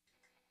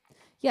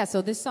yeah,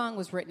 so this song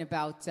was written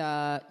about,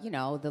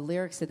 the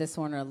lyrics of this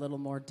one are a little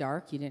more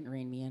dark. You didn't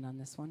rein me in on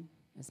this one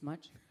as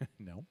much.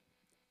 No.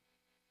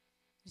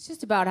 It's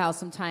just about how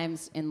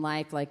sometimes in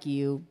life, like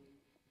you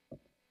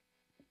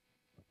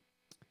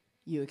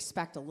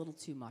expect a little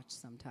too much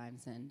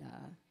sometimes, and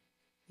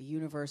the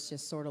universe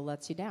just sort of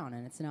lets you down,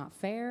 and it's not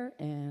fair,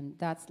 and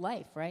that's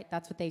life, right?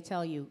 That's what they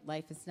tell you.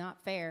 Life is not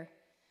fair,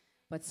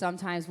 but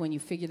sometimes when you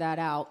figure that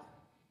out,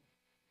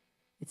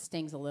 it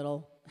stings a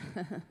little.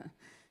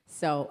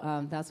 So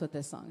that's what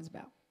this song is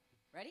about.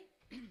 Ready?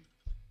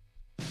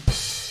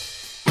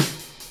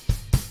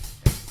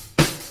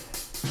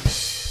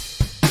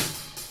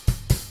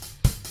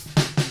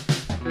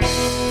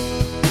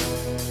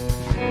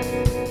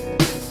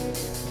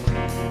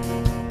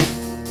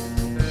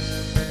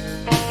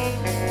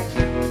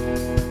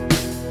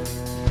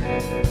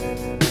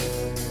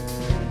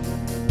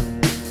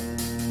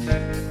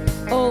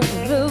 Oh,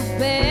 the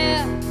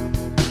bear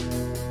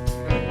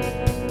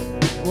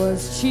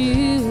was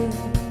true,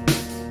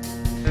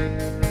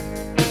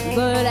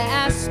 but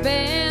I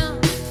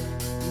spent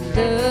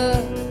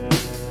the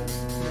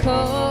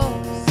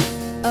course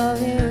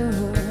of you,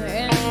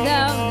 and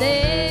I've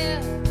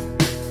lived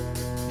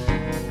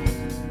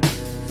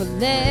for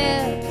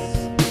less,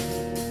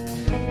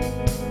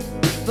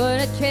 but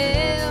it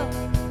kept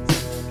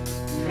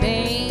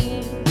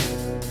me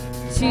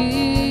to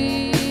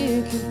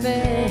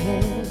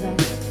confess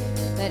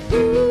that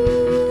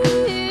ooh,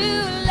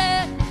 you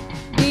let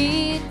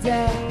me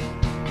down.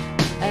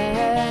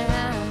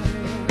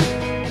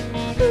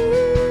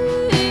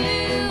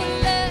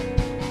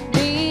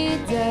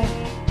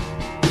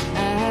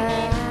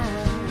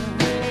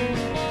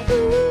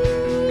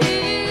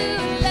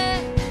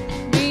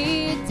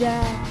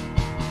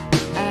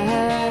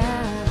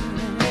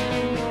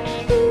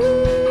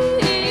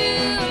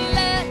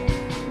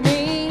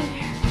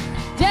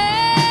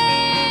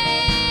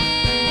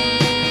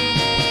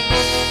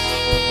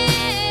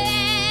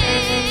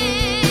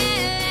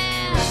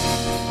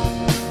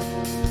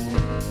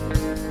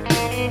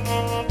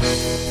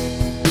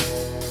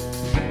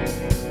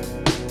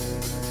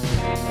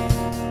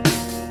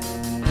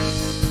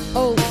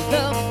 Oh,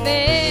 the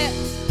fair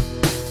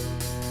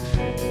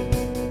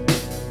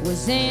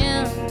was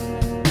in,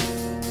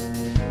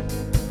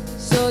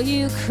 so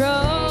you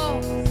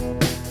crossed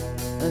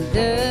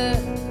the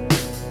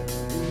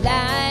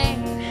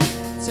line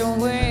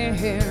somewhere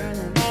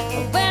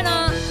when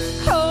I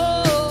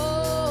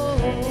hold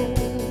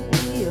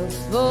you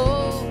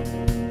for,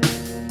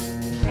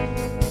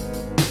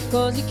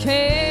 'cause you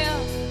care.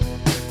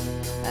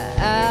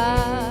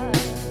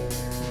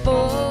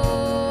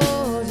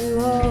 For you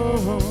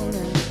hold,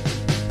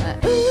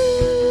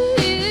 ooh,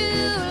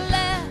 you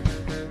let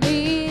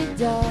me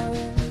down.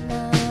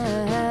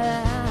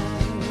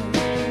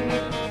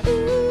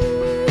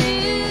 Ooh,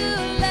 you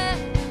let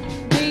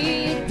me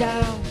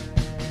down.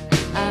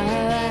 Ooh,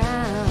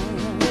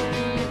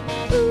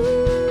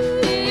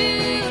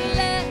 you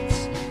let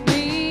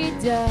me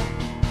down.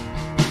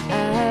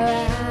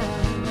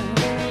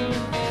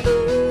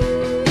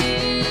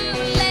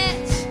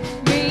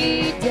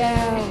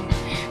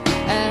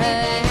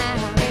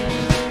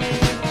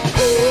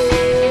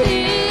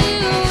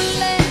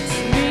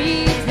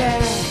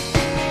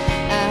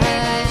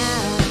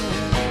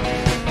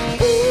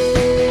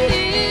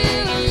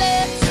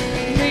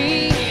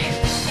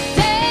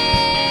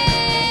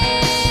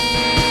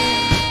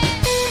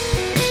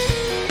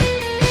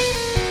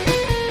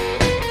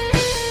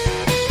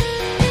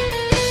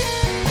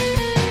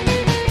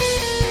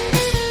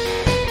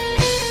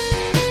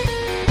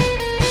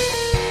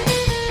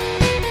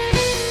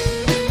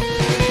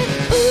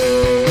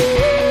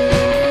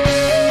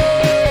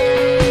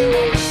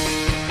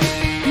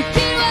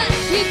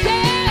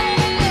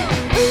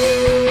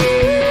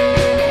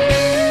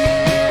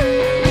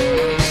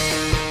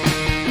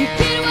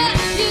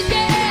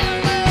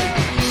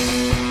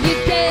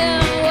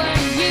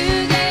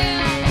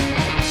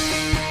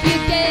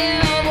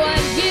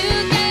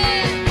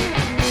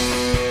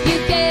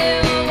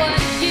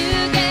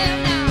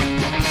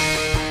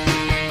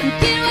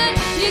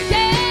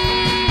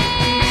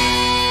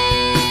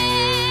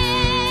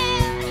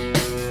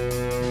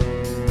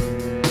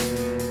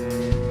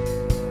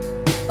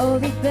 Oh,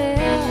 the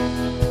bear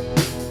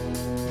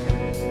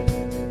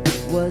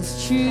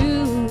was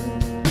true,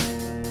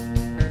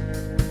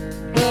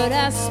 but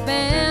I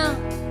spent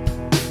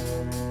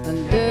the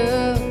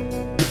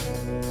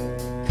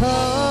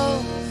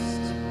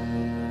cost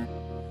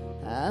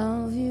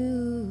of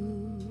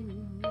you.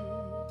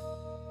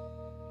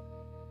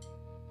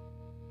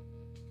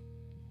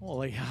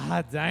 Holy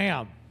hot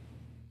damn!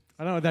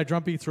 I don't know, that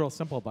drum beat's real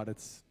simple, but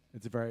it's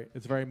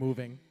very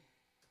moving.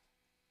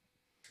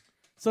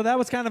 So that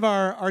was kind of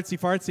our artsy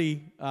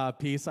fartsy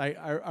piece. I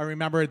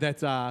remember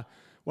that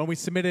when we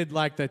submitted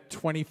like the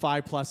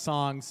 25 plus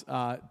songs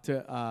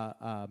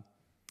to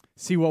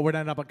see what would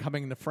end up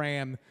coming in the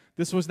frame,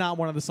 This was not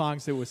one of the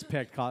songs that was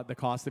picked, The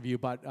Cost of You,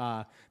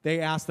 but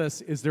they asked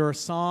us, is there a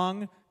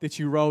song that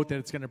you wrote that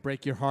it's going to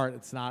break your heart?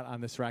 It's not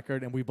on this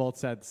record, and we both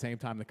said at the same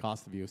time, The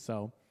Cost of You.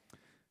 So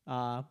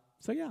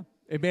yeah,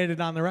 it made it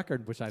on the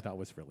record, which I thought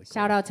was really cool.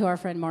 Shout out to our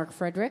friend Mark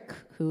Frederick,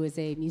 who is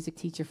a music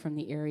teacher from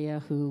the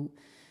area, who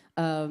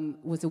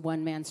was a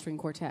one-man string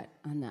quartet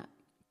on that.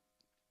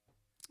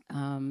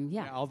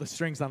 Yeah, all the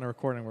strings on the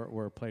recording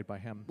were played by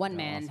him. One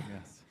man. Awesome,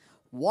 yes.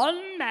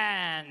 One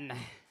man.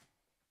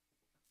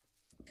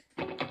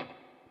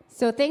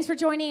 So thanks for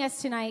joining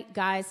us tonight,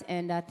 guys,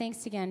 and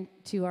thanks again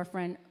to our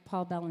friend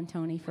Paul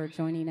Bellantoni for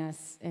joining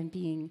us and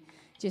being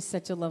just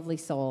such a lovely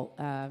soul.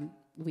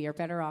 We are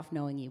better off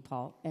knowing you,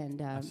 Paul.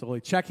 And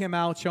absolutely, check him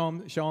out. Show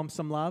him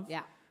some love.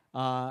 Yeah.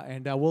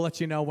 And we'll let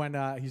you know when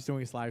he's doing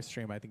his live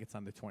stream. I think it's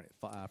on the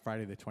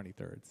Friday the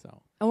 23rd.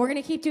 So. And we're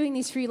going to keep doing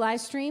these free live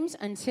streams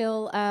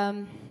until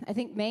I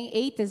think May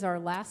 8th is our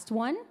last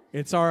one.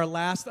 It's our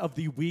last of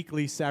the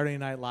weekly Saturday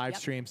night live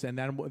streams, and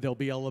then there'll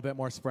be a little bit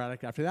more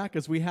sporadic after that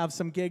because we have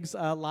some gigs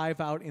live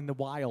out in the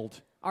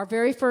wild. Our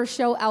very first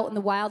show out in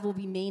the wild will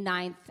be May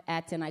 9th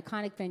at an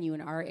iconic venue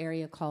in our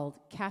area called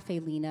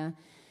Cafe Lena,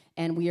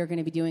 and we are going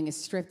to be doing a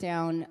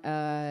stripped-down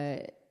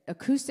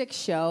acoustic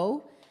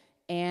show.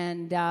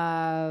 And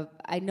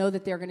I know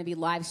that they're going to be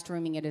live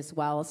streaming it as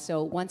well.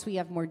 So once we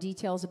have more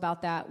details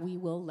about that, we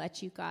will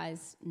let you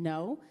guys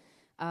know.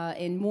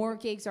 And more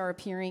gigs are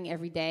appearing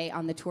every day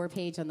on the tour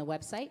page on the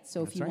website.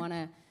 So if you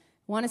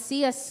want to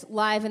see us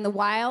live in the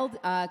wild,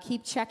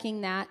 keep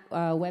checking that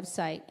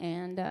website,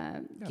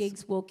 and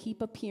gigs will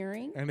keep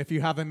appearing. And if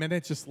you have a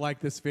minute, just like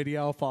this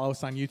video, follow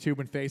us on YouTube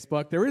and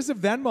Facebook. There is a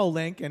Venmo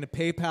link and a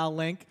PayPal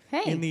link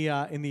in the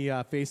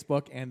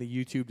Facebook and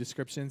the YouTube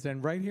descriptions,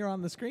 and right here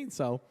on the screen.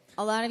 So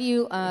a lot of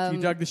you, if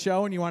you dug the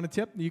show and you want a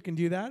tip, you can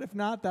do that. If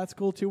not, that's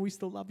cool too. We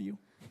still love you.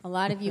 A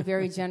lot of you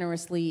very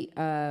generously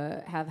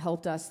have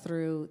helped us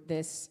through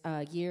this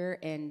year,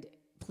 and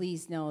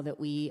please know that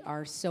we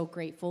are so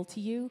grateful to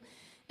you,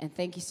 and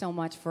thank you so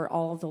much for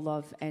all the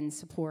love and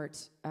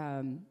support,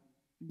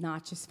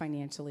 not just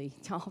financially,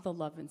 all the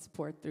love and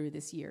support through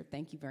this year.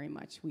 Thank you very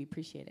much. We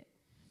appreciate it.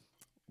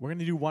 We're going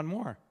to do one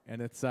more,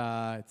 and it's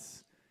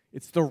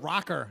the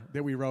rocker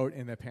that we wrote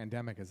in the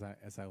pandemic, as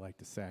I like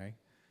to say.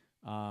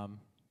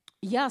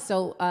 Yeah.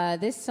 So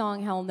this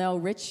song, Hell No,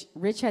 Rich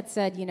had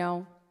said,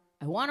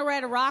 I want to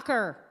write a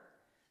rocker.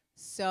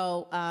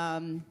 So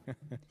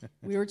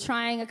we were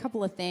trying a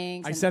couple of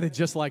things. I said it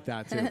just like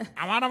that, too.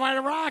 I want to write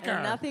a rocker.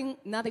 And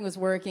nothing was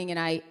working.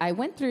 And I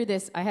went through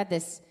this. I had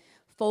this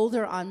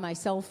folder on my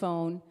cell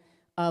phone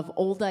of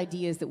old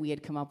ideas that we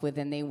had come up with.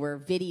 And they were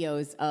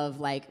videos of,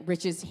 like,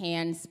 Rich's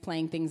hands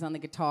playing things on the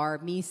guitar,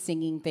 me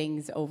singing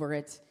things over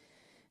it.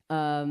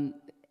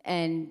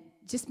 And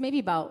just maybe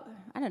about,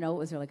 I don't know,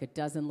 was there like a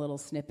dozen little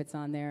snippets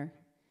on there?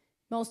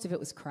 Most of it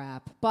was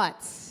crap.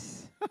 But...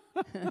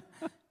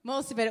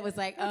 most of it was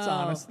like, That's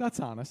honest. That's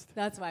honest.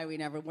 That's why we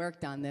never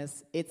worked on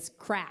this. It's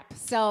crap.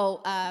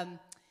 So,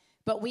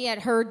 but we had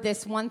heard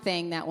this one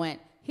thing that went,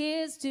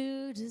 here's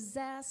to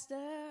disaster.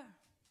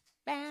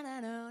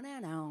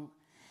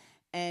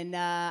 And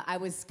I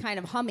was kind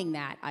of humming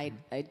that.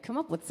 I'd come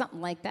up with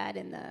something like that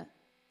in the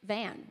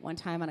van one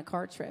time on a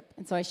car trip.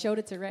 And so I showed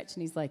it to Rich,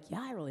 and he's like,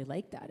 yeah, I really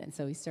like that. And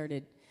so he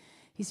started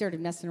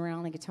messing around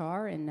on the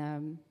guitar,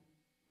 and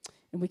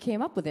we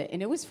came up with it,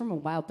 and it was from a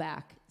while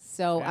back.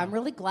 So I'm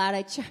really glad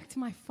I checked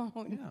my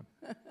phone.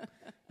 Yeah.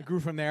 It grew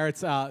from there.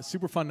 It's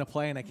super fun to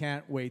play, and I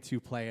can't wait to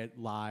play it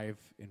live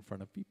in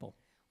front of people.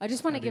 I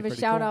just want to give a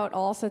shout out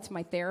also to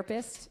my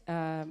therapist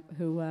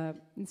who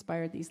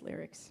inspired these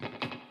lyrics.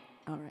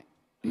 All right.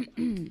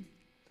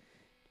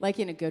 Like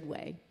in a good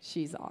way.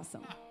 She's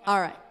awesome.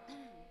 All right.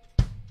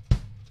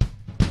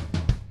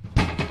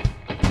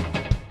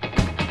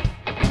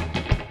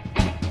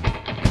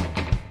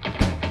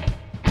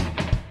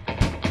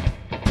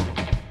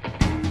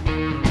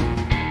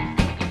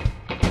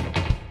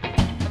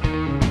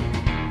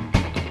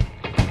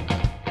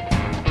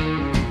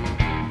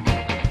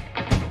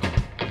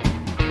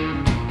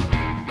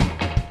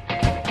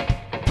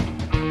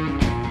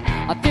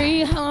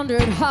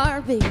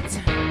 Heartbeats,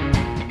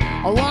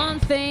 one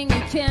thing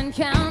you can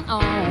count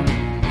on.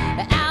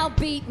 I'll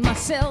beat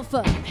myself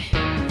up,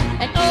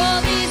 and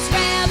all these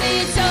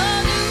rabbits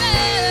on the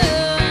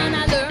run.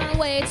 I learned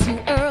way too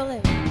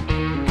early,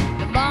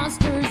 the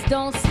monsters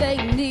don't stay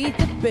beneath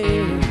the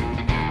bed.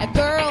 A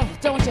girl,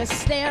 don't just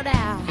stare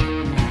down,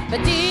 but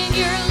in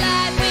your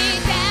life way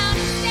down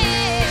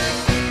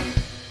instead.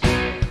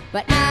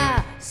 But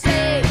I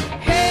say,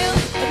 hell,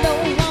 no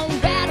one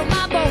battle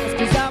my bones,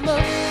 'cause I'm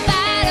a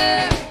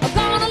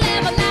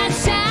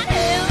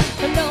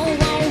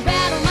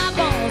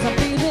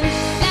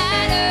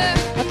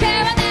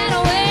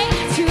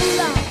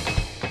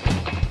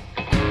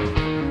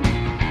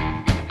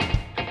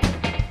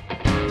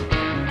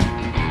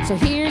so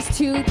here's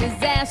to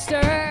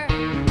disaster.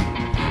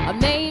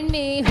 Made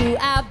me who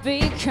I've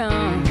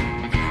become,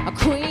 a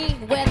queen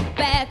with a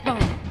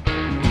backbone,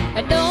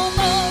 and no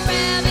more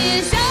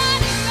rabbits on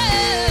the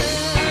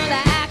road.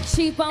 I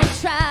keep on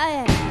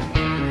trying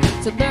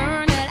to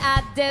learn that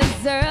I deserve.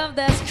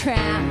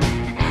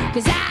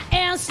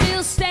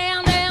 still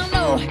standing.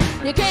 No,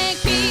 you can't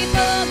keep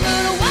a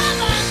good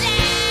woman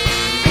down.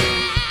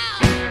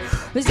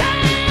 'Cause I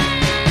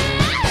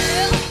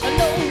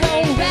no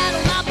won't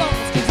rattle my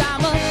bones, 'cause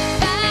I'm a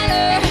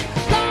fighter.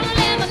 Gonna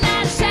let my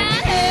light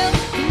shine. Hell,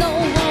 no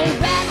won't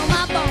rattle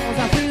my bones.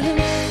 I'm feeling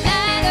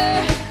lighter,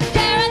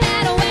 carry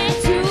that away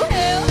to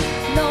hell.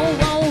 No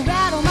won't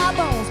rattle my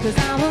bones, 'cause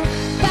I'm a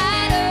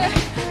fighter.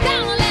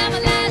 Gonna let my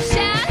light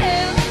shine.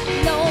 Hell,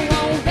 no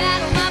won't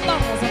rattle my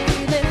bones. I'm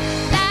feeling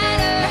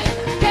lighter,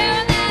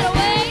 carry that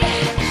away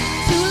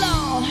too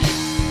long.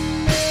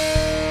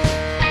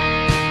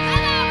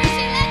 Come on,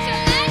 Richie, let your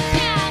light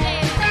shine,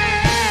 baby.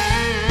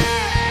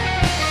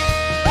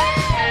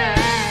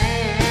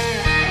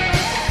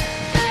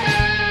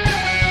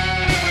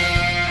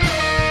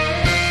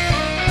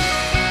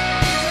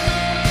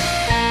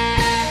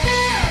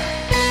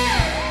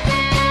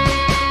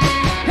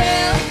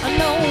 Hell,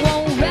 no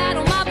won't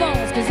rattle my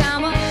bones, 'cause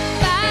I'm a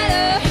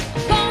fighter.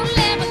 Gonna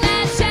let my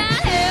light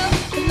shine. Hell,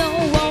 no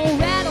won't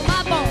rattle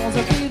my bones.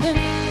 I'm feeling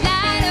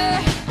lighter,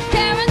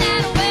 carry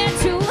that away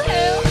to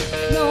hell.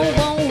 No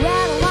won't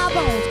rattle my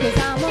bones, 'cause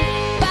I'm a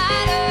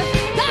fighter.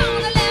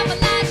 Gonna let my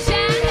light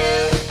shine.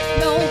 Hell,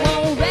 no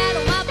won't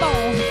rattle my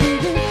bones. I'm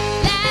feeling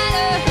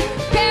lighter,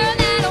 carry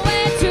that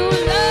away to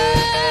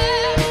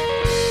love.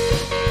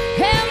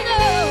 Hell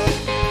no.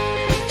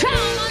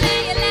 Come on,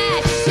 let your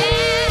light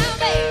shine,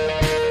 baby.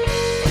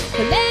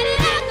 Let it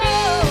all go.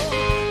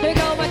 They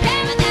go by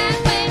carrying that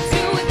way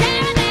too,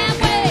 carrying that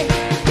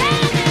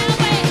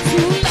way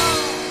too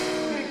long.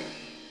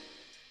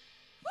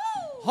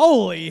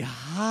 Holy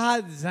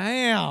hot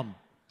damn.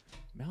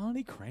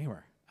 Melanie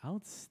Kramer.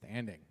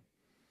 Outstanding.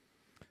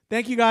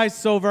 Thank you guys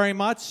so very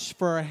much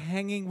for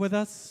hanging with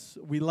us.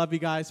 We love you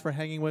guys for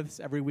hanging with us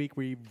every week.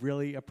 We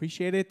really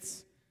appreciate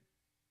it.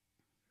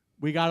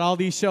 We got all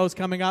these shows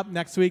coming up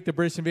next week. The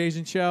British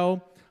Invasion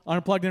Show.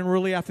 Unplugged and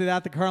Unruly after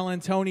that. The Carl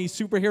and Tony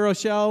Superhero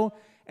Show.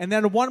 And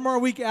then one more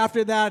week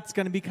after that, it's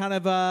going to be kind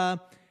of an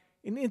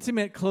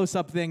intimate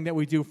close-up thing that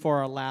we do for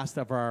our last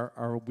of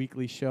our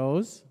weekly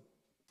shows.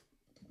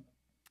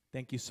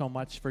 Thank you so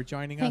much for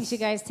joining us. Thanks, you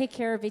guys. Take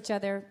care of each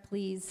other,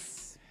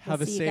 please.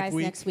 Have a see you safe guys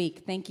week. next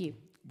week. Thank you.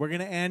 We're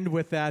going to end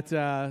with that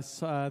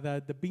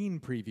the Bean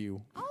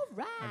preview. All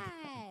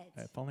right.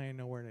 If only I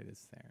know where it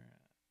is there.